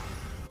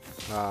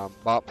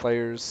 Bot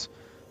players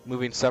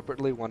moving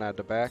separately, one at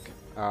the back.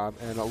 And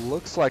it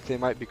looks like they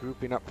might be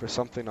grouping up for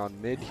something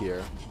on mid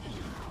here,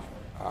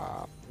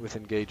 with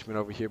engagement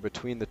over here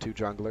between the 2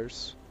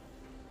 junglers.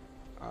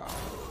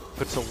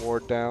 Puts a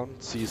ward down,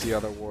 sees the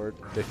other ward,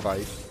 they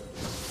fight.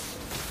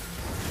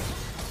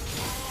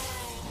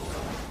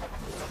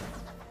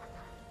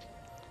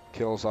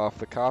 Kills off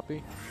the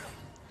copy.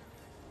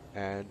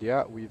 And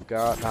yeah, we've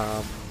got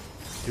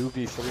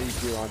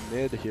 2v3 here on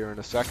mid here in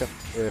a second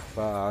if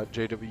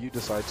JWU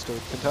decides to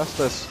contest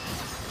this.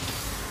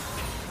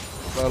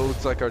 But it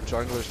looks like our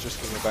jungler's just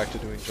going to go back to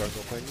doing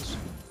jungle things.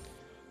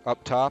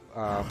 up top.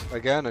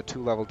 Again, a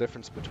 2-level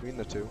difference between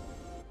the two.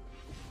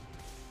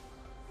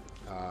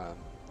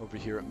 Over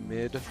here at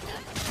mid,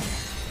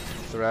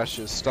 Thresh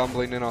is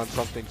stumbling in on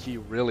something he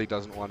really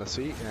doesn't want to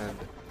see, and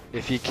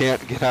if he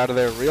can't get out of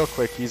there real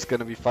quick, he's going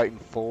to be fighting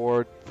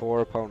four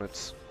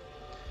opponents.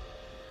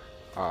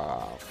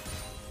 I'm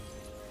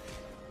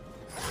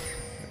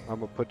going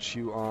to put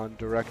you on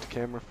direct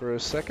camera for a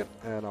second,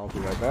 and I'll be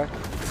right back.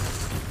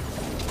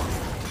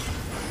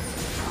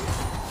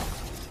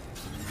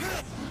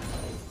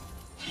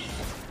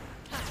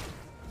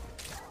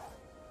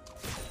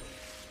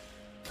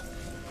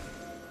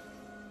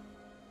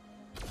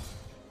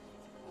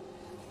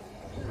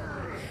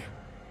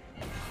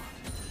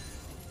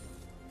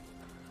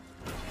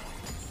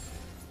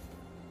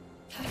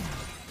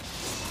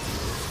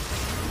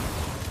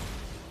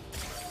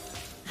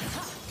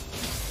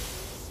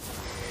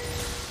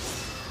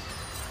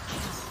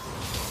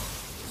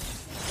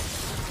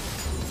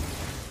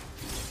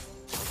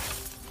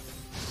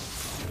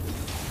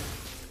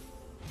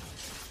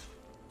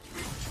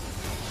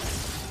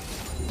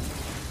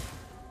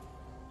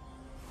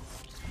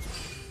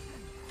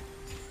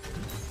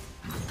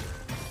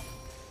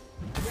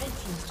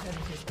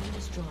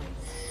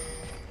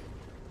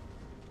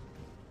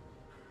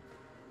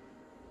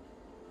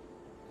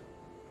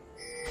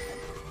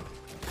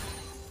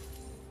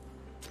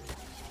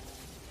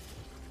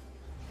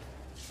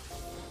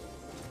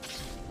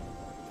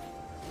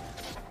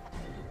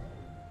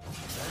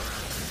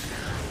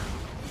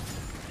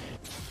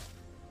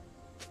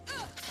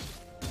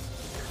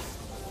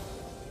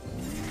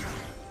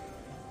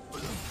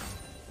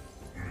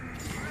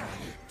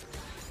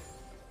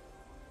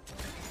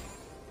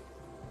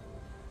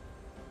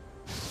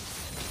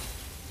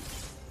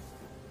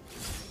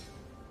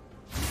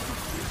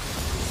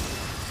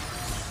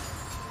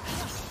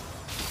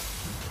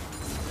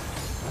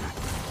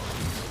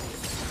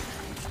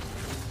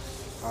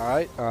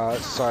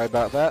 Alright, sorry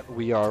about that.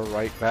 We are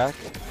right back.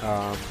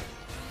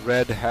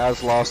 Red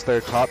has lost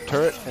their top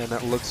turret, and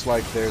it looks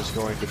like there's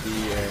going to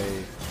be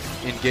a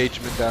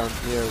engagement down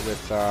here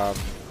with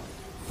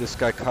this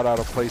guy cut out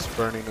of place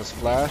burning his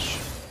flash,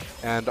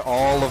 and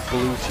all of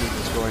blue team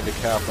is going to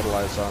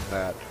capitalize on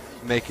that,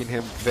 making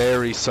him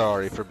very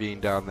sorry for being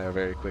down there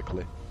very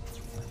quickly.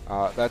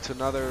 That's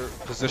another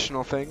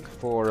positional thing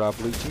for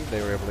blue team.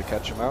 They were able to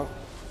catch him out.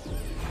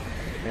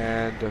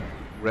 And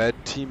red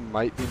team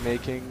might be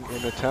making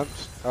an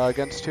attempt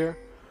against here.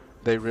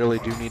 They really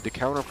do need to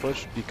counter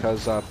push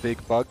because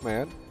Big Bug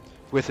Man,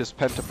 with his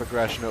pent-up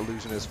aggression at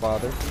losing his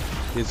father,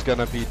 is going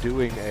to be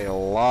doing a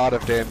lot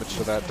of damage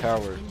to that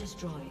tower.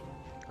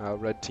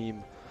 Red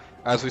team,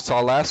 as we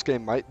saw last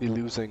game, might be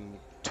losing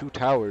 2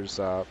 towers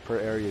per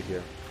area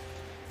here.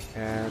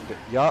 And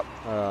yup,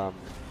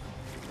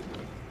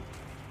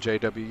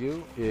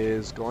 JWU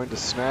is going to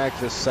snag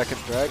this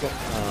second dragon.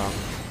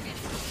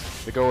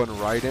 They're going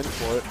right in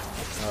for it.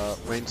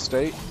 Wayne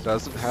State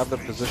doesn't have the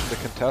position to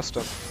contest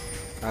them,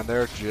 and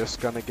they're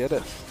just going to get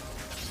it.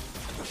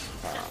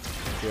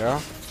 Yeah,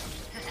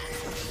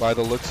 by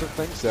the looks of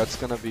things, that's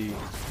going to be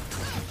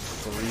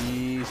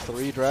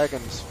three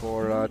dragons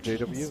for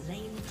JW.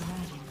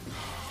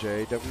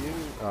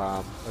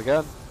 JW,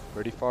 again,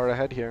 pretty far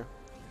ahead here.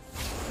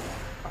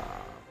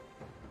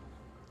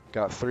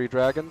 Got 3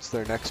 dragons.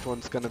 Their next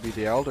one's going to be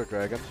the Elder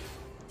Dragon.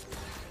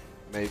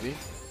 Maybe.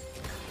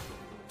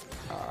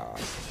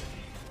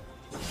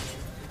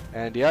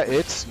 And yeah,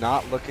 it's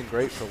not looking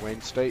great for Wayne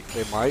State.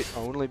 They might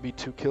only be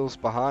 2 kills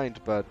behind,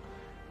 but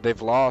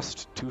they've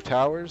lost 2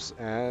 towers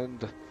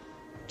and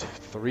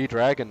 3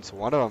 dragons.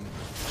 One of them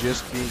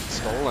just being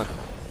stolen.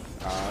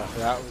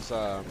 That was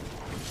a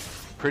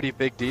pretty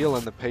big deal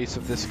in the pace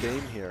of this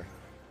game here.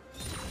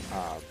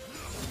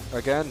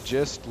 Again,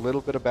 just a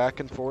little bit of back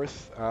and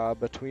forth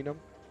between them.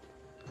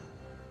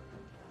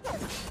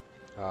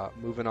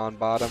 Moving on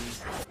bottom.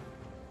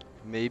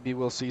 Maybe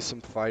we'll see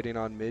some fighting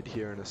on mid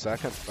here in a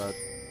second, but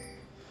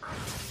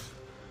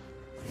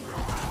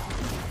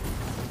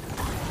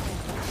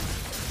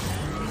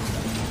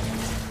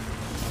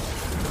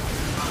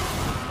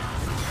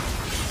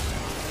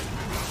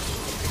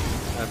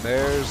and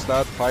there's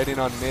that fighting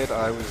on mid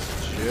I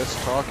was just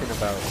talking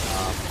about.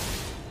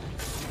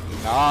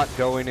 Not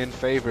going in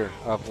favor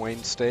of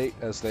Wayne State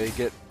as they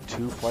get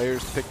 2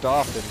 players picked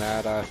off in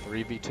that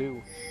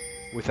 3v2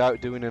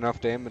 without doing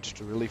enough damage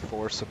to really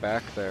force a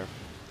back there.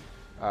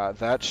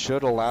 That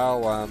should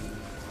allow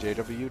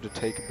JW to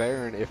take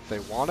Baron if they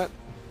want it,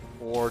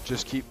 or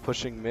just keep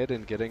pushing mid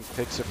and getting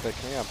picks if they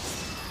can.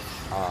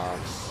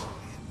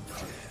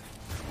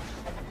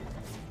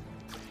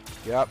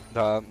 Yep,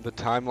 the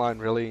timeline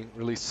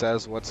really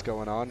says what's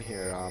going on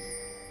here.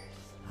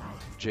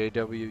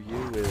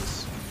 JWU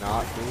is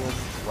not doing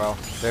well.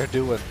 They're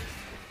doing.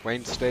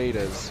 Wayne State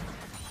is,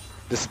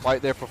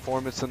 despite their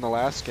performance in the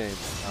last game,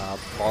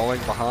 falling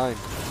behind.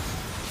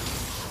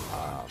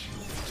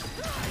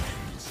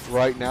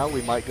 Right now,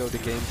 we might go to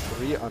game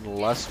 3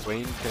 unless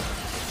Wayne can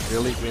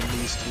really win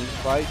these team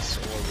fights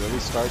or really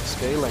start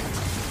scaling.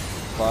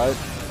 But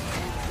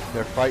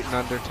They're fighting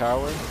under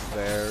tower.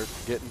 They're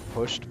getting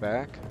pushed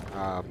back.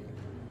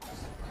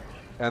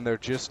 And they're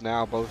just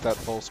now both at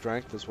full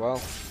strength as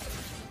well.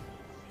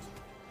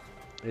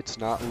 It's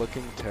not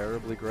looking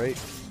terribly great.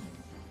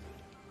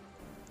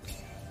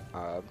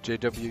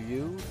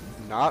 JWU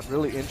not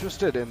really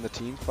interested in the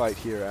team fight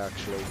here,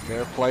 actually.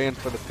 They're playing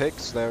for the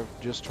picks. They're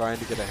just trying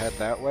to get ahead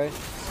that way.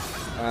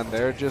 And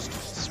they're just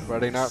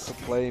spreading out to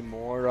play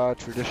more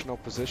traditional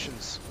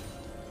positions.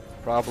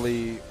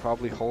 Probably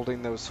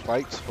holding those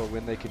fights for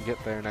when they can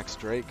get their next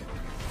Drake.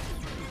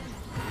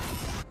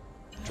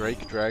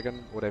 Drake,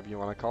 Dragon, whatever you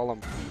want to call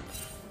them.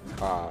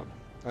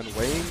 And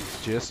Wayne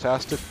just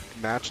has to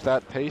match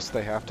that pace.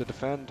 They have to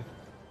defend.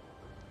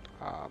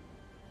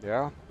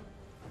 Yeah.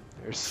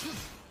 There's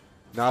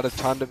not a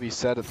ton to be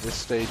said at this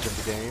stage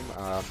of the game.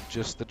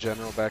 Just the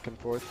general back and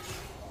forth.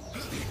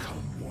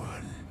 Become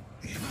one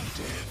in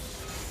death.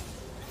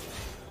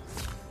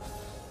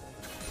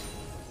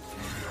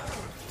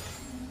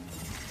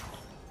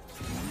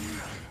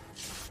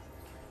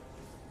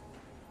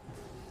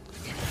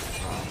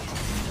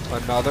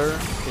 Another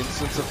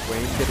instance of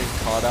Wayne getting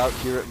caught out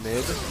here at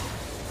mid.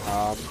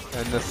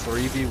 And the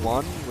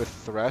 3v1 with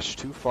Thresh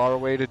too far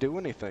away to do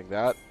anything.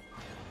 That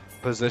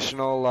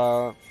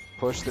positional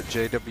push that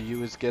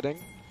JWU is getting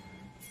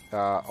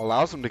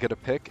allows them to get a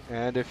pick.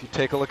 And if you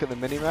take a look at the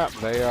minimap,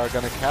 they are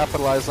going to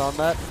capitalize on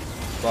that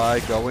by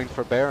going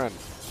for Baron.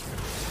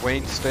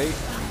 Wayne State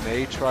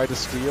may try to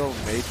steal,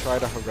 may try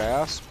to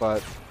harass,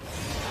 but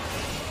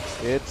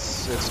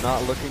it's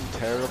not looking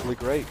terribly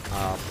great.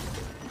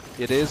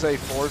 It is a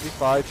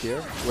 4v5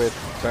 here with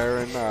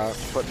Baron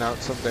putting out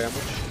some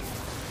damage.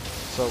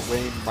 So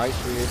Wayne might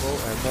be able,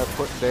 and they're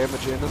putting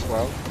damage in as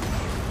well.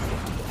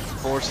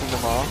 Forcing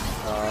them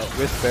off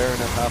with Baron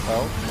at half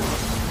health.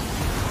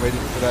 Waiting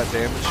for that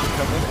damage to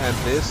come in. And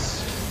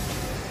this,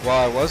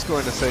 while I was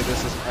going to say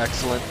this is an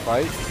excellent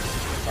fight,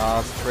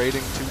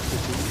 trading 2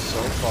 for 2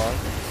 so far.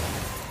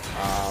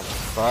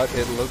 But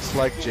it looks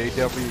like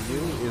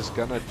JWU is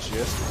going to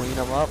just clean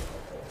them up.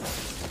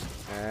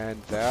 And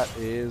that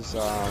is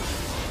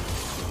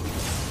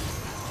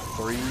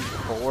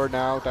 3-4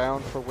 now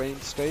down for Wayne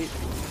State,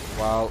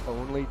 while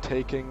only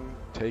taking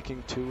 2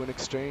 in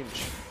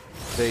exchange.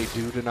 They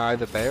do deny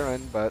the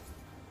Baron, but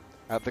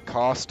at the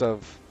cost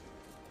of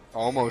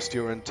almost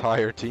your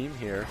entire team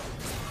here,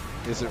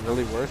 is it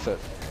really worth it?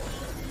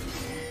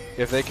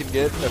 If they can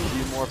get a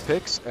few more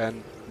picks,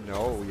 and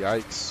no,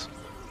 yikes.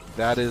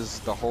 That is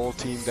the whole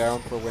team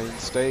down for Wayne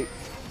State.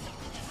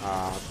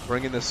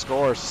 Bringing the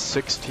score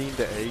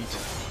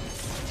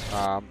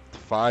 16-8.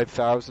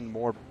 5,000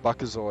 more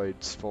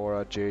Buckazoids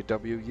for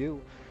JWU.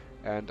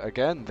 And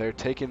again, they're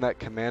taking that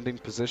commanding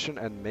position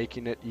and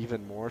making it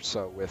even more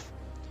so with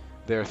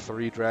their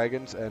 3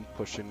 dragons and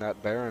pushing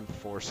that Baron,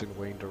 forcing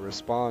Wayne to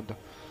respond.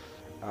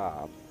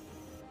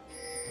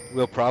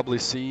 We'll probably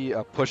see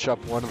a push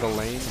up one of the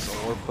lanes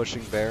or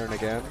pushing Baron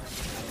again,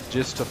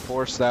 just to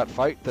force that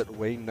fight that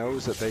Wayne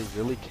knows that they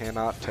really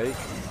cannot take.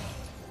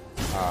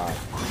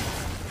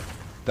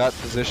 That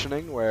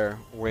positioning where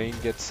Wayne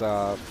gets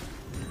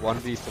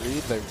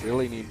 1v3, they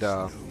really need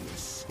to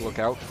look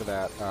out for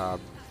that.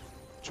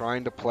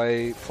 Trying to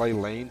play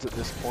lanes at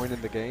this point in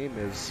the game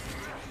is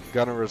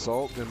gonna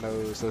result in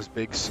those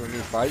big swingy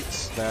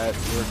fights that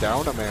you're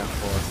down a man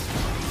for.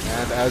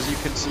 And as you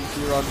can see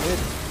here on mid,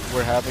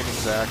 we're having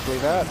exactly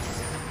that.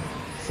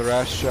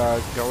 Thresh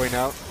going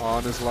out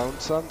on his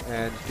lonesome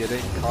and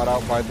getting caught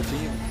out by the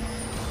team.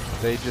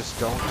 They just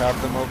don't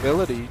have the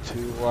mobility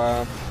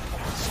to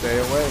stay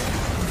away.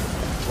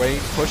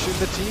 Wayne pushing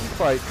the team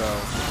fight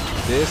though.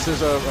 This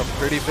is a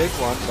pretty big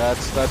one.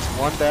 That's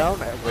 1 down.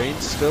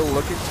 Wayne's still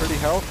looking pretty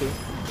healthy.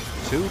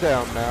 2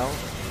 down now.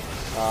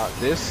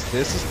 This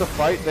is the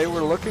fight they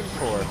were looking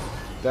for.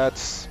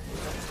 That's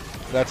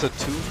a 2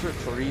 for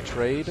 3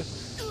 trade.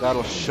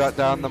 That'll shut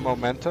down the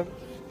momentum.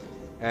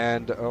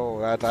 And oh,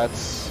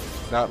 that's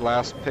that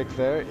last pick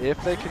there.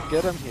 If they can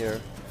get him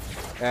here.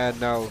 And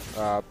no,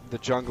 the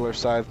jungler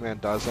Scytheman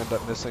does end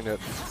up missing it.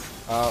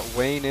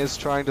 Wayne is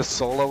trying to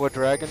solo a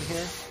dragon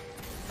here.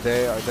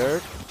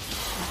 They're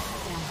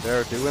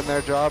doing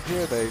their job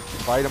here. They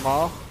fight him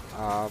off.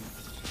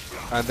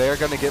 And they're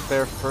going to get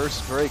their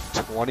first Drake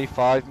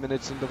 25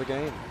 minutes into the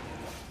game.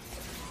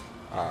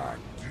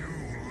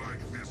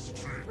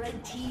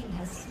 Red team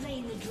has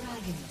slain the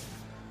dragon.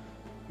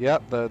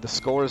 Yep, the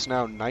score is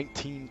now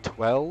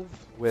 19-12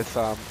 with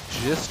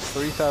just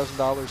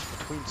 $3,000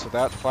 between. So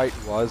that fight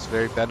was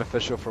very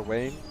beneficial for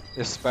Wayne,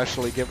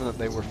 especially given that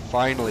they were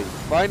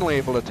finally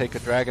able to take a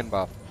dragon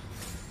buff.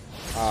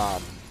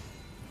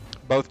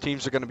 Both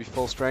teams are going to be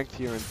full strength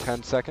here in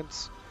 10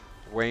 seconds.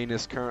 Wayne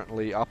is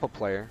currently up a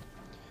player,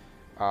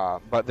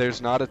 but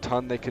there's not a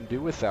ton they can do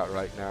with that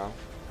right now,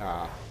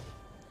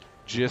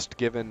 just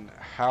given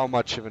how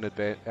much of an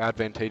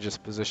advantageous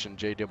position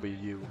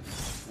JWU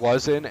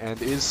was in and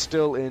is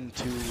still in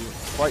to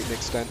quite an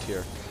extent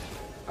here.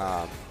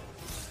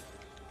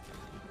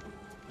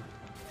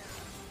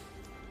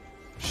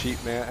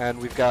 Sheepman, and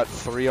we've got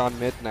 3 on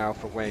mid now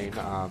for Wayne.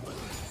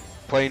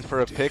 Playing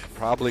for a pick,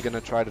 probably going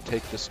to try to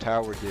take this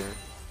tower here.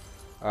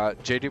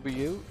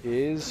 JWU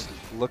is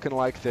looking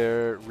like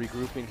they're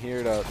regrouping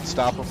here to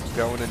stop them from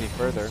going any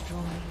further.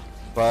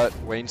 But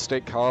Wayne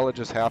State College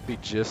is happy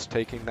just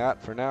taking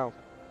that for now.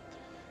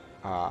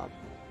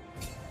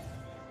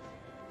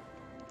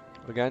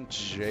 Again,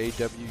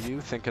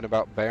 JWU thinking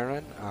about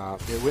Baron.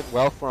 It went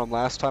well for him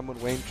last time when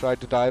Wayne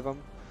tried to dive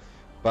him.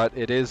 But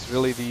it is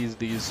really these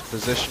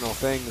positional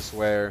things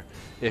where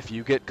if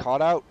you get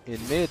caught out in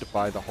mid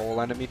by the whole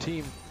enemy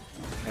team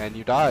and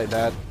you die,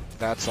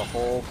 that's a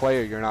whole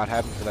player you're not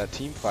having for that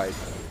team fight.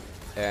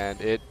 And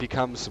it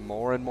becomes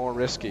more and more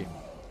risky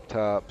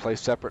to play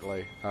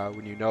separately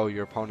when you know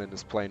your opponent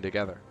is playing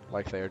together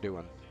like they are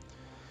doing.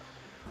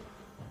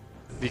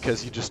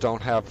 Because you just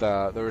don't have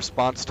the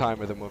response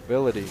time or the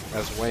mobility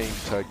as Wayne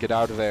to get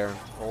out of there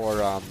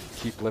or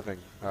keep living.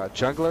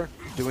 Jungler,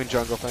 doing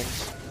jungle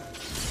things.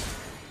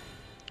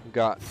 We've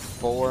got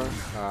 4,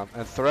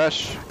 and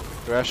Thresh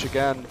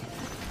again,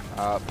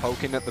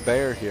 poking at the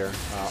bear here.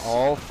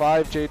 All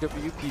 5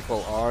 JWU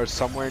people are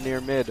somewhere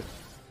near mid,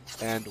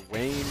 and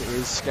Wayne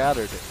is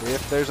scattered.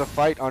 If there's a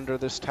fight under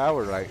this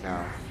tower right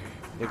now,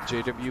 if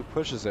JWU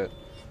pushes it,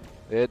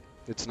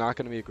 it's not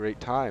going to be a great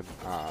time.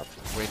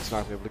 Wayne's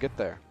not going to be able to get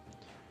there.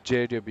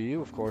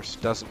 JWU, of course,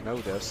 doesn't know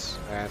this,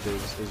 and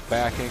is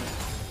backing,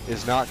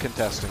 is not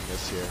contesting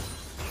this here.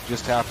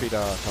 Just happy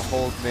to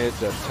hold mid,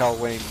 to tell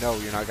Wayne, no,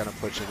 you're not going to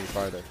push any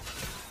farther.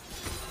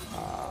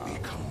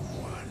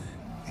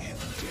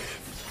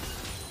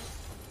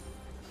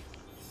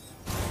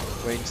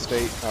 Wayne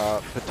State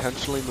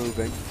potentially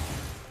moving.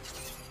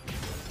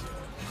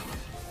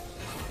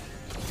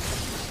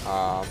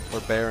 For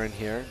Baron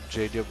here,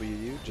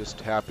 JWU just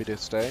happy to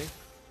stay.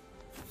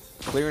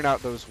 Clearing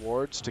out those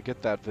wards to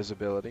get that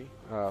visibility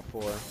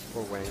for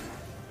Wayne.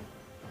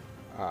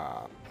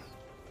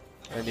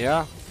 And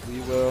yeah,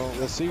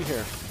 we'll see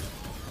here.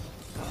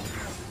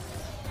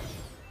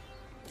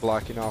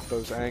 Blocking off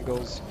those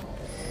angles.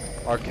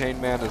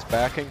 Arcane Man is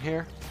backing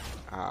here.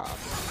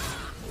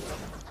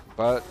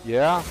 But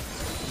yeah,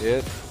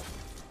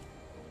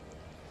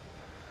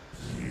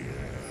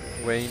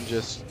 Wayne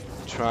just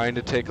trying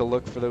to take a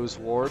look for those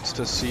wards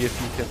to see if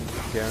he can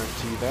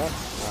guarantee that.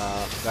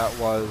 That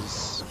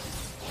was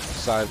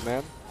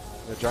Sideman,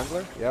 the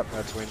jungler. Yep,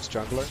 that's Wayne's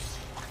jungler.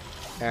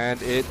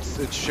 And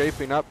it's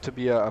shaping up to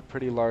be a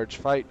pretty large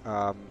fight.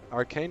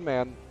 Arcane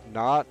Man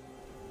not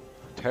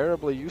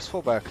terribly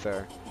useful back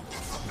there.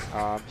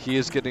 He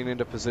is getting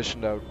into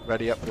position to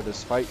ready up for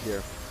this fight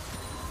here.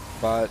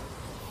 But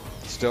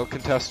still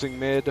contesting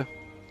mid,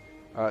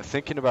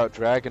 thinking about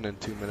Dragon in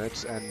 2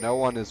 minutes, and no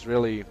one is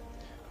really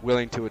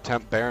willing to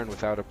attempt Baron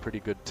without a pretty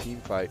good team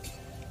fight.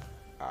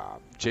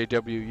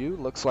 JWU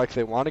looks like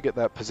they want to get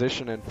that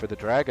position in for the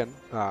Dragon.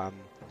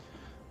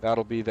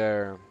 That'll be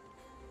their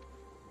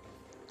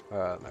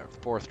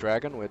 4th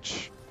Dragon,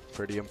 which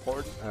pretty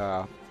important.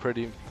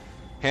 Pretty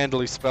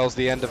handily spells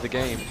the end of the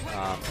game.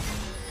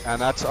 And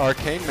that's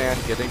Arcane Man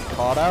getting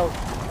caught out.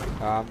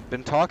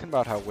 Been talking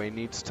about how Wayne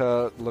needs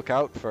to look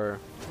out for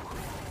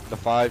the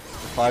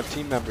five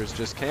team members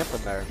just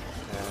camping there,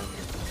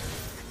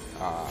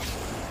 and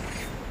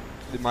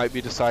they might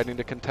be deciding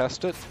to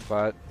contest it,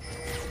 but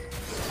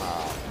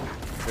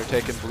they're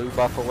taking blue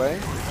buff away.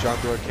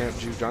 Jungler can't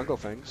do jungle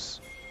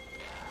things.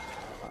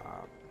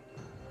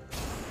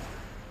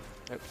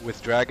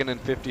 With Dragon in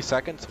 50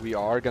 seconds, we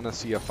are going to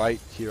see a fight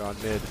here on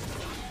mid,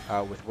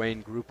 with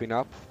Wayne grouping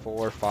up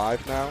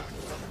 4-5 now,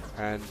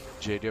 and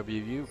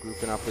JWU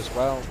grouping up as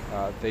well.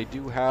 They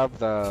do have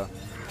the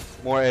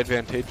more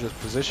advantageous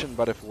position,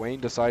 but if Wayne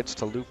decides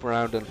to loop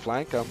around and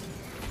flank them,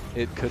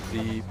 it could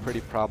be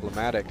pretty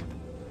problematic.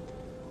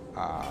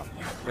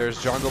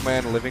 There's Jungle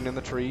Man living in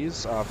the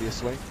trees,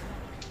 obviously,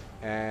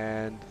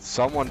 and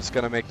someone's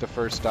going to make the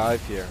first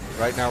dive here.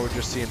 Right now we're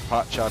just seeing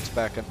pot shots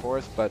back and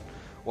forth, but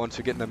once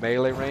we get in the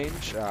melee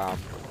range,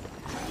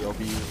 we'll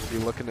be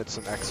looking at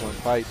some excellent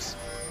fights.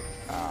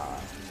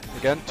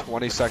 Again,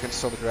 20 seconds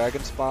till the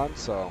dragon spawn,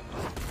 so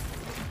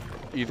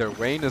either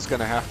Wayne is going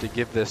to have to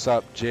give this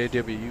up,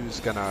 JWU is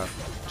going to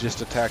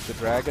just attack the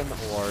dragon,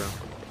 or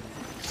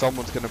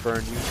someone's going to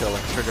burn util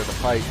and trigger the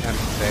fight, and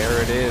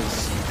there it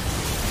is.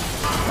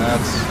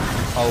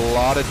 That's a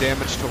lot of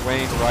damage to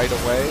Wayne right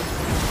away,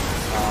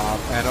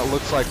 and it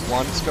looks like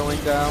one's going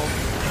down,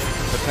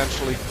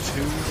 potentially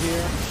 2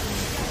 here.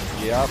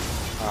 Yep.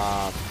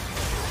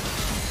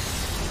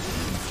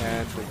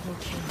 And blue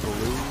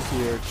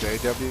here,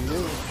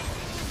 JWU,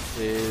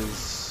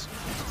 is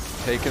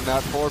taking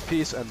that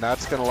 4-piece, and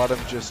that's going to let him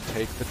just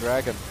take the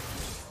dragon.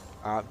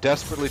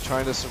 Desperately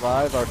trying to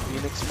survive our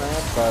Phoenix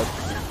Man, but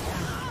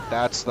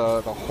that's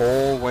the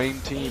whole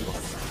Wayne team.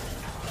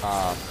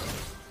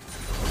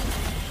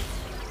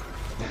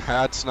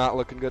 That's not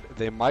looking good.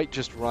 They might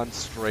just run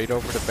straight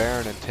over to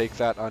Baron and take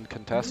that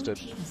uncontested.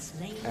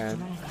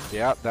 And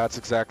yeah, that's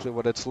exactly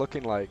what it's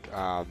looking like.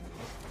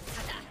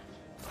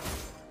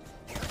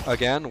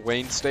 Again,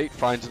 Wayne State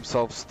finds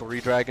themselves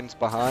 3 dragons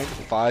behind,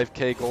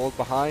 5k gold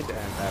behind, and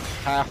at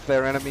half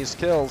their enemies'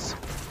 kills.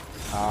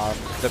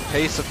 The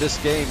pace of this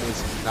game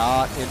is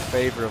not in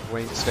favor of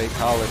Wayne State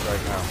College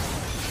right now.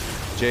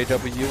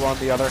 JWU, on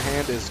the other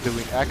hand, is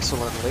doing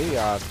excellently,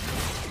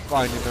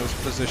 finding those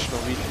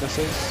positional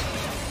weaknesses,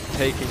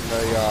 taking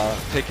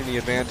the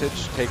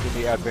advantage, taking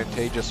the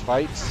advantageous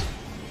fights,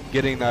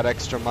 getting that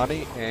extra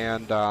money,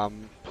 and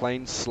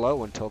playing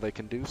slow until they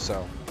can do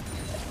so.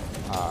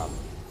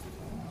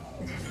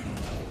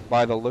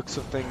 By the looks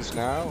of things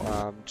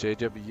now,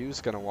 JWU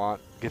is going to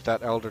get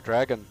that Elder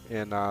Dragon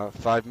in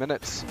 5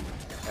 minutes.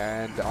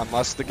 And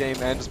unless the game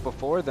ends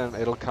before, then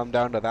it'll come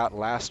down to that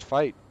last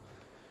fight.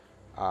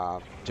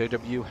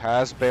 JWU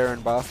has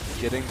Baron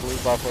buff, getting blue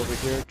buff over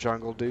here,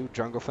 jungle do,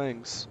 jungle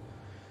things.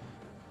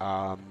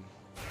 But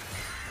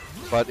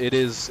it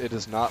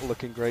is not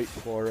looking great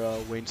for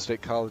Wayne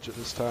State College at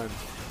this time.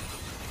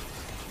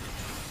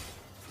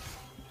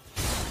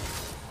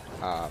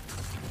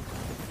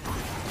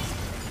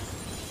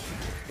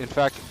 In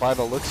fact, by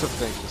the looks of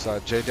things,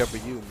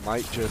 JWU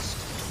might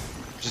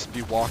just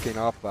be walking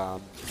up,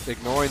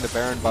 ignoring the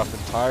Baron buff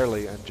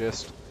entirely, and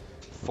just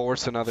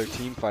force another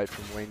team fight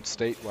from Wayne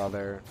State while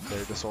they're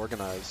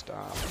disorganized,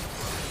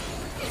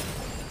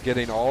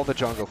 getting all the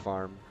jungle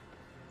farm.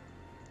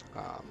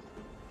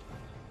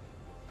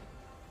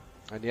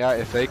 And yeah,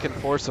 if they can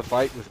force a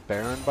fight with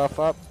Baron buff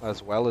up,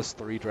 as well as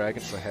 3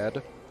 dragons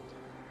ahead,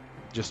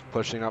 just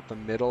pushing up the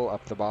middle,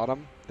 up the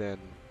bottom, then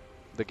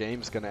the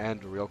game's going to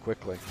end real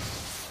quickly.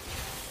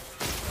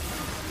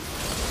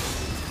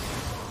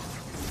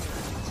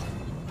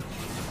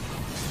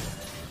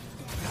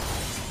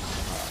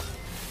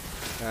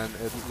 And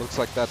it looks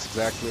like that's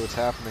exactly what's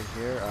happening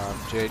here.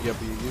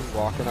 JWU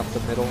walking up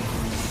the middle,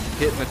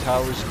 hitting the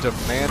towers,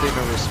 demanding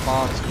a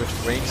response, which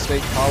Wayne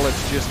State College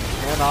just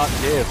cannot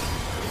give.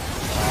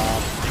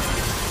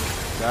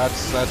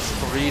 That's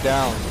 3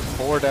 down,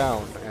 4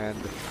 down, and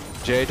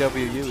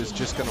JWU is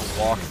just going to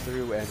walk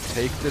through and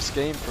take this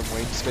game from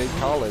Wayne State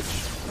College.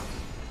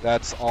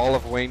 That's all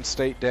of Wayne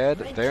State dead.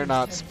 They're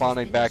not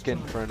spawning back in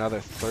for another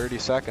 30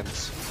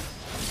 seconds.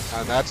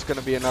 And that's going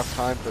to be enough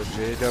time for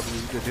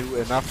JW to do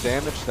enough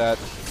damage that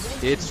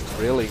it's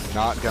really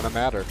not going to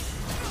matter.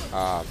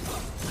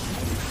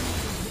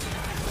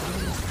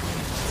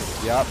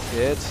 Yep,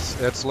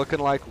 it's looking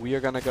like we are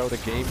going to go to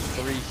Game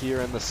 3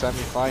 here in the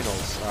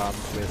semifinals,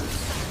 with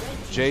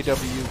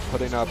JW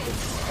putting up an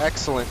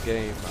excellent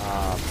game,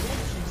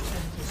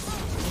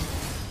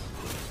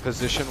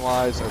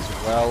 position-wise, as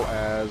well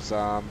as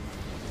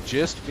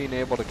just being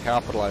able to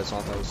capitalize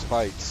on those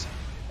fights.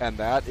 And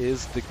that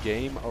is the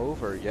game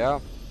over, yeah.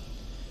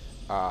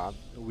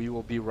 We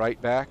will be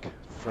right back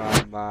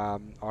from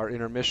our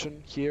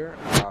intermission here.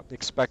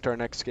 Expect our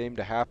next game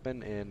to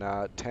happen in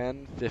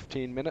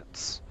 10-15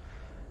 minutes.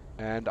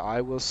 And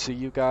I will see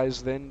you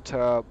guys then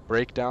to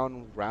break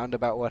down round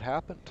about what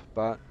happened.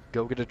 But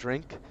go get a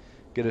drink,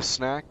 get a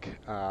snack,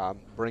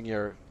 bring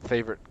your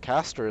favorite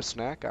caster a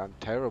snack. I'm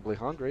terribly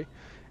hungry.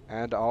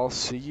 And I'll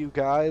see you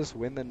guys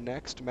when the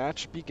next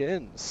match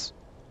begins.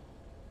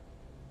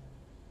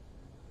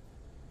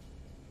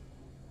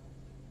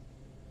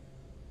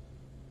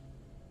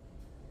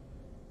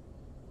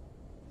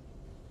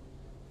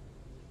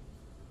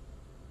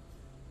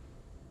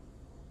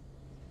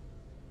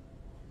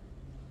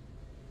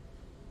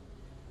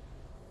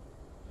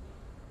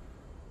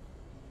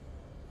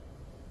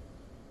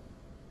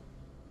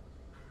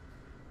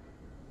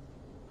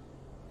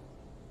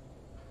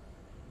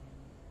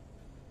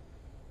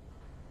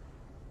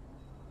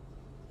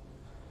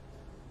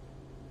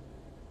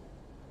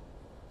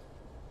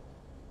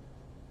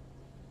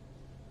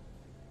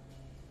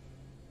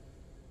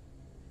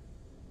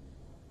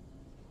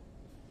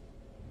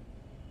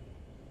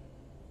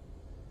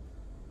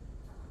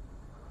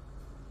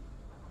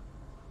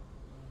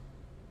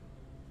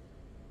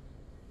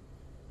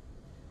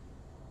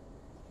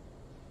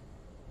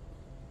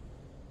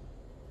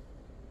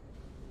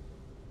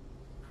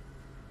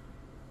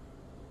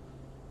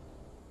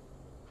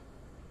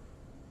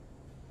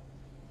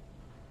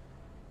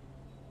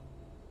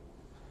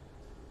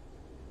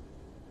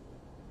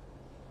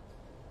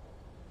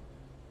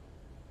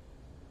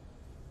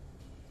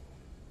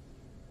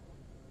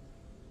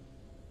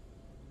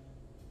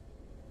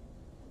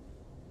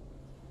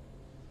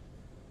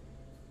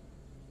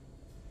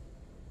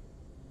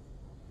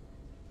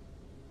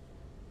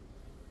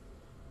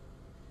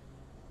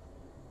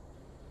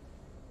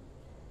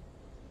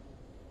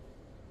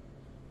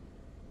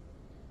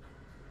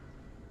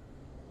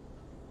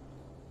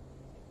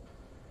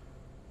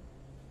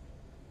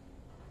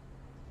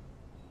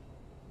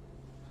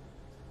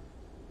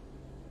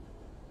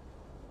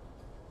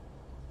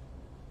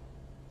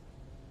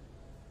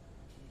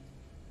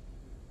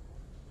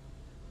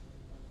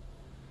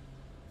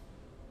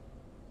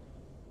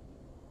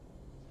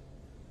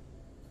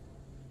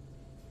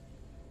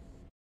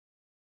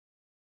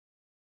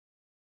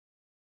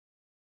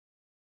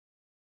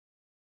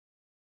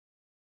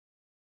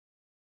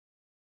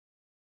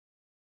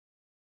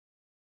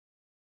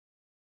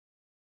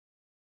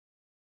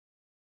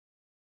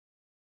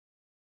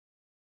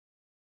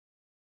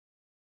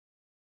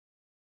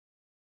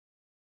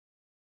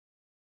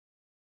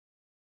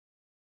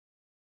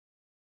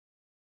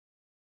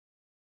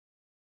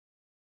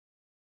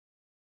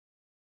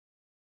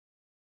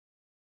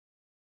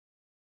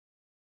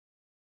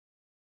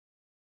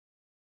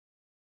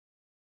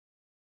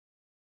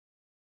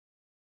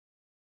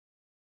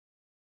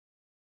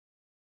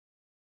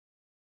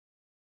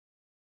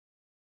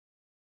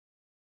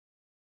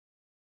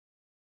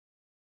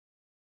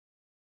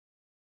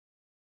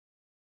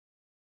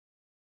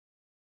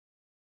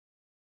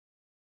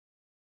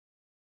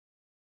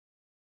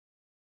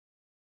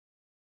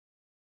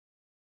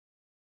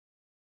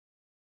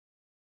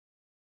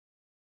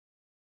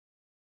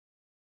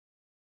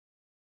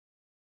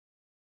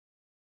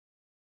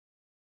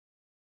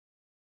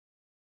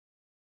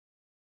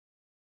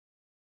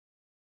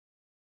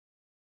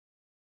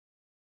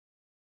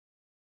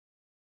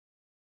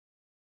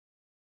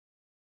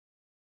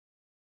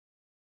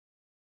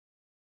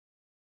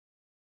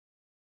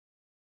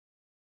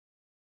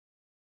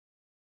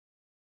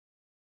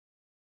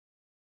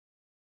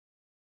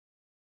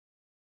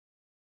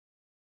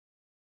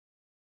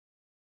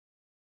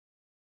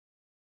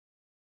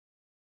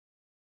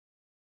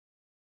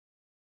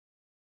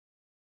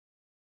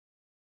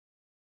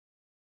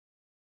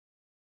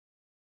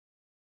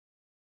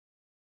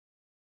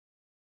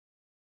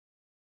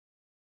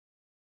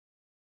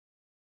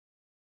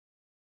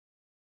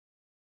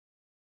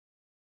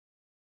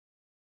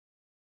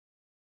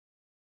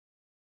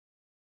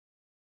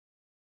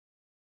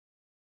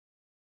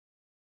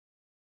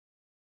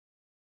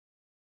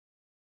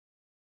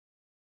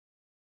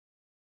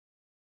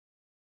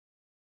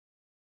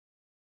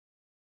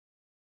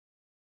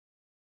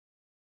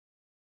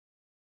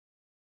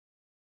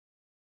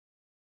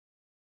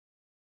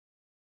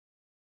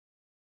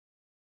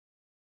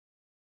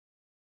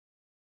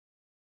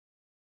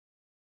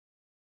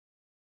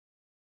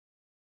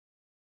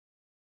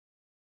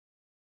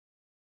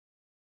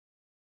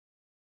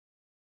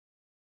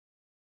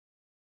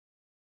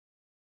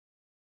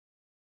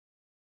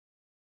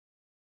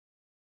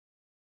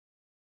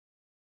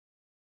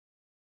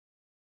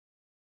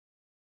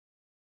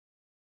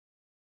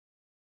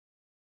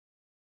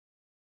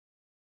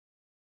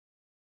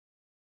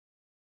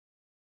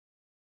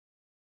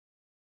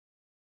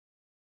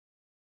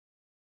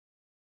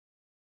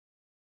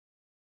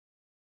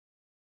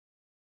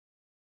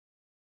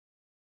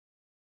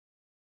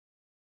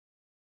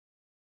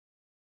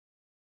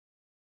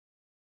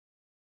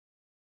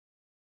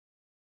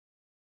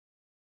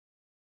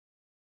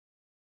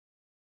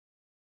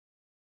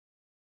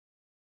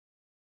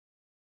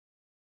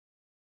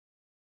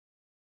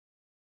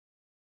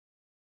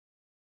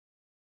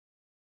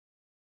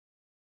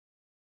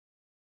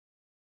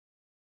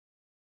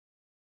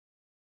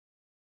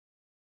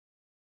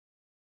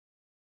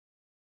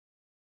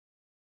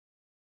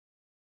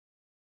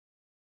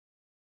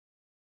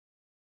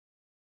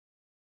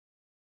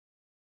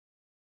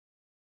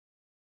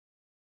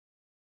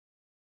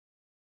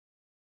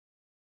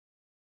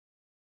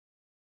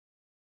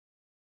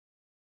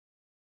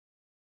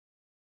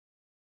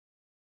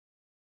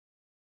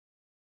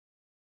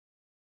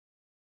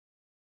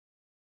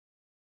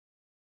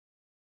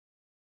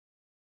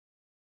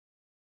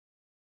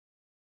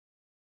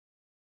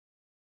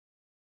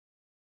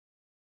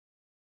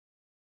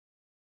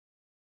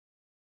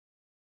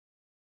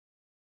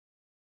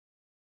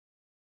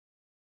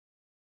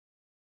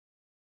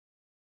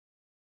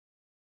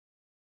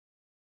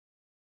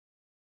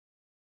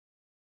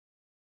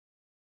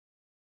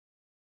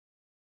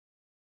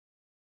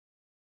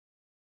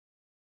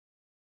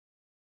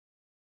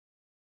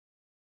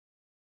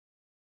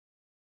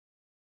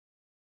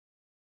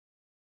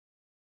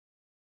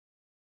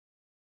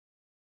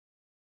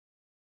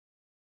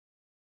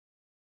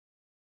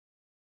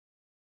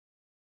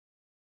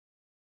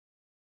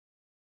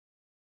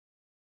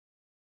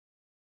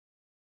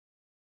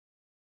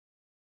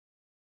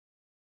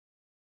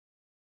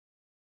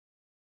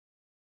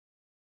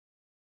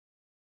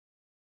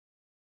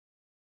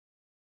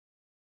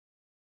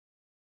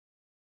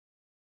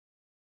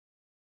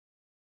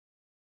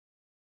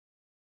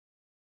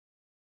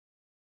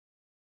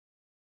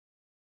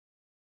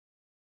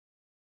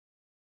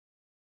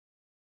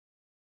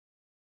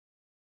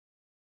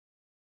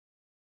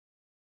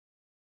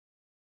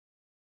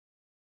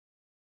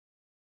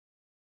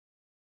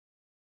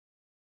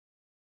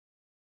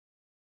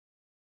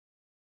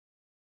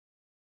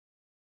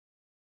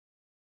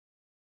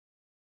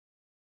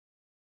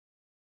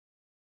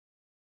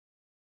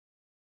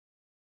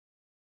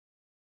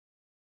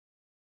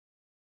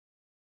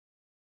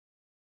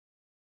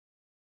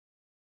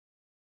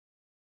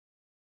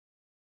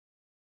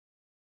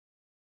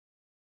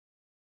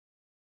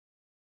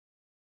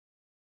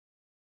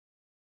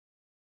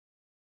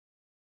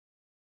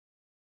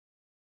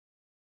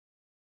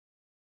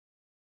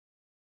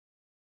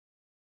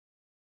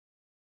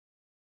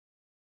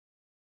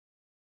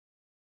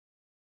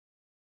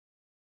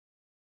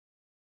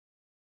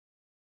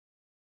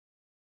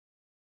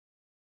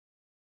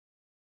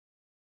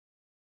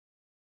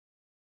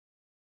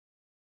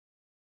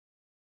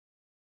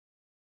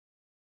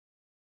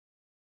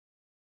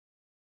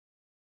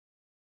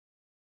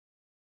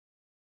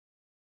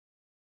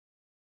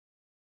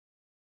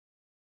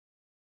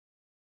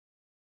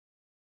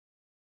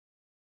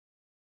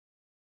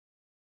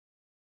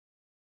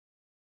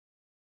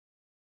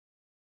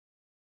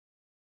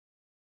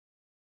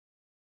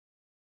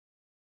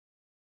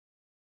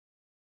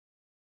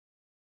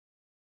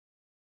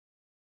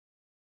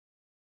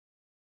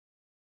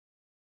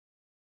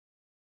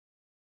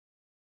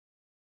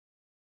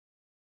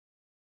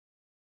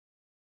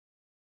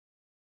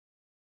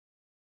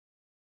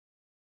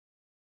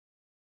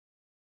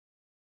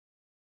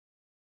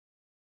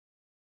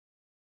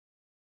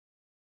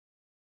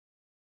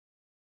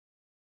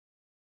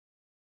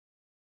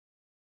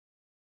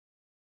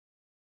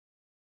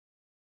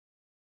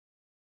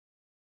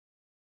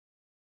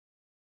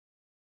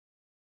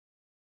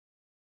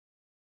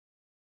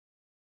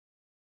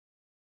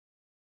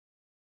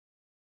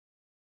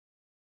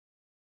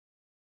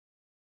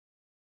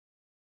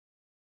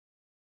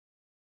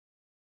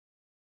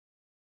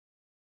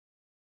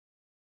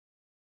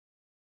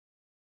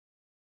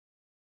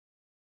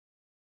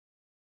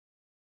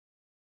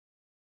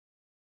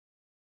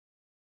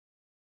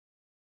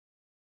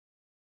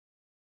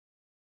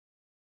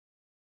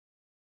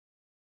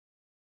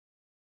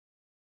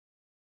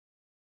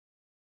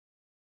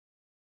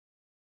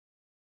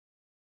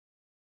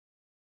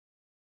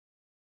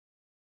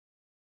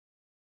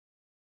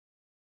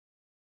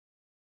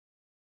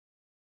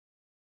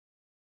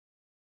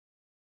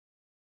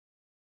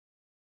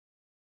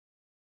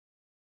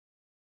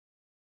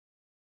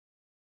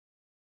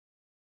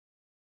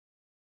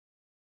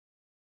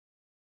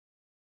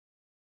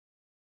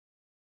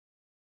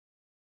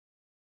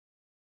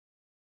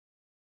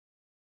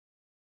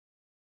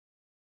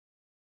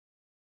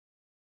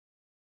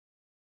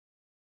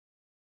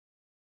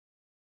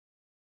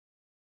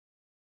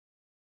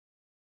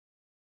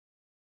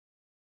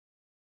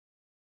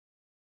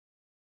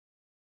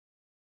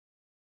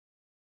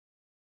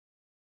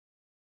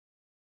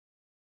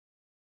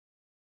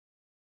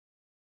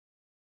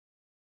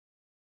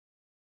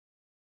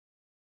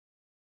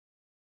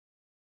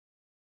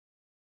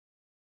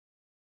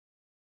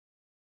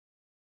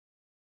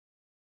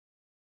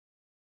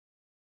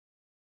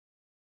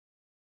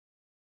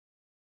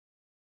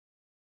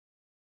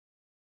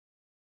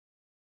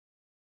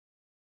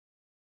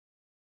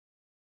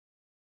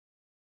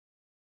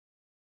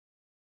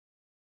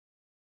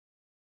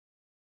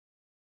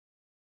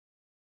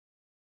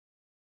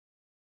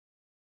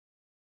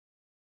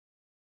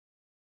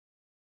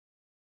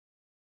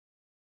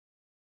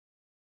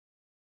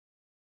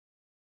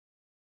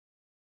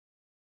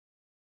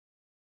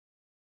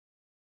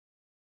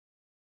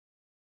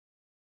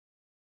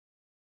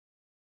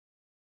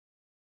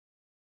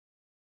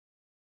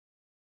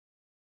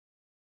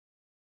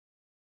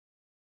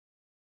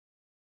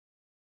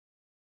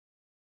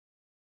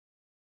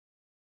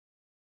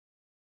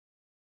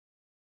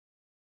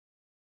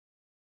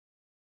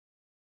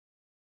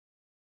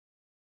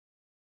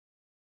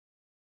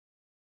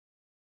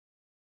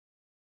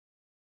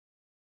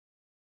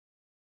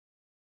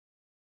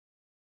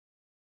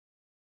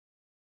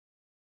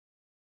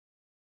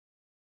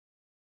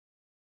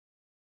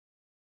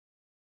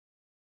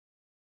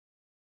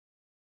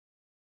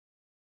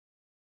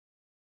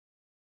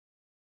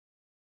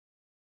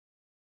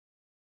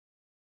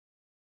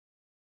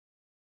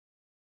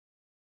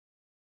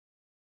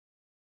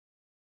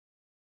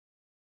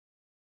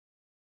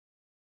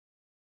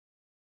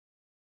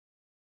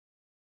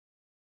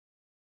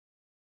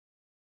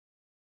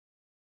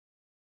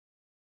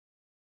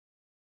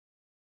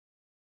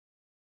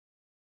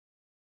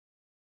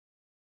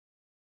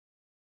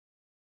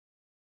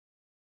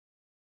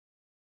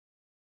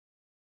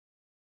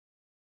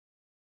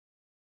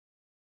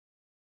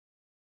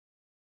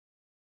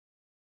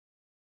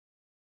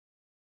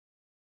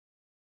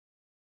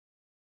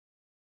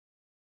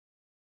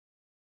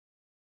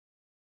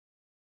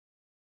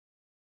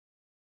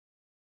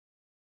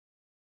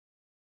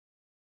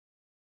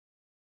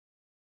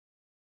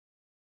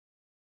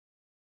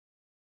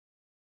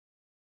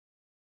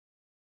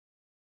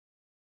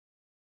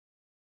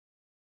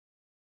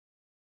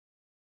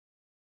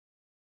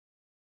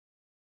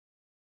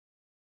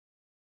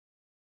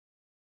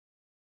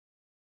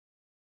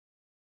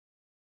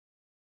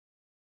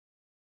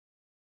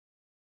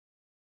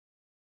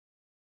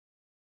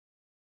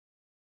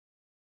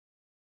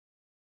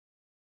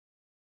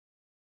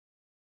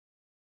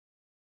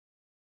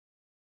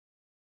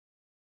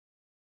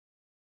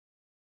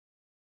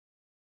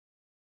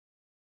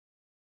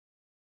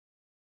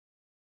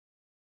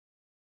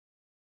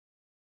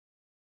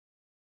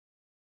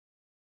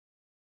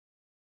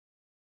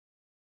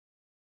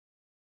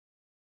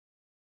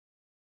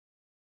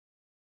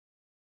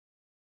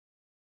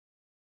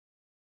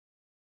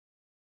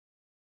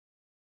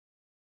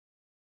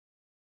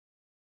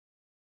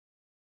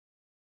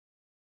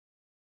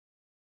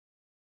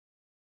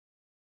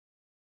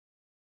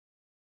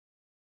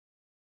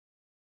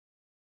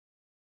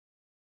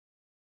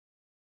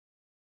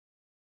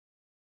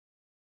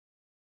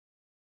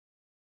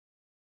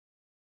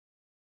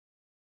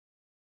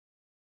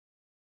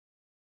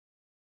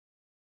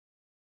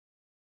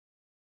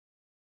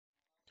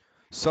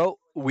 So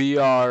we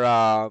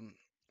are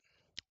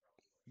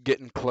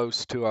getting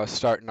close to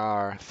starting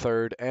our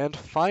third and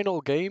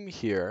final game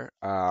here.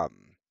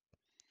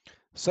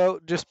 So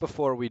just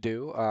before we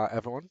do,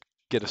 everyone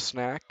get a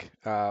snack.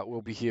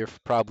 We'll be here for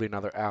probably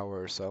another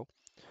hour or so.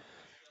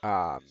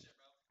 Um,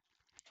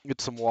 get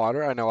some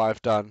water. I know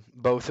I've done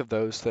both of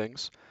those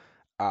things.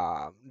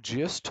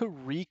 Just to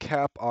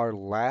recap our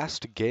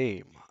last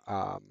game,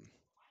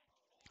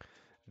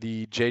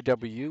 the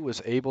JWU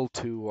was able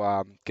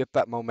to get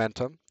that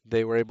momentum.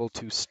 They were able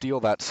to steal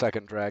that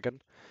second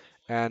dragon,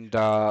 and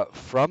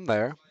from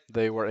there,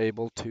 they were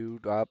able to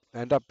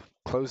end up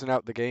closing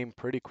out the game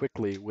pretty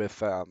quickly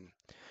with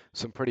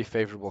some pretty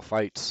favorable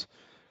fights.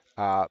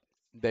 Uh,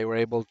 they were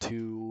able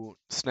to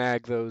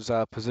snag those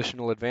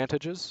positional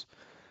advantages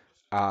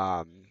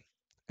um,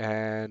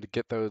 and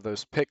get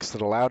those picks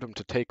that allowed them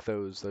to take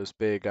those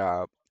big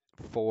 4v5,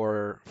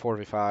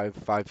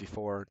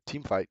 5v4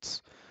 team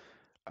fights.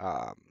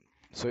 Um,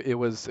 so it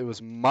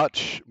was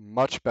much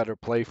better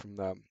play from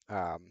them.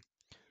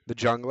 The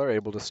jungler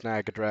able to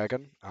snag a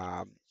dragon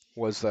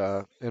was,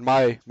 in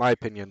my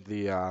opinion,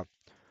 the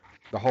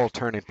whole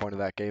turning point of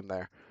that game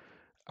there.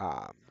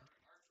 Um,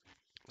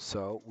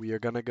 so we are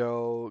gonna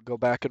go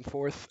back and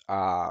forth.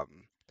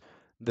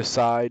 The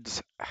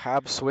sides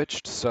have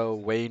switched, so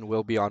Wayne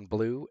will be on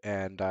blue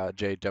and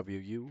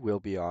JWU will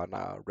be on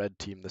red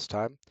team this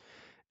time.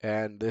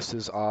 And this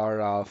is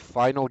our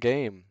final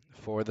game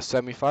for the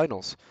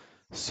semifinals.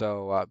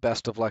 So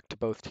best of luck to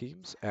both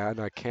teams, and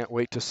I can't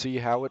wait to see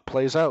how it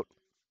plays out.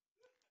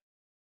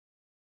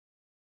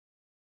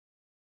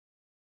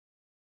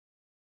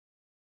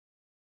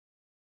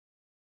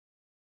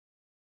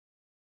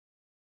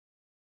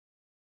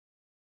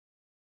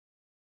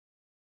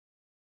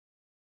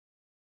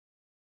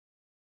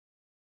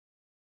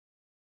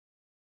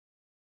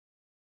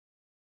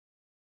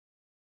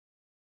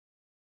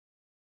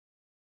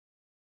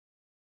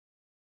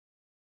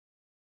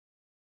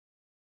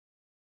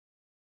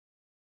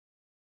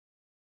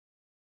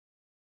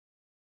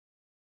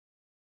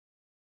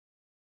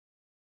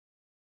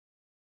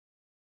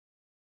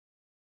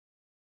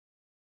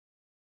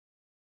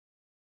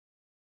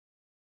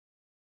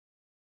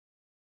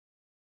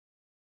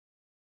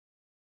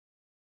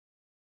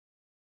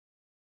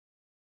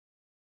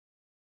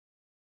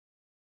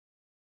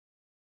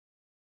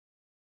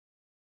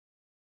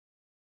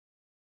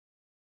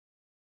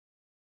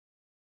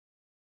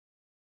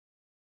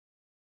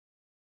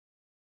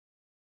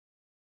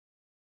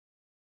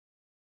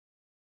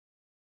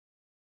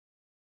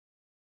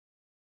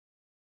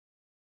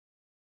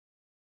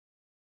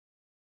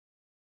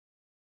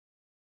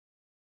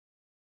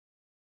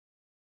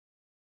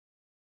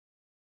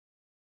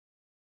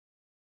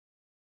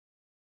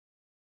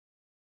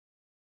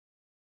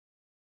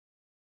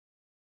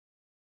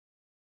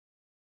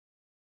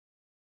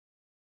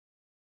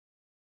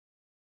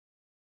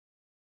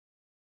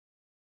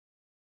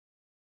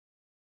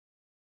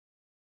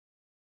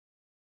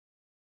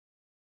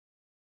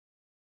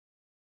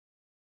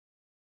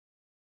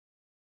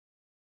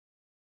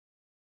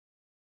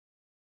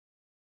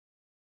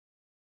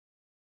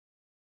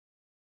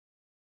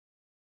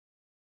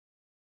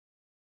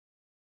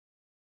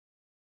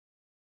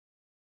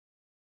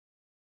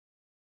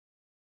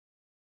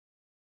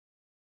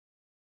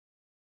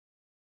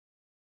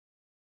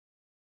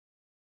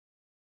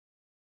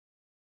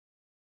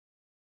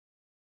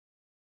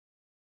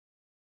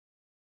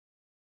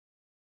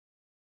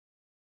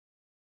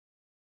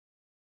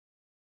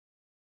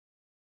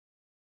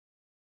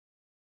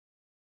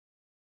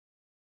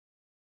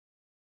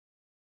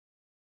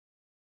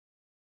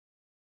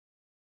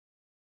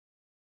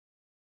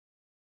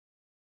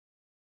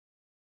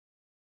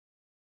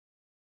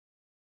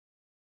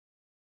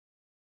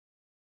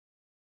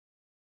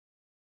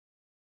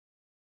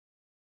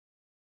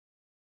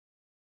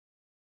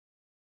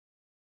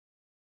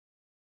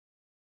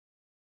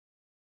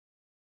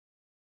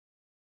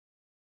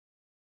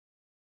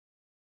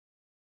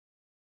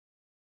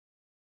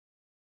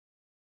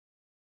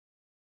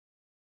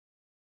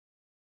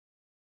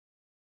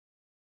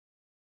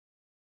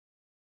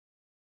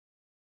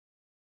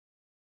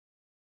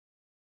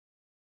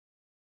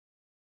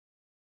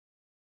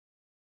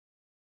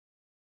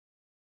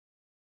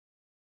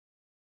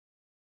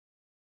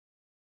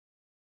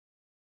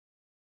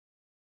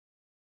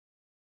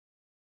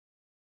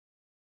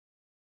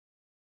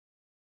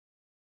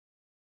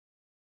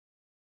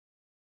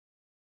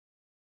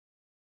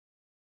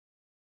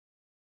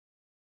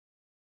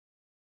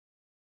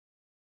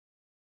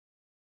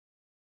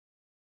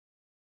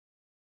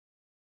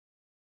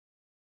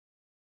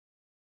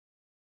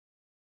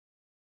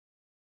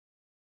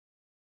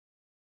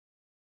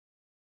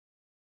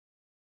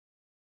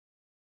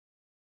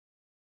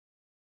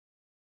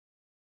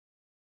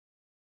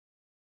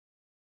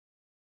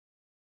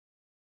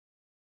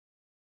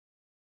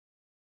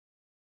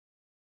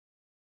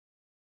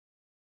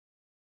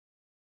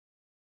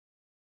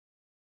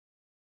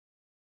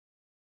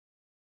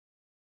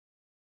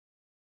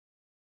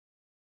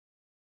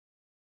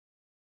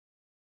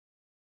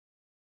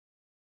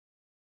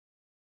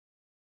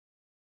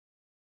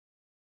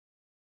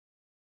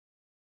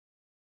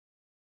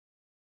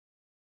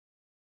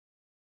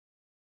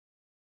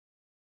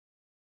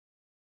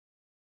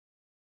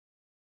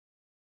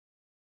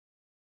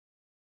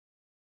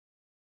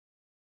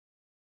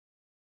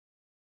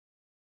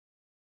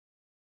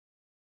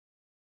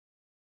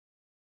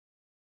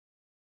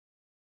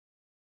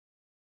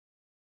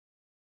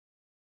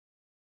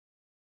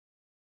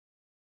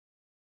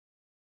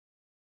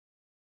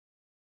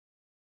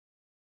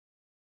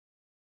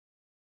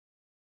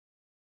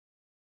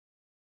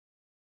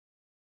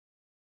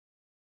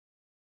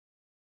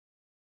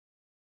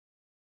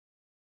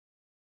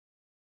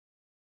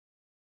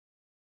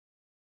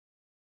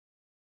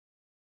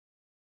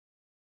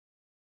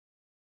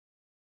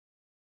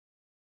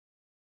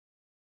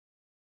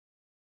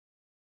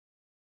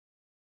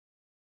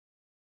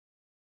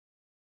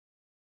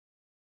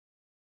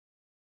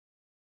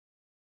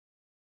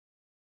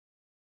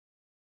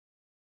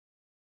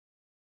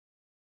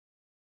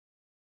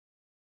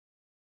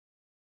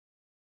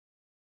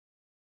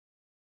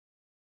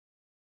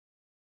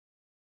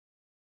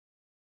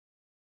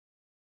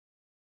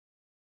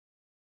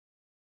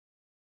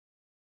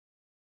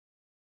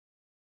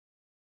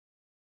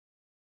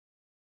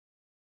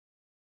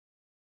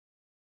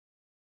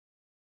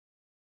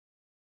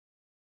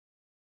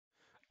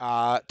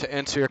 To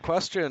answer your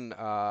question,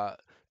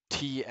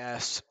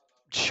 TS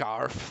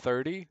Sharf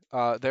 30,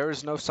 there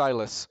is no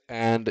Silas,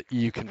 and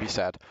you can be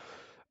sad.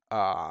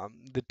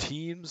 The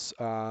teams,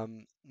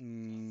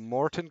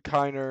 Morton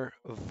Kiner,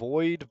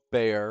 Void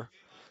Bear,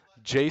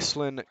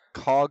 Jacelyn,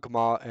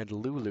 Kog'Maw, and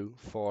Lulu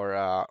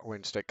for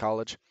Wayne State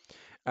College,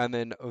 and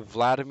then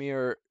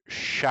Vladimir,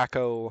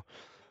 Shaco,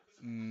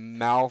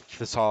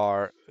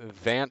 Malthazar,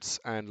 Vance,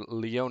 and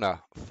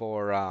Leona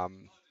for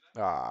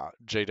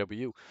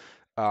JWU.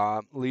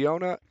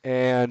 Leona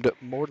and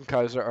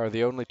Mordenkaiser are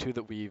the only two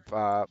that we've,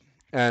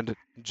 and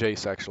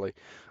Jace actually,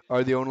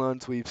 are the only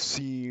ones we've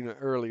seen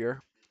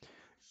earlier.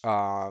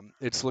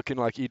 It's looking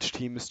like each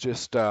team is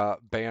just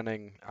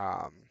banning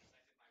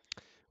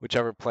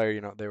whichever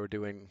player they were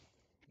doing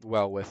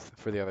well with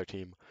for the other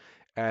team.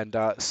 And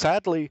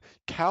sadly,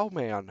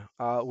 Cowman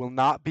will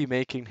not be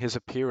making his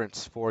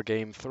appearance for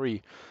Game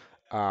 3.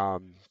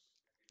 Um,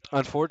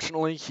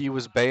 Unfortunately, he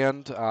was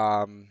banned,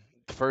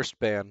 first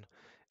ban,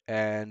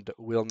 and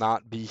will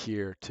not be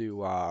here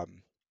to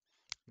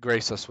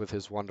grace us with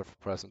his wonderful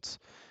presence.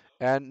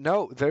 And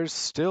no, there's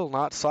still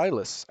not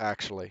Silas,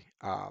 actually.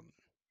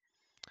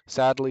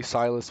 Sadly,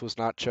 Silas was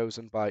not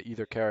chosen by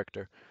either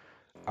character.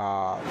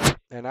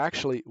 And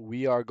actually,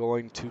 we are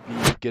going to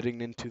be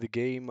getting into the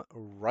game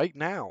right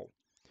now.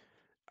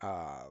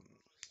 Um,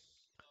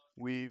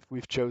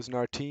 we've chosen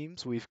our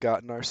teams, we've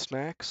gotten our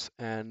snacks,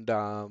 and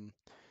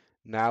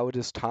now it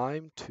is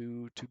time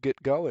to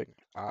get going.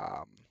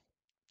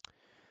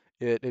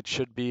 It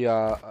should be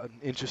an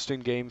interesting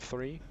game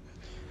 3.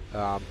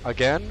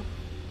 Again,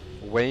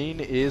 Wayne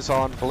is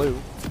on blue,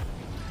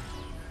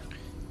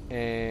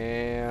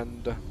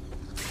 and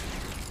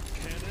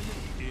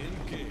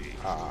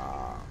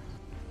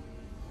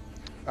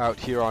out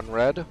here on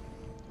red,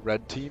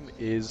 red team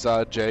is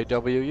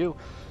JWU.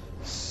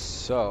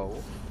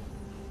 So,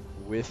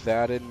 with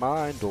that in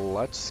mind,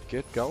 let's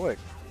get going.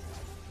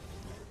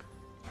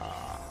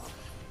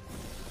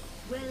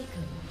 Welcome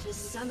to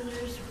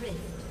Summoner's Rift.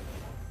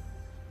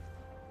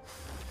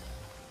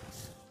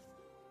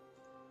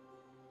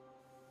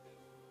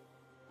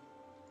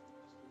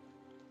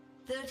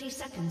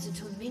 Seconds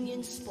until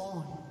minions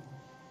spawn.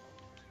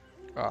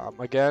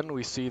 Again,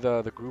 we see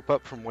the group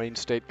up from Wayne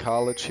State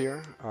College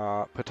here,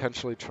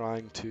 potentially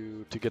trying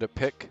to get a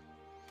pick.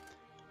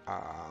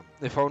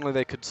 If only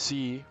they could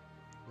see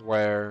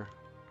where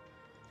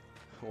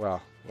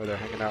they're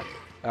hanging out.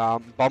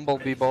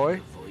 Bumblebee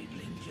Boy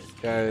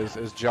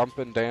is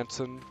jumping,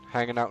 dancing,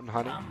 hanging out in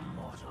honey.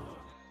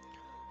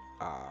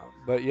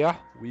 But yeah,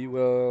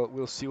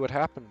 we'll see what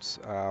happens.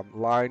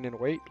 Lying in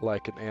wait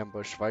like an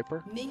ambush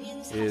viper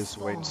is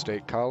Wayne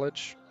State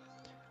College,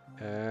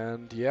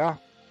 and yeah,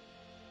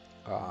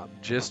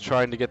 just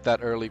trying to get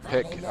that early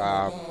pick.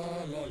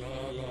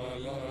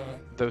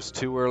 Those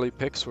 2 early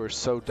picks were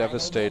so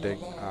devastating.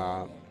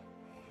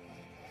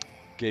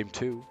 Game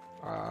 2,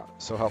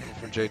 so helpful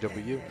for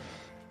JWU,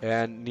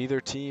 and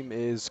neither team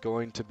is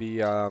going to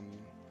be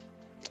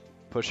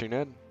pushing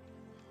in.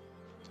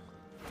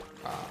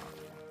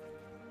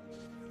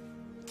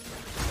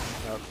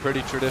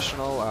 Pretty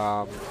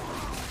traditional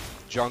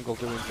jungle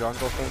doing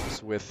jungle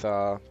things with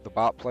the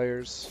bot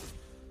players.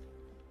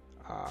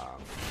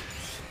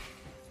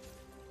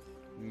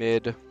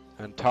 Mid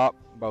and top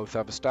both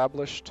have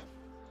established.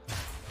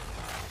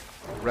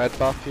 Red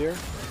buff here,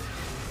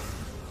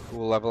 who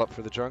will level up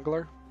for the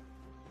jungler.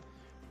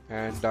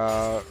 And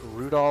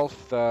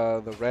Rudolph,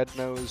 the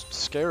red-nosed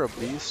scarab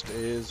beast,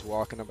 is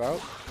walking about.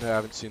 I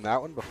haven't seen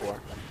that one before.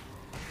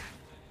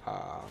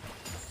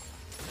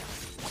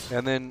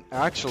 And then,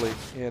 actually,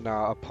 in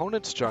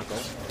opponent's jungle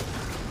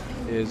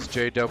is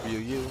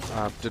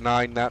JWU,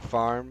 denying that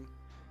farm,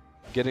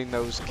 getting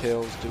those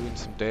kills, doing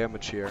some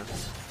damage here.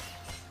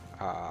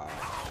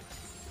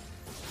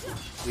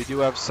 We do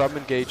have some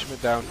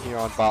engagement down here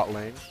on bot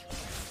lane.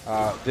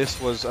 This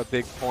was a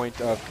big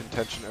point of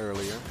contention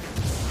earlier.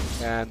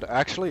 And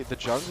actually, the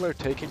jungler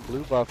taking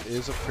blue buff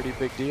is a pretty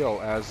big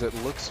deal, as it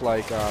looks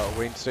like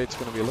Wayne State's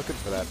going to be looking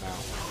for that now.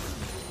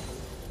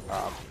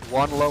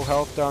 1 low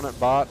health down at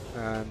bot,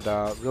 and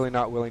really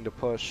not willing to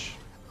push.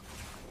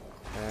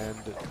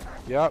 And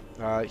yeah,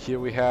 here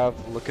we have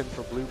looking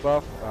for blue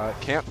buff.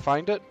 Can't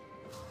find it.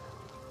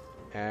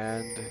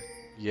 And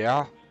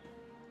yeah,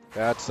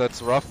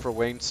 that's rough for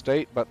Wayne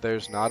State, but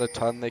there's not a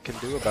ton they can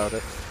do about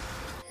it.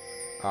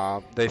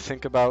 They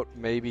think about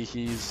maybe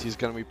he's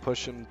going to be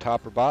pushing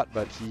top or bot,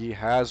 but he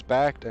has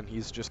backed, and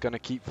he's just going to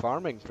keep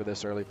farming for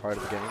this early part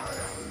of the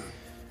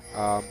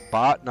game.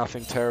 Bot,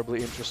 nothing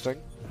terribly interesting.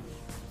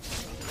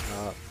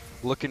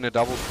 Looking to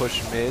double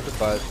push mid,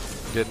 but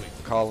didn't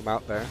call him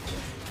out there.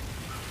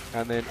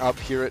 And then up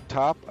here at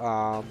top,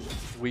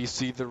 we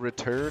see the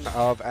return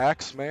of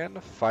Axeman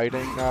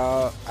fighting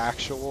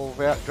actual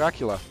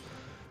Dracula.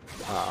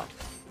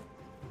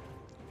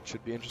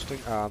 Should be interesting.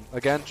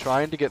 Again,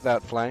 trying to get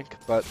that flank,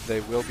 but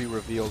they will be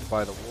revealed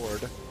by the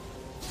ward.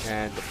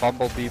 And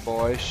Bumblebee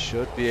Boy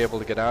should be able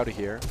to get out of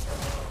here.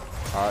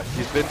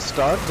 He's been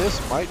stunned. This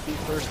might be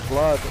first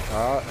blood,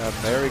 and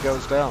there he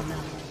goes down.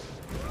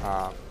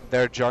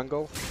 Their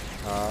jungle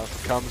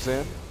Comes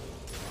in.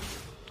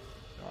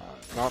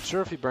 Not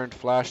sure if he burned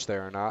flash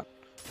there or not,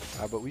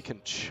 but we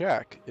can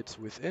check. It's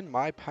within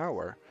my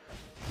power.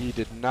 He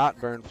did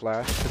not burn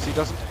flash because he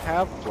doesn't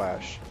have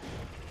flash.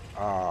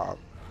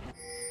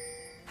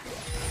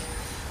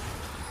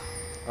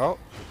 Oh,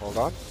 hold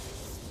on.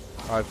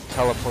 I've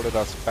teleported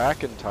us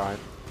back in time,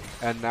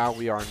 and now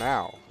we are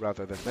now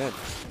rather than then.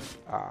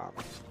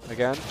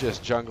 Again,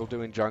 just jungle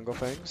doing jungle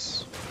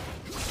things.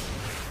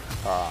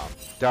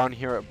 Down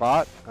here at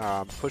bot,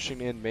 pushing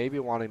in, maybe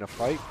wanting to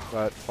fight,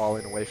 but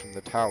falling away from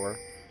the tower,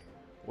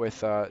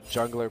 with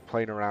jungler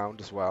playing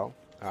around as well.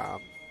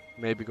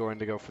 Maybe going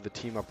to go for the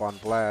team up on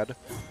Vlad,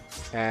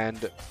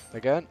 and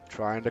again,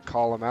 trying to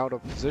call him out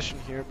of position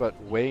here,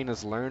 but Wayne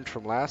has learned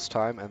from last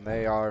time, and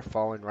they are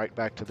falling right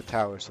back to the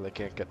tower, so they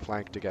can't get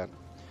flanked again.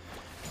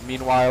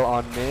 Meanwhile,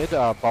 on mid,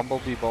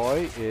 Bumblebee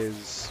Boy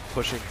is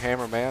pushing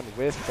Hammerman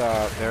with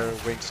their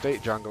Wing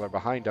State jungler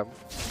behind him.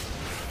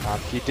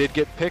 He did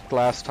get picked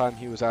last time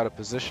he was out of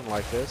position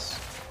like this,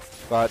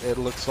 but it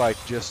looks like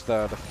just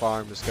the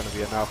farm is going to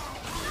be enough.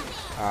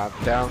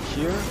 Down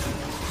here,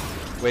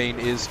 Wayne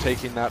is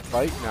taking that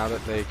fight now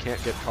that they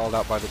can't get called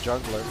out by the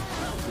jungler,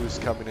 who's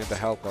coming in to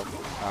help them.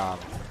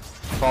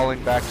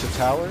 Falling back to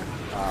tower,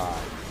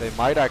 they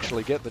might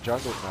actually get the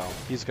jungler. No,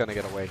 he's going to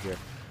get away here.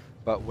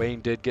 But Wayne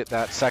did get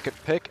that second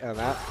pick, and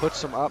that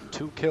puts him up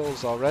 2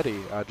 kills already,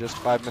 just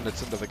 5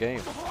 minutes into the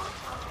game.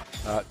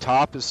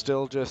 Top is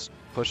still just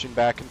pushing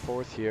back and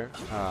forth here,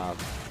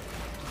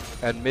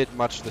 and mid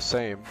much the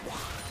same.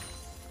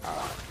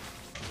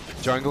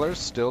 Junglers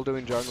still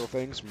doing jungle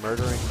things,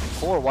 murdering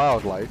poor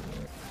wildlife.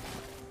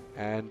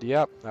 And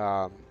yep,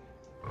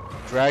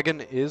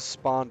 Dragon is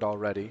spawned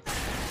already,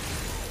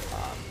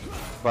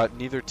 but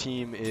neither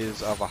team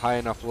is of a high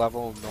enough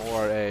level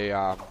nor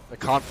a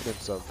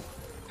confidence of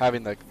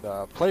having the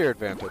player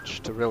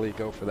advantage to really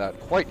go for that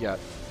quite yet.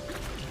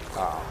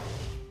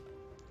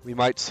 We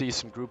might see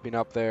some grouping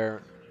up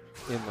there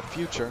in the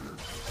future,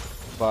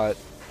 but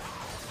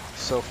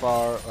so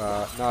far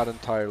not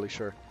entirely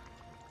sure.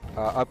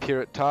 Up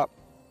here at top,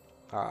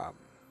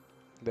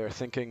 they're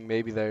thinking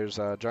maybe there's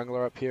a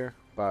jungler up here,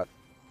 but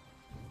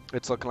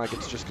it's looking like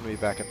it's just going to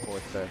be back and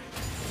forth there.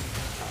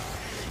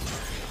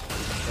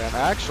 And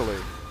actually,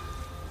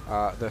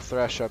 the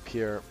Thresh up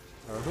here,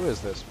 or who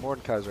is this?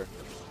 Mordekaiser.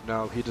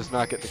 No, he does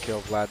not get the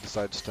kill. Vlad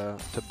decides to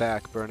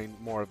back, burning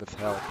more of his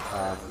health.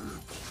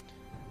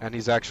 And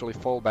he's actually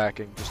full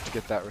backing just to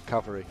get that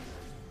recovery.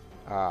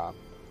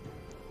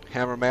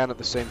 Hammerman at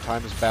the same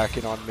time is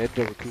backing on mid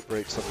to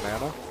recuperate some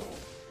mana.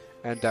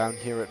 And down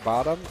here at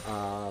bottom,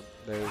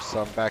 there's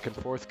some back and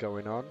forth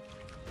going on.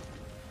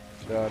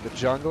 The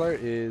jungler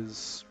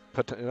is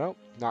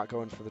not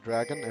going for the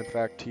dragon. In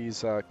fact,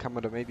 he's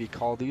coming to maybe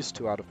call these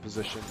two out of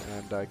position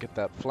and get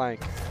that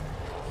flank.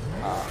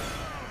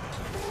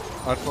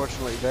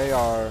 Unfortunately, they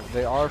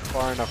are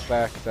far enough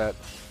back that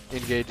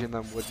engaging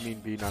them would mean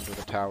being under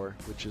the tower,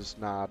 which is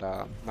not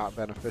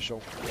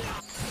beneficial.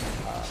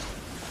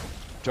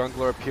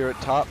 Jungler up here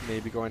at top,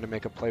 maybe going to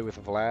make a play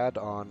with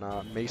Vlad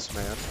on Mace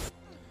Man.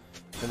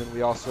 And then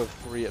we also have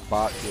 3 at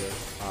bot here.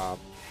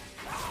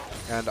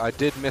 And I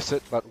did miss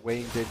it, but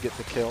Wayne did get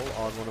the kill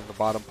on one of the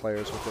bottom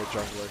players with their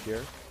jungler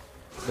here.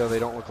 Though they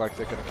don't look like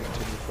they're going to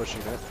continue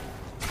pushing it.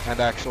 And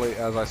actually,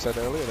 as I said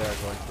earlier, they are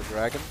going for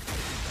Dragon.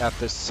 At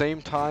the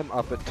same time,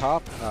 up at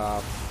top,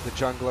 the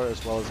jungler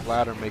as well as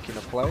Vlad are making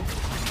a play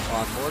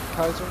on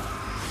Mordekaiser.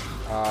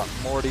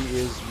 Morty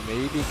is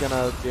maybe going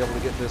to be able to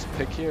get this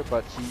pick here,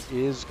 but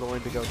he is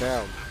going to go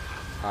down.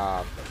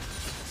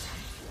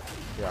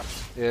 Yeah.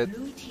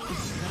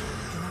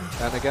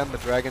 And again, the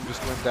dragon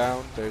just went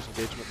down. There's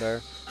engagement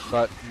there.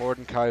 But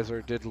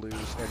Mordekaiser did lose,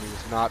 and he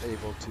was not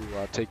able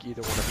to take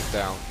either one of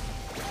them down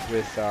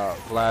with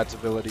Vlad's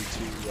ability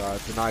to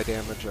deny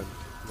damage and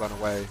run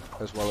away,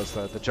 as well as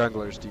the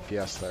jungler's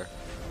DPS there.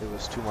 It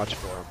was too much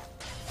for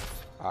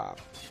him.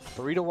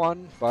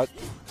 3-1, but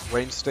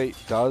Wayne State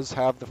does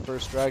have the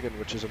first dragon,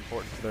 which is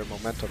important for their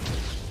momentum.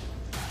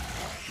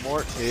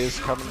 Mort is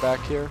coming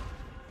back here,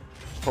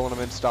 pulling him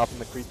in, stopping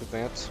the creep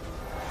advance.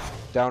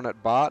 Down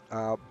at bot,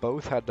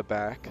 both had to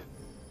back.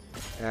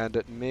 And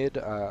at mid,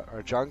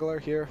 our jungler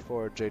here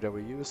for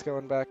JWU is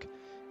going back.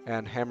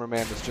 And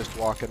Hammerman is just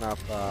walking up,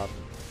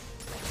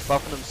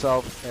 buffing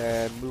himself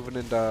and moving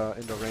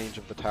into range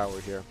of the tower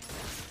here.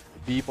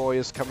 B-Boy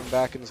is coming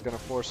back and is going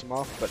to force him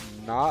off, but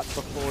not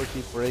before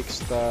he breaks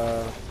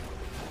the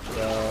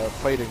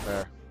plating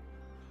there.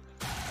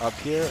 Up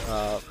here,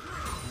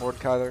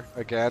 Mordekaiser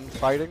again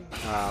fighting,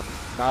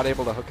 not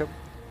able to hook him.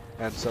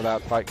 And so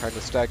that fight kind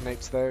of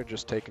stagnates there,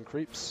 just taking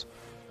creeps,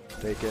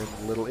 taking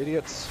little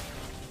idiots.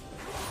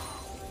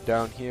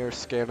 Down here,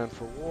 scanning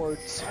for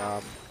wards.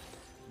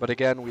 But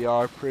again, we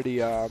are pretty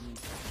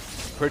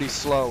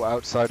slow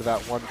outside of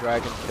that one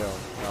dragon kill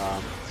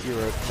here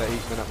at the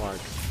 8-minute mark.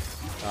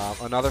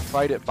 Another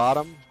fight at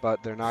bottom,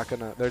 but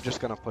they're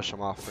just gonna push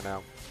them off for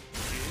now.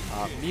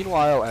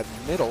 Meanwhile, at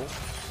middle,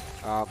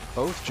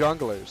 both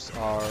junglers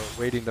are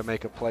waiting to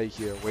make a play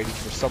here, waiting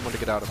for someone to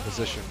get out of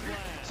position,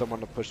 someone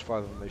to push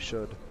farther than they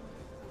should.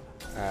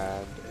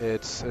 And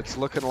it's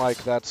looking like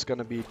that's going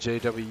to be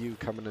JWU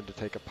coming in to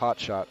take a pot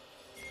shot.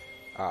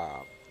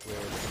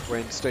 With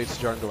Wayne State's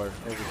jungler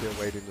over here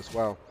waiting as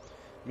well.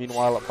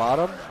 Meanwhile at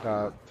bottom,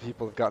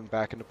 people have gotten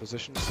back into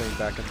position, staying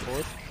back and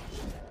forth.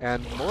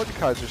 And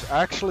Mordekaiser's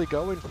actually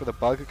going for the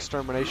bug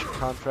extermination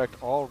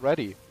contract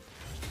already.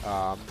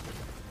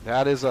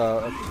 That is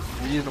a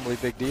reasonably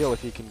big deal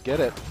if he can get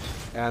it,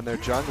 and their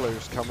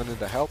jungler's coming in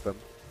to help him.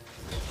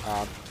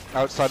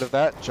 Outside of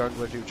that,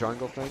 jungler do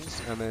jungle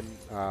things, and then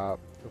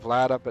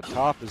Vlad up at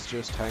top is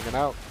just hanging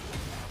out.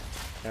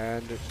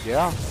 And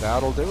yeah,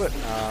 that'll do it.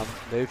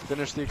 They've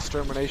finished the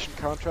extermination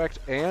contract,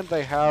 and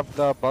they have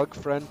the bug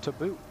friend to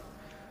boot.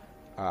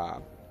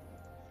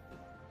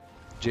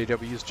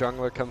 JW's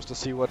jungler comes to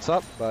see what's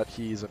up, but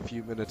he's a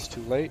few minutes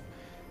too late.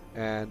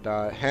 And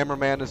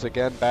Hammerman is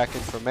again back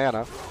in for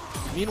mana.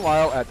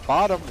 Meanwhile, at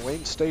bottom,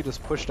 Wayne State is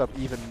pushed up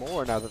even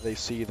more now that they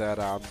see that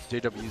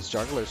JW's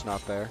jungler's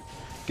not there.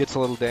 Gets a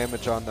little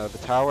damage on the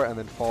tower and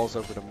then falls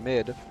over to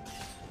mid.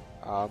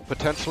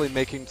 Potentially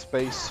making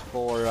space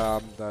for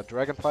the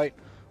dragon fight,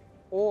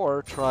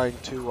 or trying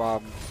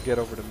to get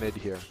over to mid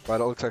here. But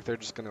it looks like they're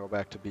just going to go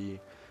back to B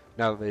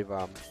now that they've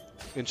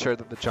ensured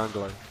that the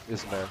jungler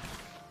isn't there.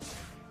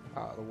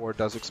 The ward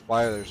does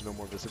expire, there's no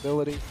more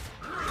visibility.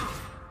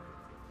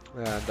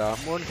 And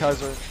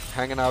Mordekaiser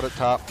hanging out at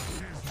top.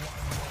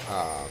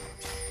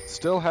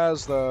 Still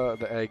has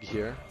the egg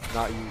here,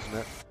 not using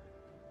it.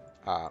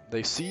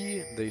 They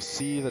see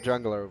the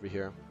jungler over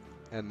here,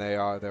 and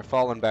they're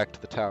falling back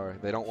to the tower.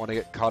 They don't want to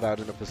get caught out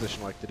in a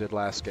position like they did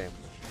last game.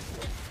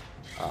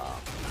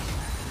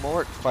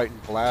 Mort fighting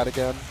Vlad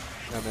again,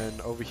 and then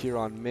over here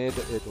on mid,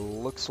 it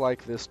looks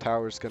like this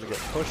tower is going to get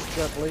pushed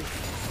gently.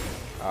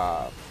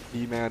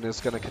 B-Man is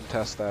going to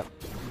contest that,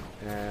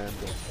 and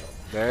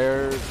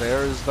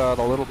there's the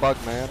little bug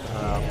man.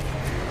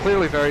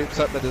 Clearly very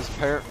upset that his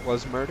parent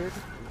was murdered.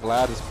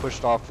 Vlad is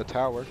pushed off the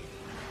tower,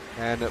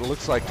 and it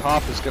looks like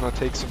top is going to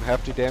take some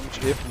hefty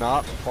damage, if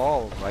not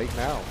fall right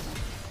now.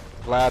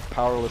 Vlad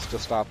powerless to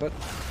stop it.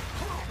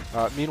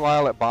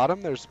 Meanwhile at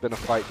bottom, there's been a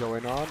fight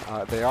going on.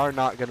 They are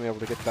not going to be able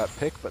to get that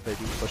pick, but they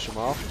do push him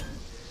off.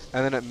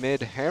 And then at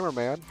mid,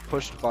 Hammerman,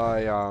 pushed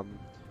by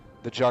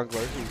the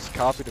jungler, who's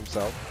copied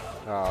himself.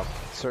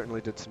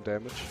 Certainly did some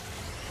damage.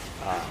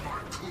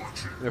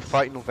 They're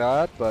fighting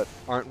Vlad, but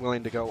aren't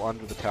willing to go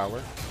under the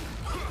tower.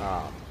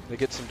 They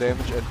get some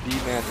damage, and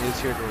B-Man is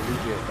here to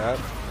alleviate that.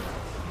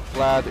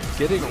 Vlad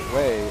getting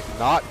away,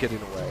 not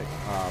getting away.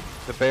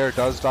 The bear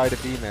does die to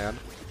B-Man.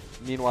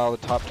 Meanwhile, the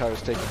top tower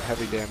is taking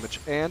heavy damage.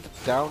 And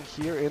down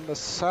here in the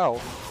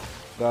south,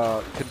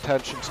 the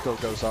contention still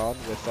goes on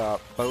with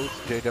both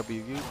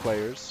JWU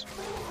players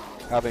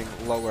having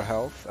lower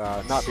health,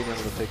 not being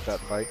able to take that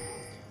fight.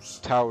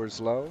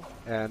 Tower's low,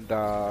 and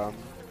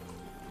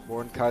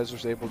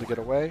Mordekaiser's able to get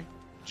away.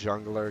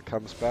 Jungler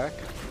comes back.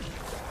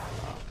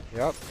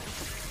 Yep.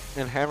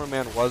 And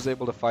Hammerman was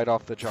able to fight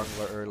off the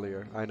jungler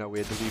earlier. I know we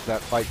had to leave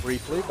that fight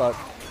briefly, but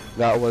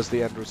that was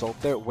the end result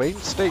there. Wayne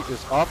State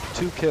is up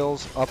 2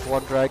 kills, up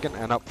 1 dragon,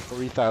 and up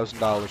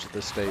 $3,000 at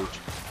this stage.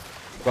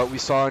 But we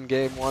saw in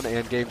Game 1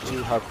 and Game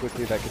 2 how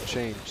quickly that could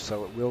change,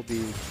 so it will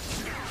be...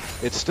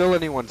 It's still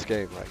anyone's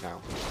game right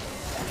now.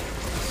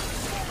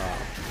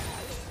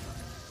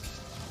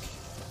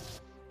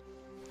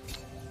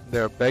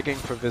 They're begging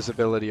for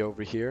visibility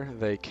over here.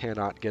 They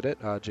cannot get it,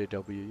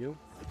 JWU.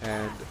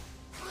 And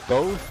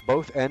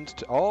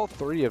all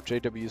 3 of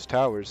JW's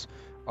towers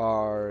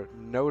are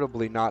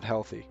notably not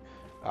healthy.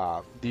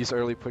 These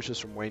early pushes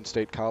from Wayne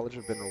State College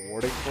have been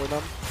rewarding for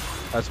them,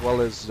 as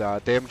well as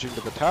damaging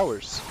to the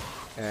towers.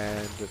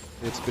 And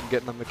it's been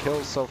getting them the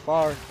kills so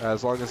far.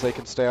 As long as they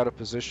can stay out of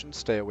position,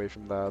 stay away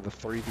from the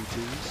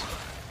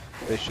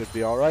 3v2s, they should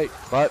be alright.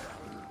 But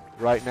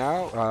right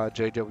now,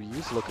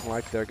 JW's looking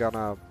like they're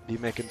gonna be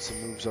making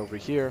some moves over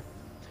here.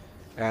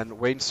 And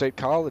Wayne State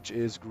College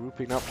is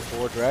grouping up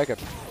for Dragon.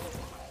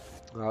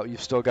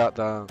 You've still got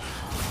the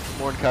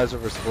Mordekaiser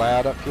versus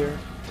Vlad up here,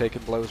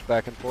 taking blows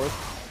back and forth.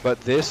 But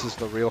this is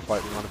the real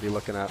fight we want to be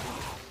looking at.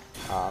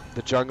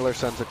 The jungler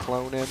sends a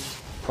clone in,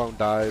 clone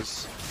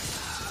dies.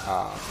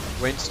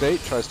 Wayne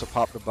State tries to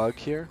pop the bug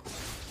here,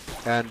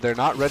 and they're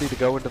not ready to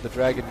go into the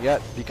dragon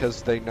yet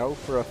because they know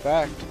for a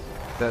fact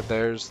that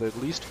there's at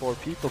least 4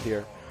 people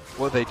here.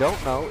 What they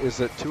don't know is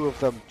that 2 of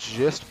them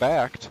just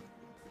backed.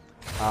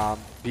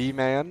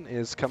 B-Man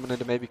is coming in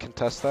to maybe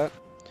contest that.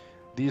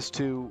 These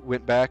 2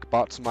 went back,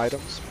 bought some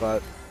items,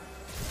 but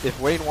if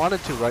Wayne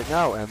wanted to right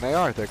now, and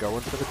they're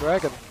going for the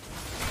dragon.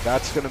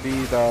 That's going to be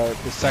the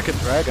second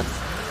dragon.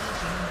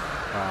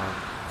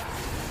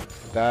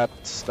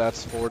 That's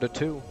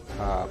 4-2.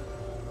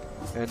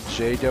 And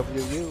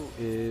JWU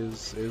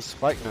is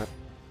fighting it.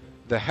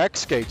 The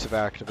Hex Gates have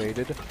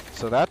activated,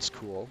 so that's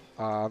cool.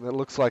 It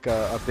looks like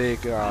a big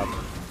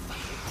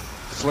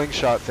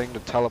slingshot thing to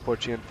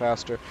teleport you in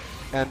faster.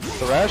 And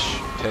Thresh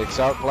takes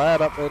out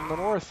Vlad up in the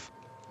north.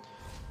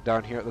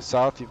 Down here at the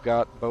south, you've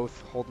got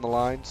both holding the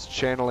lines,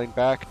 channeling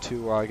back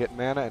to get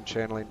mana, and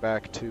channeling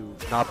back to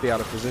not be out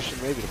of position,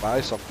 maybe to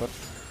buy something.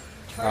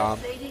 Turret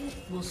plating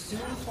will soon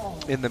fall.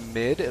 In the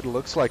mid, it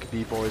looks like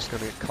B-Boy is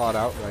going to get caught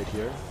out right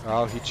here.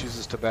 Oh, he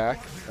chooses to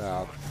back.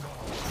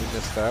 He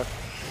missed that.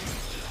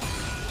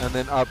 And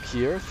then up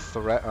here,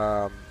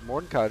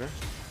 Mordekaiser,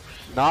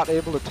 not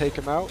able to take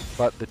him out,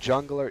 but the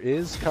jungler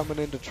is coming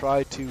in to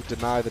try to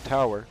deny the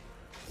tower,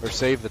 or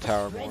save the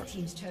tower more. Red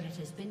team's turret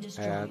has been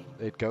destroyed. And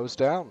it goes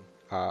down.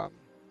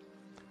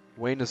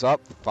 Wayne is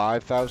up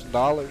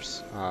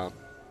 $5,000.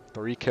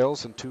 3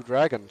 kills and 2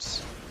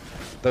 dragons.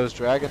 Those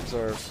dragons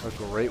are a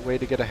great way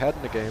to get ahead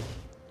in the game.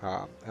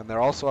 And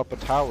they're also up a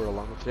tower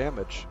along with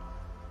damage.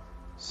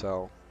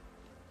 So,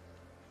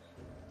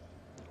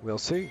 we'll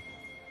see.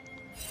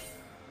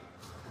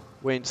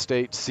 Wayne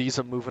State sees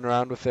them moving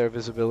around with their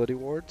visibility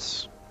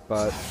wards,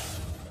 but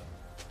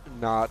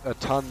not a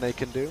ton they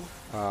can do.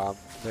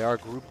 They are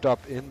grouped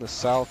up in the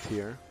south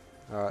here.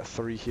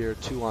 3 here,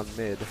 2 on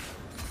mid.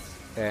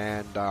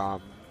 And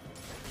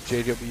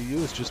JWU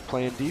is just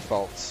playing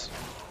defaults.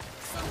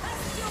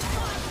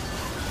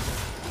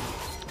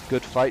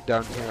 Good fight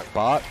down here at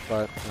bot,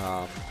 but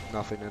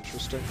nothing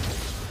interesting.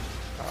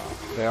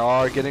 They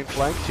are getting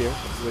flanked here,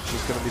 which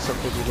is going to be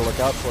something we need to look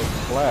out for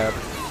from Vlad.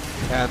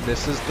 And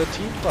this is the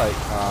team fight.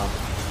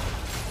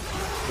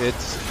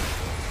 It's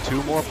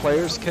 2 more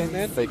players came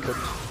in.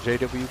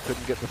 JW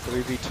couldn't get the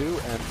 3v2,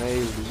 and they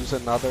lose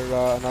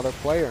another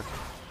player.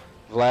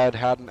 Vlad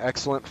had an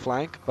excellent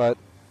flank, but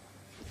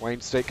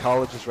Wayne State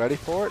College is ready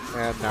for it,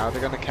 and now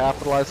they're going to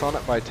capitalize on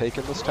it by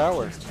taking this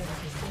tower.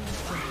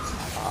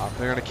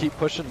 They're going to keep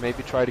pushing,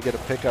 maybe try to get a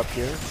pickup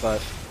here, but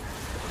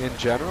in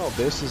general,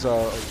 this is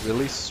a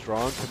really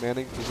strong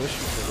commanding position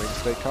for Wayne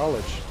State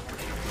College.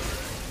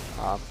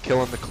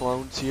 Killing the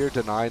clones here,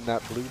 denying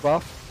that blue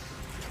buff,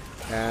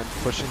 and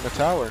pushing the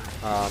tower.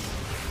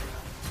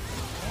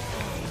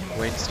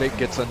 Wayne State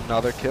gets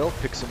another kill,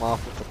 picks him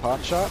off with the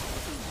pot shot.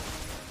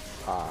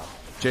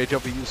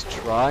 JWU's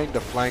trying to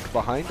flank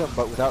behind them,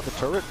 but without the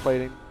turret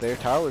plating, their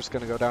tower's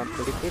going to go down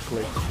pretty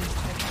quickly.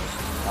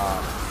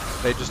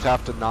 They just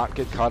have to not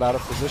get caught out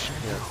of position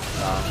here.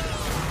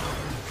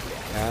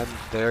 And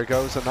there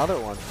goes another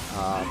one.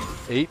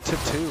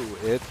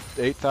 8-2. It's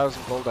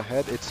 8,000 gold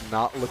ahead. It's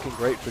not looking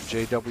great for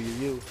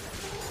JWU.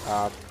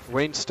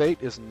 Wayne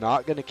State is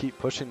not going to keep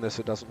pushing this,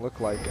 it doesn't look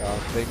like.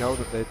 They know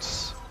that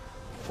it's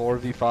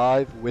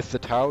 4v5 with the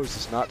towers.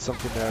 It's not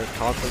something they're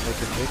confident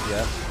they can win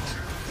yet.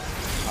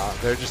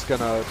 They're just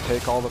going to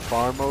take all the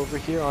farm over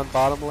here on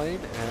bottom lane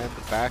and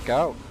back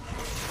out.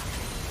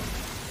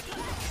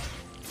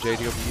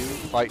 JWU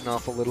fighting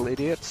off the little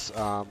idiots.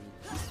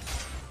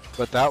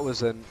 But that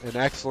was an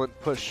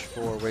excellent push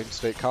for Wayne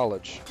State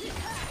College.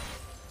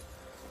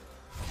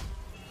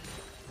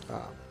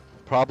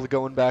 Probably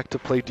going back to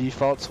play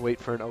defaults, wait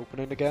for an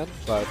opening again,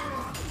 but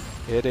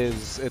it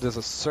is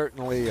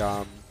certainly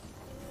a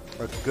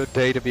good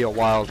day to be a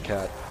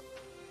Wildcat,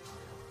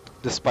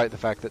 despite the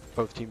fact that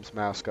both teams'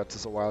 mascots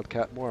is a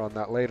Wildcat. More on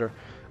that later.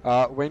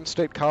 Wayne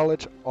State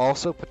College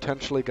also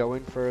potentially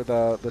going for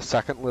the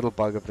second little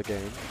bug of the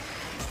game.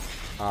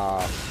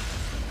 By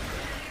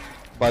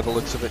the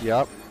looks of it,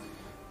 yep.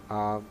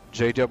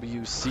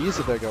 JW sees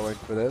that they're going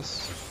for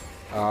this,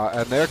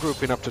 and they're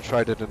grouping up to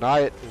try to deny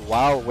it,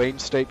 while Wayne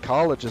State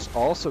College is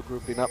also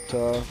grouping up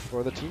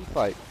for the team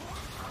fight.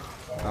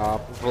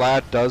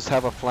 Vlad does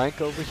have a flank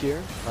over here.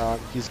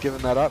 He's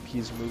given that up.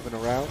 He's moving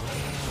around.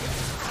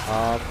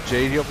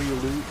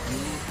 JW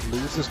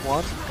loses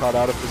one, caught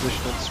out of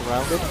position and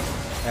surrounded,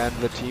 and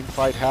the team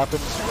fight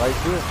happens right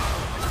here.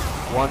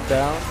 1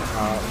 down.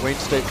 Wayne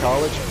State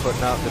College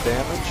putting out the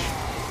damage.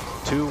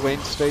 2 Wayne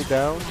State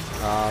down. 2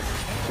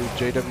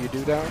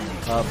 JWU down.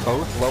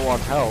 Both low on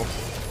health.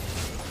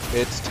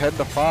 It's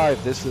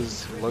 10-5. This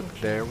is, look,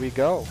 there we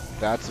go.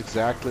 That's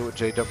exactly what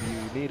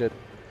JWU needed.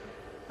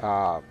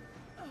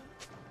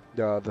 The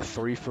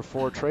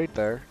 3-for-4 trade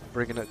there,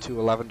 bringing it to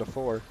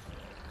 11-4.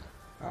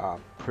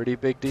 Pretty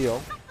big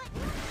deal.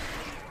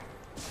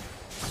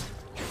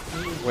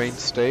 Wayne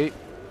State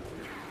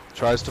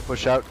tries to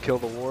push out, kill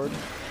the ward,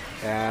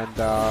 and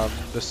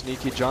the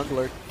sneaky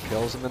jungler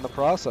kills him in the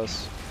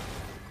process.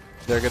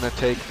 They're going to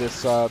take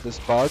this this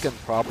bug and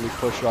probably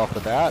push off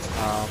of that.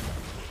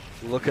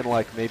 Looking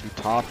like maybe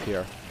top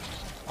here.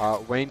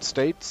 Wayne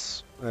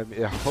State's,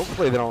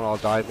 hopefully they don't all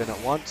dive in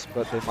at once,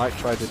 but they might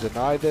try to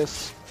deny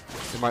this.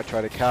 They might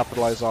try to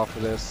capitalize off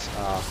of this,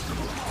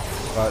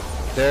 but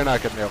they're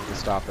not going to be able to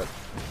stop it.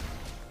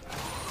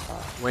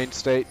 Wayne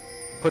State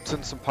puts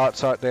in some pot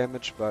shot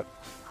damage, but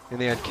in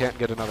the end can't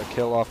get another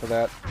kill off of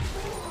that.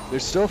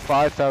 There's still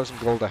 5,000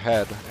 gold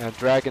ahead, and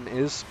Dragon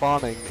is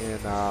spawning in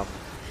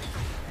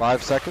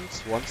 5 seconds,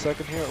 1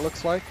 second here it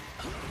looks like.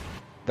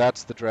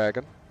 That's the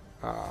Dragon.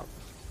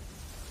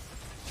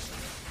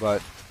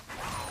 But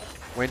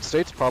Wayne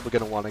State's probably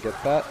going to want to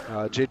get that.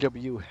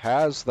 JWU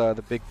has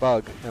the big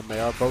bug, and they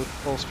are both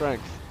full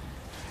strength.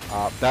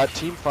 That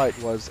team fight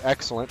was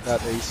excellent,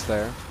 that ace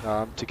there,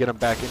 to get him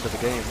back into the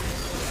game.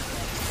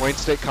 Wayne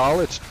State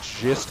College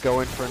just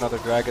going for another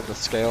Dragon to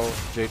scale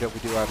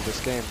JWU out of this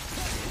game.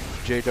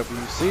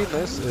 JWU seeing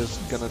this is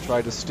going to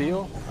try to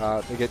steal.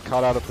 They get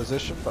caught out of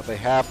position, but they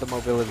have the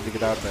mobility to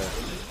get out there.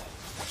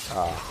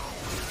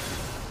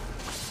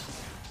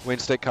 Wayne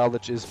State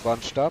College is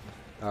bunched up,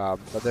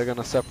 but they're going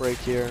to separate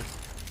here.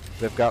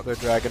 They've got their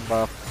dragon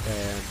buff,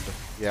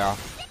 and yeah,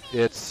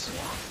 it's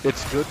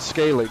good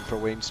scaling for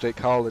Wayne State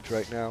College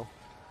right now.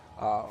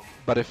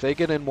 But if they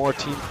get in more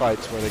team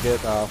fights where they get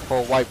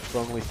full wiped for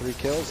only 3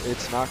 kills,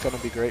 it's not going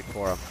to be great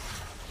for them.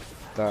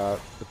 The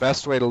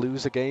best way to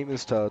lose a game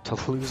is to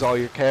lose all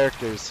your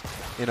characters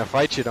in a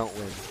fight you don't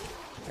win,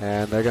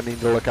 and they're going to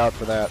need to look out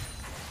for that.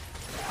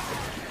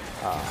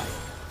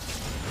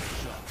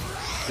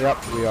 Yep,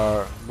 we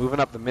are moving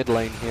up the mid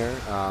lane here.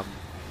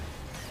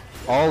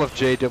 All of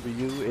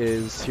JWU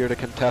is here to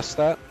contest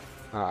that.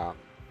 The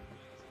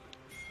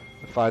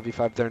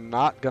 5v5, they're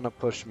not gonna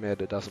push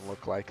mid. It doesn't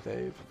look like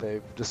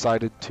they've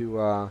decided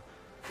to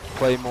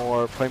play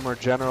more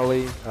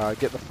generally,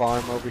 get the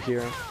farm over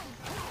here,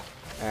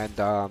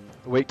 and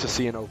wait to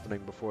see an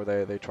opening before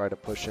they try to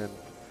push in.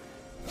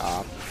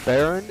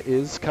 Baron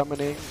is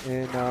coming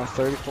in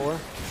 34,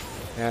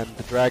 and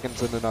the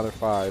Dragon's in another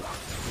 4 here.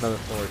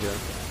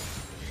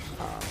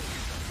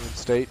 Wayne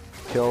State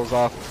kills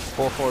off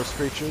full force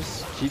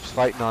creatures, keeps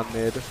fighting on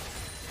mid.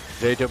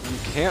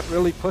 JW can't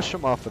really push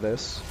him off of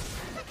this.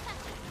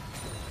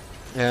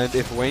 And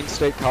if Wayne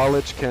State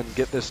College can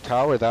get this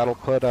tower, that'll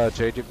put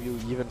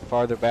JWU even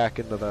farther back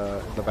into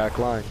the back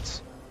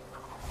lines.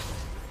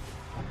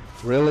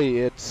 Really,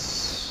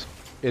 it's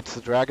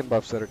the dragon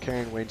buffs that are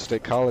carrying Wayne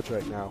State College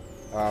right now.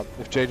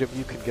 If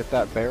JWU can get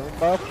that Baron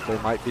buff, they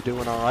might be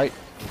doing all right.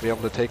 They'll be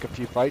able to take a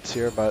few fights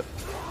here, but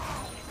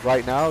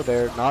right now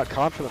they're not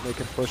confident they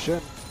can push in.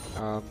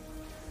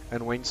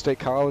 And Wayne State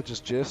College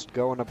is just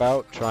going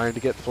about trying to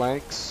get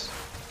flanks,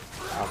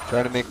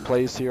 trying to make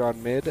plays here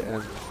on mid,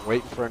 and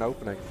waiting for an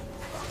opening.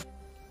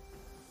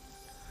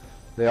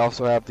 They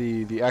also have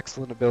the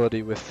excellent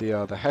ability with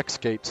the Hex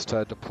Gates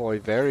to deploy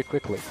very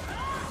quickly.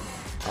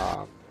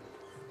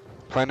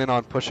 Planning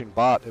on pushing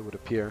bot, it would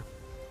appear.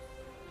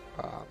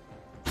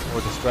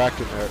 Or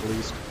distracting there at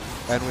least.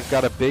 And we've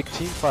got a big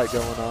team fight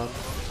going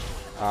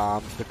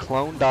on. The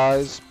clone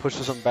dies,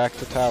 pushes him back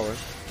to tower.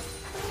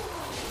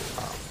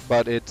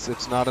 But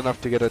it's not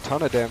enough to get a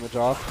ton of damage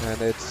off, and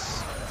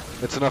it's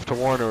enough to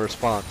warrant a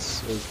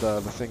response, is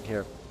the thing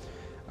here.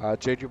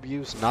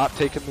 JWU's not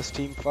taking this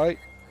team fight.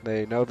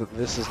 They know that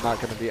this is not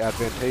going to be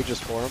advantageous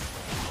for them.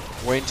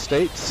 Wayne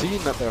State,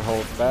 seeing that they're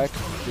holding back,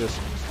 just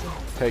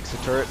takes the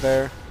turret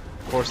there,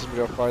 forces them to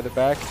go farther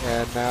back,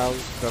 and now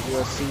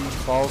WSC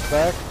falls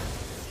back.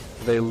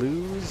 They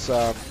lose,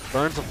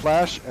 burns a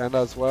flash, and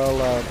as well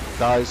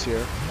dies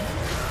here.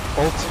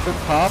 Ult's been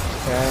popped,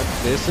 and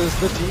this is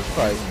the team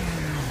fight.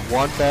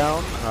 1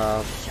 down,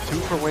 2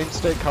 for Wayne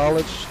State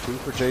College, 2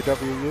 for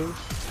JWU.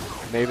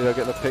 Maybe they'll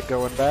get the pick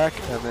going back,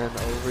 and then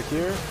over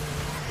here,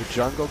 the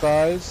jungle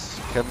dies.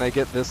 Can they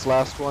get this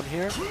last one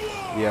here?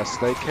 Yes,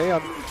 they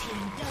can.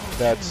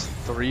 That's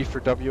 3 for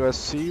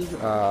WSC,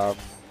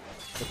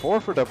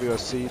 4 for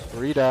WSC,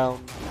 3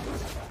 down,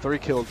 3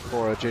 killed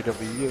for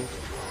JWU.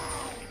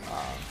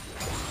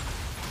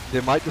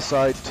 They might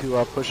decide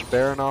to push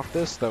Baron off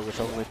this, though with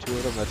only 2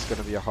 of them, that's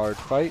going to be a hard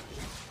fight.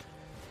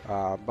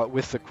 But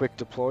with the quick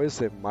deploys,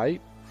 they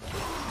might.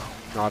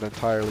 Not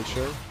entirely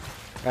sure.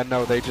 And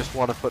no, they just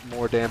want to put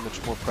more damage,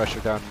 more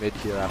pressure down mid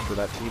here after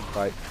that team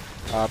fight.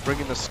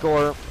 Bringing the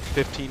score,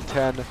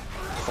 15-10.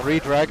 3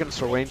 dragons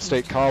for Wayne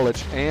State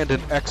College, and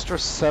an extra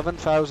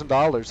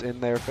 $7,000 in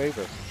their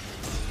favor.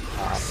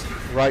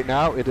 Right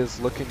now, it is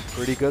looking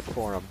pretty good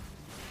for them.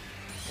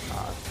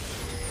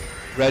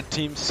 Red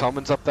team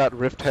summons up that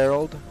Rift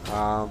Herald.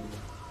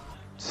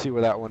 See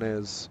where that one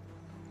is.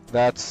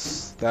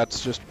 That's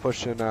just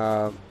pushing.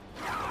 Where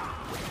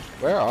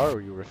are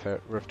you,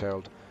 Rift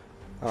Herald?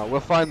 We'll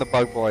find the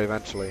Bug Boy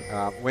eventually.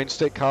 Wayne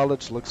State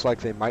College looks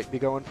like they might be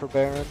going for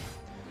Baron,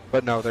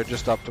 but no, they're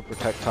just up to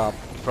protect top.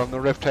 From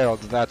the Rift Herald,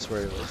 that's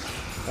where it is.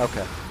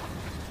 Okay.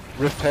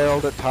 Rift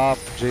Herald at top,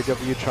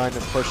 JW trying to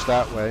push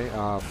that way,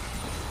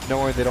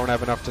 knowing they don't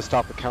have enough to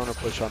stop a counter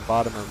push on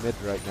bottom or mid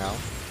right now.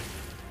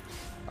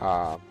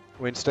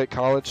 Wayne State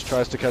College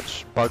tries to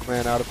catch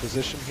Bugman out of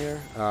position here.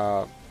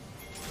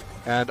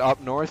 And up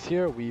north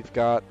here, we've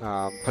got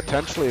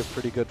potentially a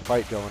pretty good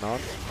fight going on.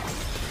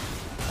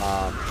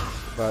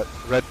 But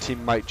red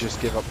team might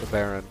just give up the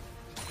Baron,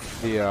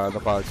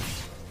 the bug.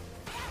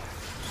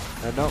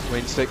 And no,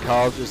 Wayne State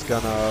College is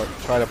gonna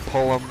try to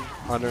pull him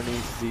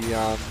underneath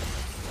the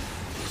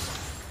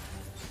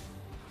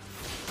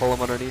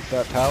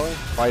that tower,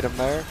 fight him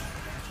there,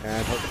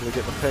 and hopefully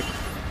get the pick.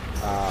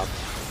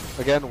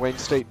 Again, Wayne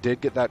State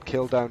did get that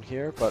kill down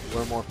here, but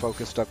we're more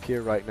focused up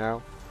here right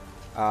now.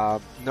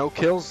 No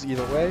kills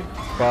either way,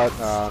 but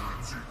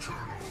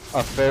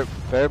a fair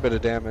bit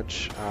of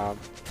damage,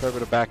 fair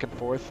bit of back and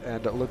forth,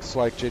 and it looks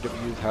like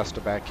JWU has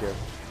to back here.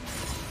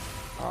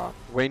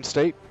 Wayne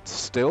State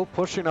still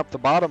pushing up the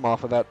bottom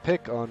off of that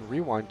pick on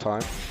rewind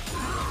time,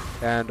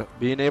 and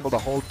being able to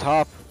hold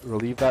top,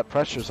 relieve that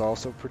pressure is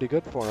also pretty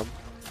good for him.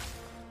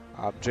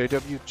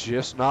 JW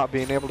just not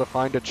being able to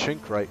find a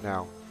chink right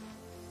now.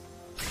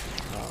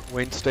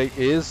 Wayne State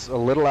is a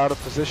little out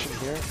of position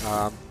here.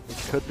 It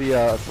could be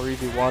a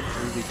 3v1,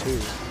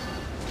 3v2.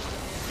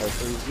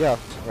 Yeah,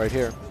 right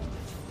here.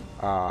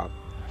 Uh,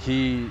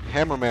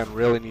 Hammerman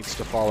really needs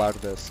to fall out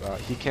of this.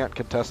 He can't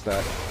contest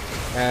that.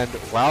 And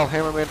while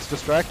Hammerman's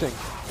distracting,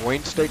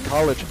 Wayne State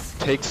College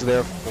takes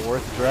their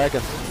 4th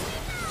dragon.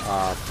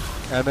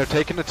 And they're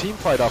taking a team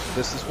fight off of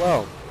this as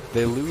well.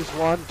 They lose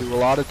one, do a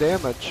lot of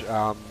damage,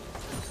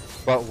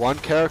 but one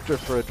character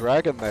for a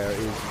dragon there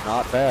is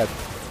not bad.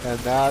 And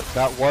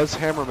that was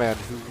Hammerman,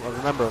 who,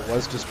 remember,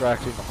 was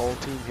distracting the whole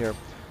team here,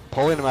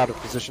 pulling him out of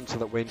position so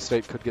that Wayne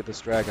State could get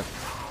this dragon.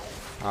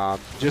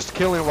 Just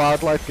killing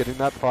wildlife, getting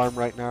that farm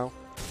right now.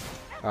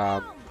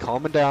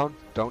 Calming down,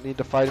 don't need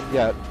to fight him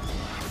yet.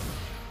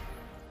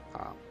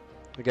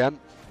 Again,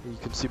 you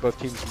can see both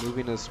teams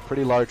moving as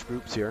pretty large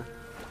groups here.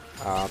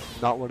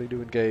 Not wanting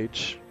to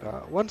engage.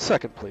 1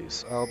 second,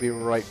 please. I'll be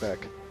right back.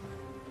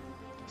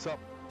 So.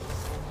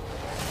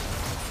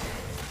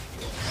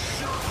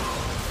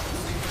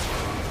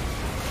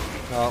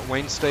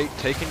 Wayne State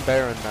taking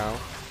Baron now.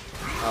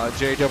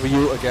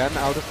 JW again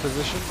out of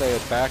position. They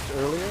had backed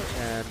earlier,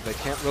 and they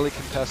can't really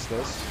contest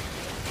this.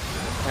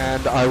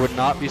 And I would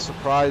not be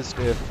surprised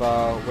if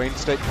Wayne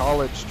State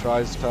College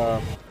tries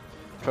to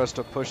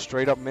push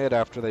straight up mid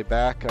after they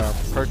back,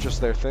 purchase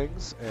their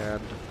things,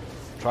 and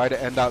try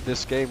to end out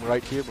this game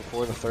right here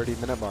before the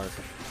 30-minute mark.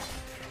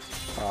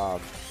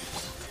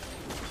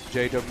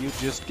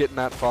 JW just getting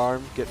that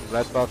farm, getting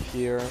red buff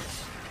here,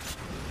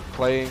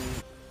 playing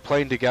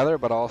together,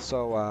 but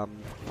also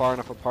far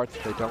enough apart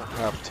that they don't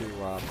have to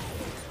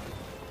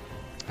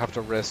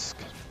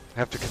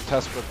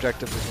contest for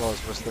objectives as well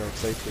as risk their own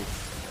safety.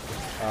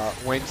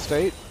 Wayne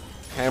State,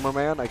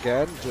 Hammerman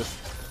again, just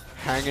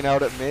hanging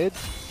out at mid,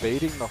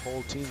 baiting the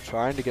whole team,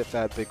 trying to get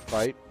that big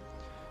fight,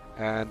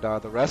 and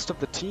the rest of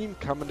the team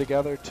coming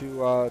together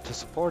to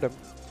support him.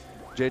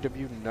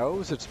 JW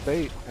knows it's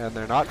bait, and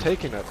they're not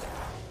taking it.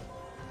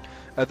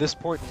 At this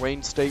point,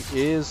 Wayne State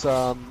is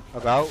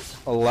about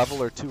a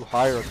level or 2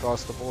 higher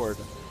across the board,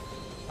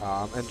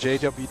 and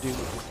JWU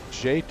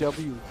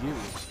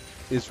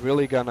is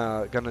really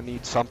gonna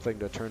need something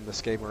to turn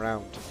this game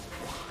around,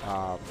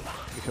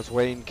 because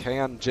Wayne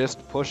can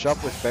just push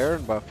up with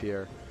Baron buff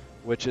here,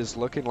 which is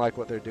looking like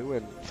what they're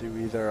doing through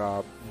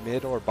either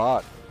mid or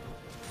bot.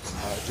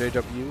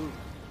 JW,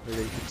 you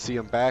can see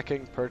him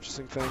backing,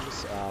 purchasing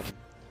things.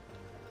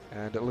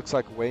 And it looks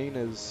like Wayne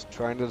is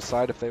trying to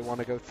decide if they want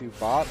to go through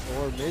bot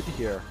or mid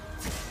here.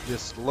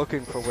 Just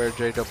looking for where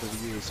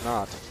JWU is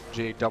not.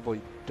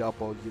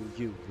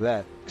 JWU,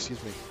 that,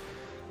 excuse me.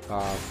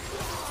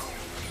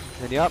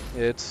 And yep,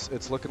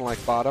 it's looking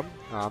like bottom.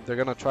 They're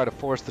going to try to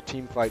force the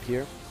team fight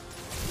here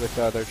with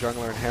their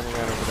jungler and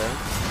Hammerman over there.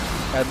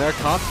 And they're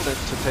confident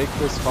to take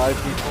this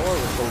 5v4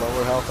 with the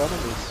lower health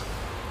enemies.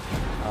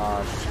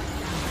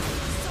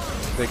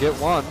 They get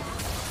one.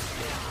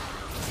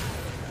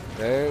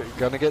 They're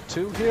gonna get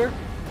 2 here.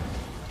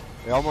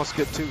 They almost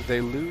get 2.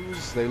 They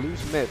lose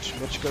Mitch.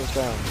 Mitch goes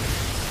down.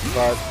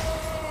 But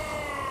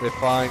they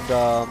find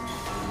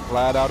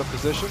Vlad out of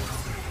position,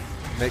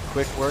 make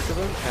quick work of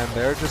him, and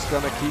they're just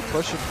gonna keep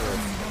pushing for it.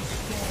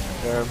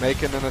 They're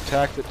making an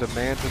attack that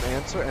demands an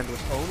answer, and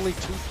with only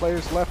 2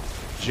 players left,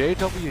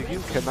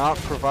 JWU cannot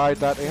provide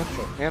that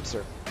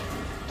answer.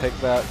 Take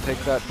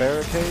that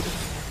barricade.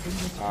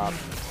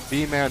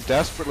 B-Man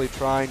desperately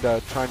trying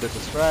to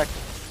distract,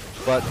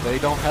 but they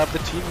don't have the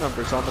team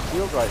members on the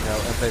field right now,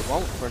 and they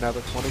won't for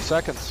another 20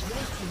 seconds.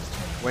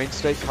 Wayne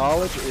State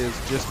College is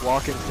just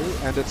walking through,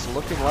 and it's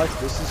looking like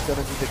this is going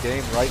to be the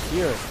game right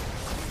here.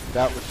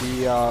 That would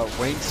be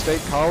Wayne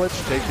State College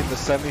taking the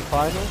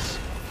semifinals,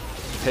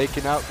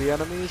 taking out the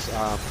enemies,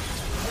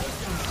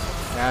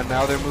 and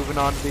now they're moving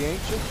on to the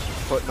Ancient,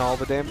 putting all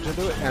the damage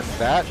into it, and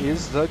that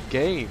is the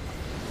game.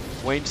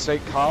 Wayne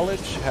State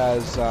College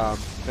has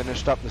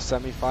finished up the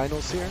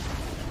semifinals here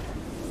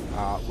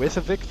with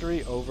a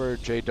victory over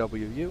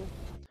JWU,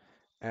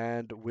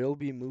 and we'll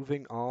be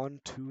moving on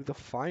to the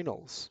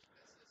finals.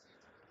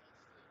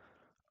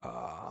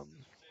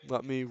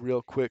 Let me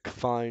real quick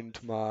find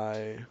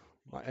my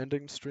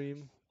ending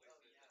stream.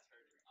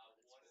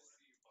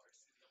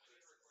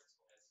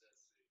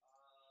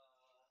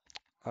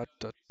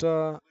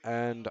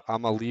 And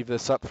I'm gonna leave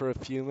this up for a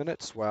few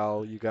minutes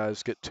while you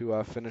guys get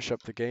to finish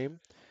up the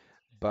game.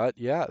 But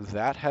yeah,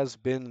 that has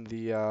been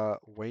the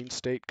Wayne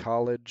State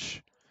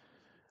College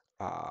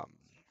uh,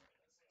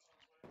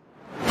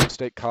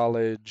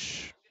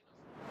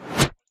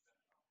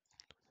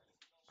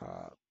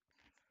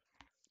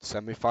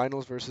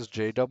 semifinals versus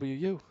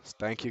JWU.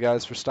 Thank you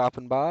guys for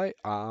stopping by,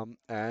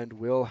 and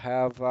we'll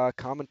have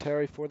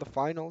commentary for the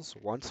finals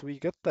once we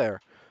get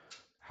there.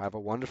 Have a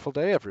wonderful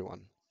day,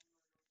 everyone.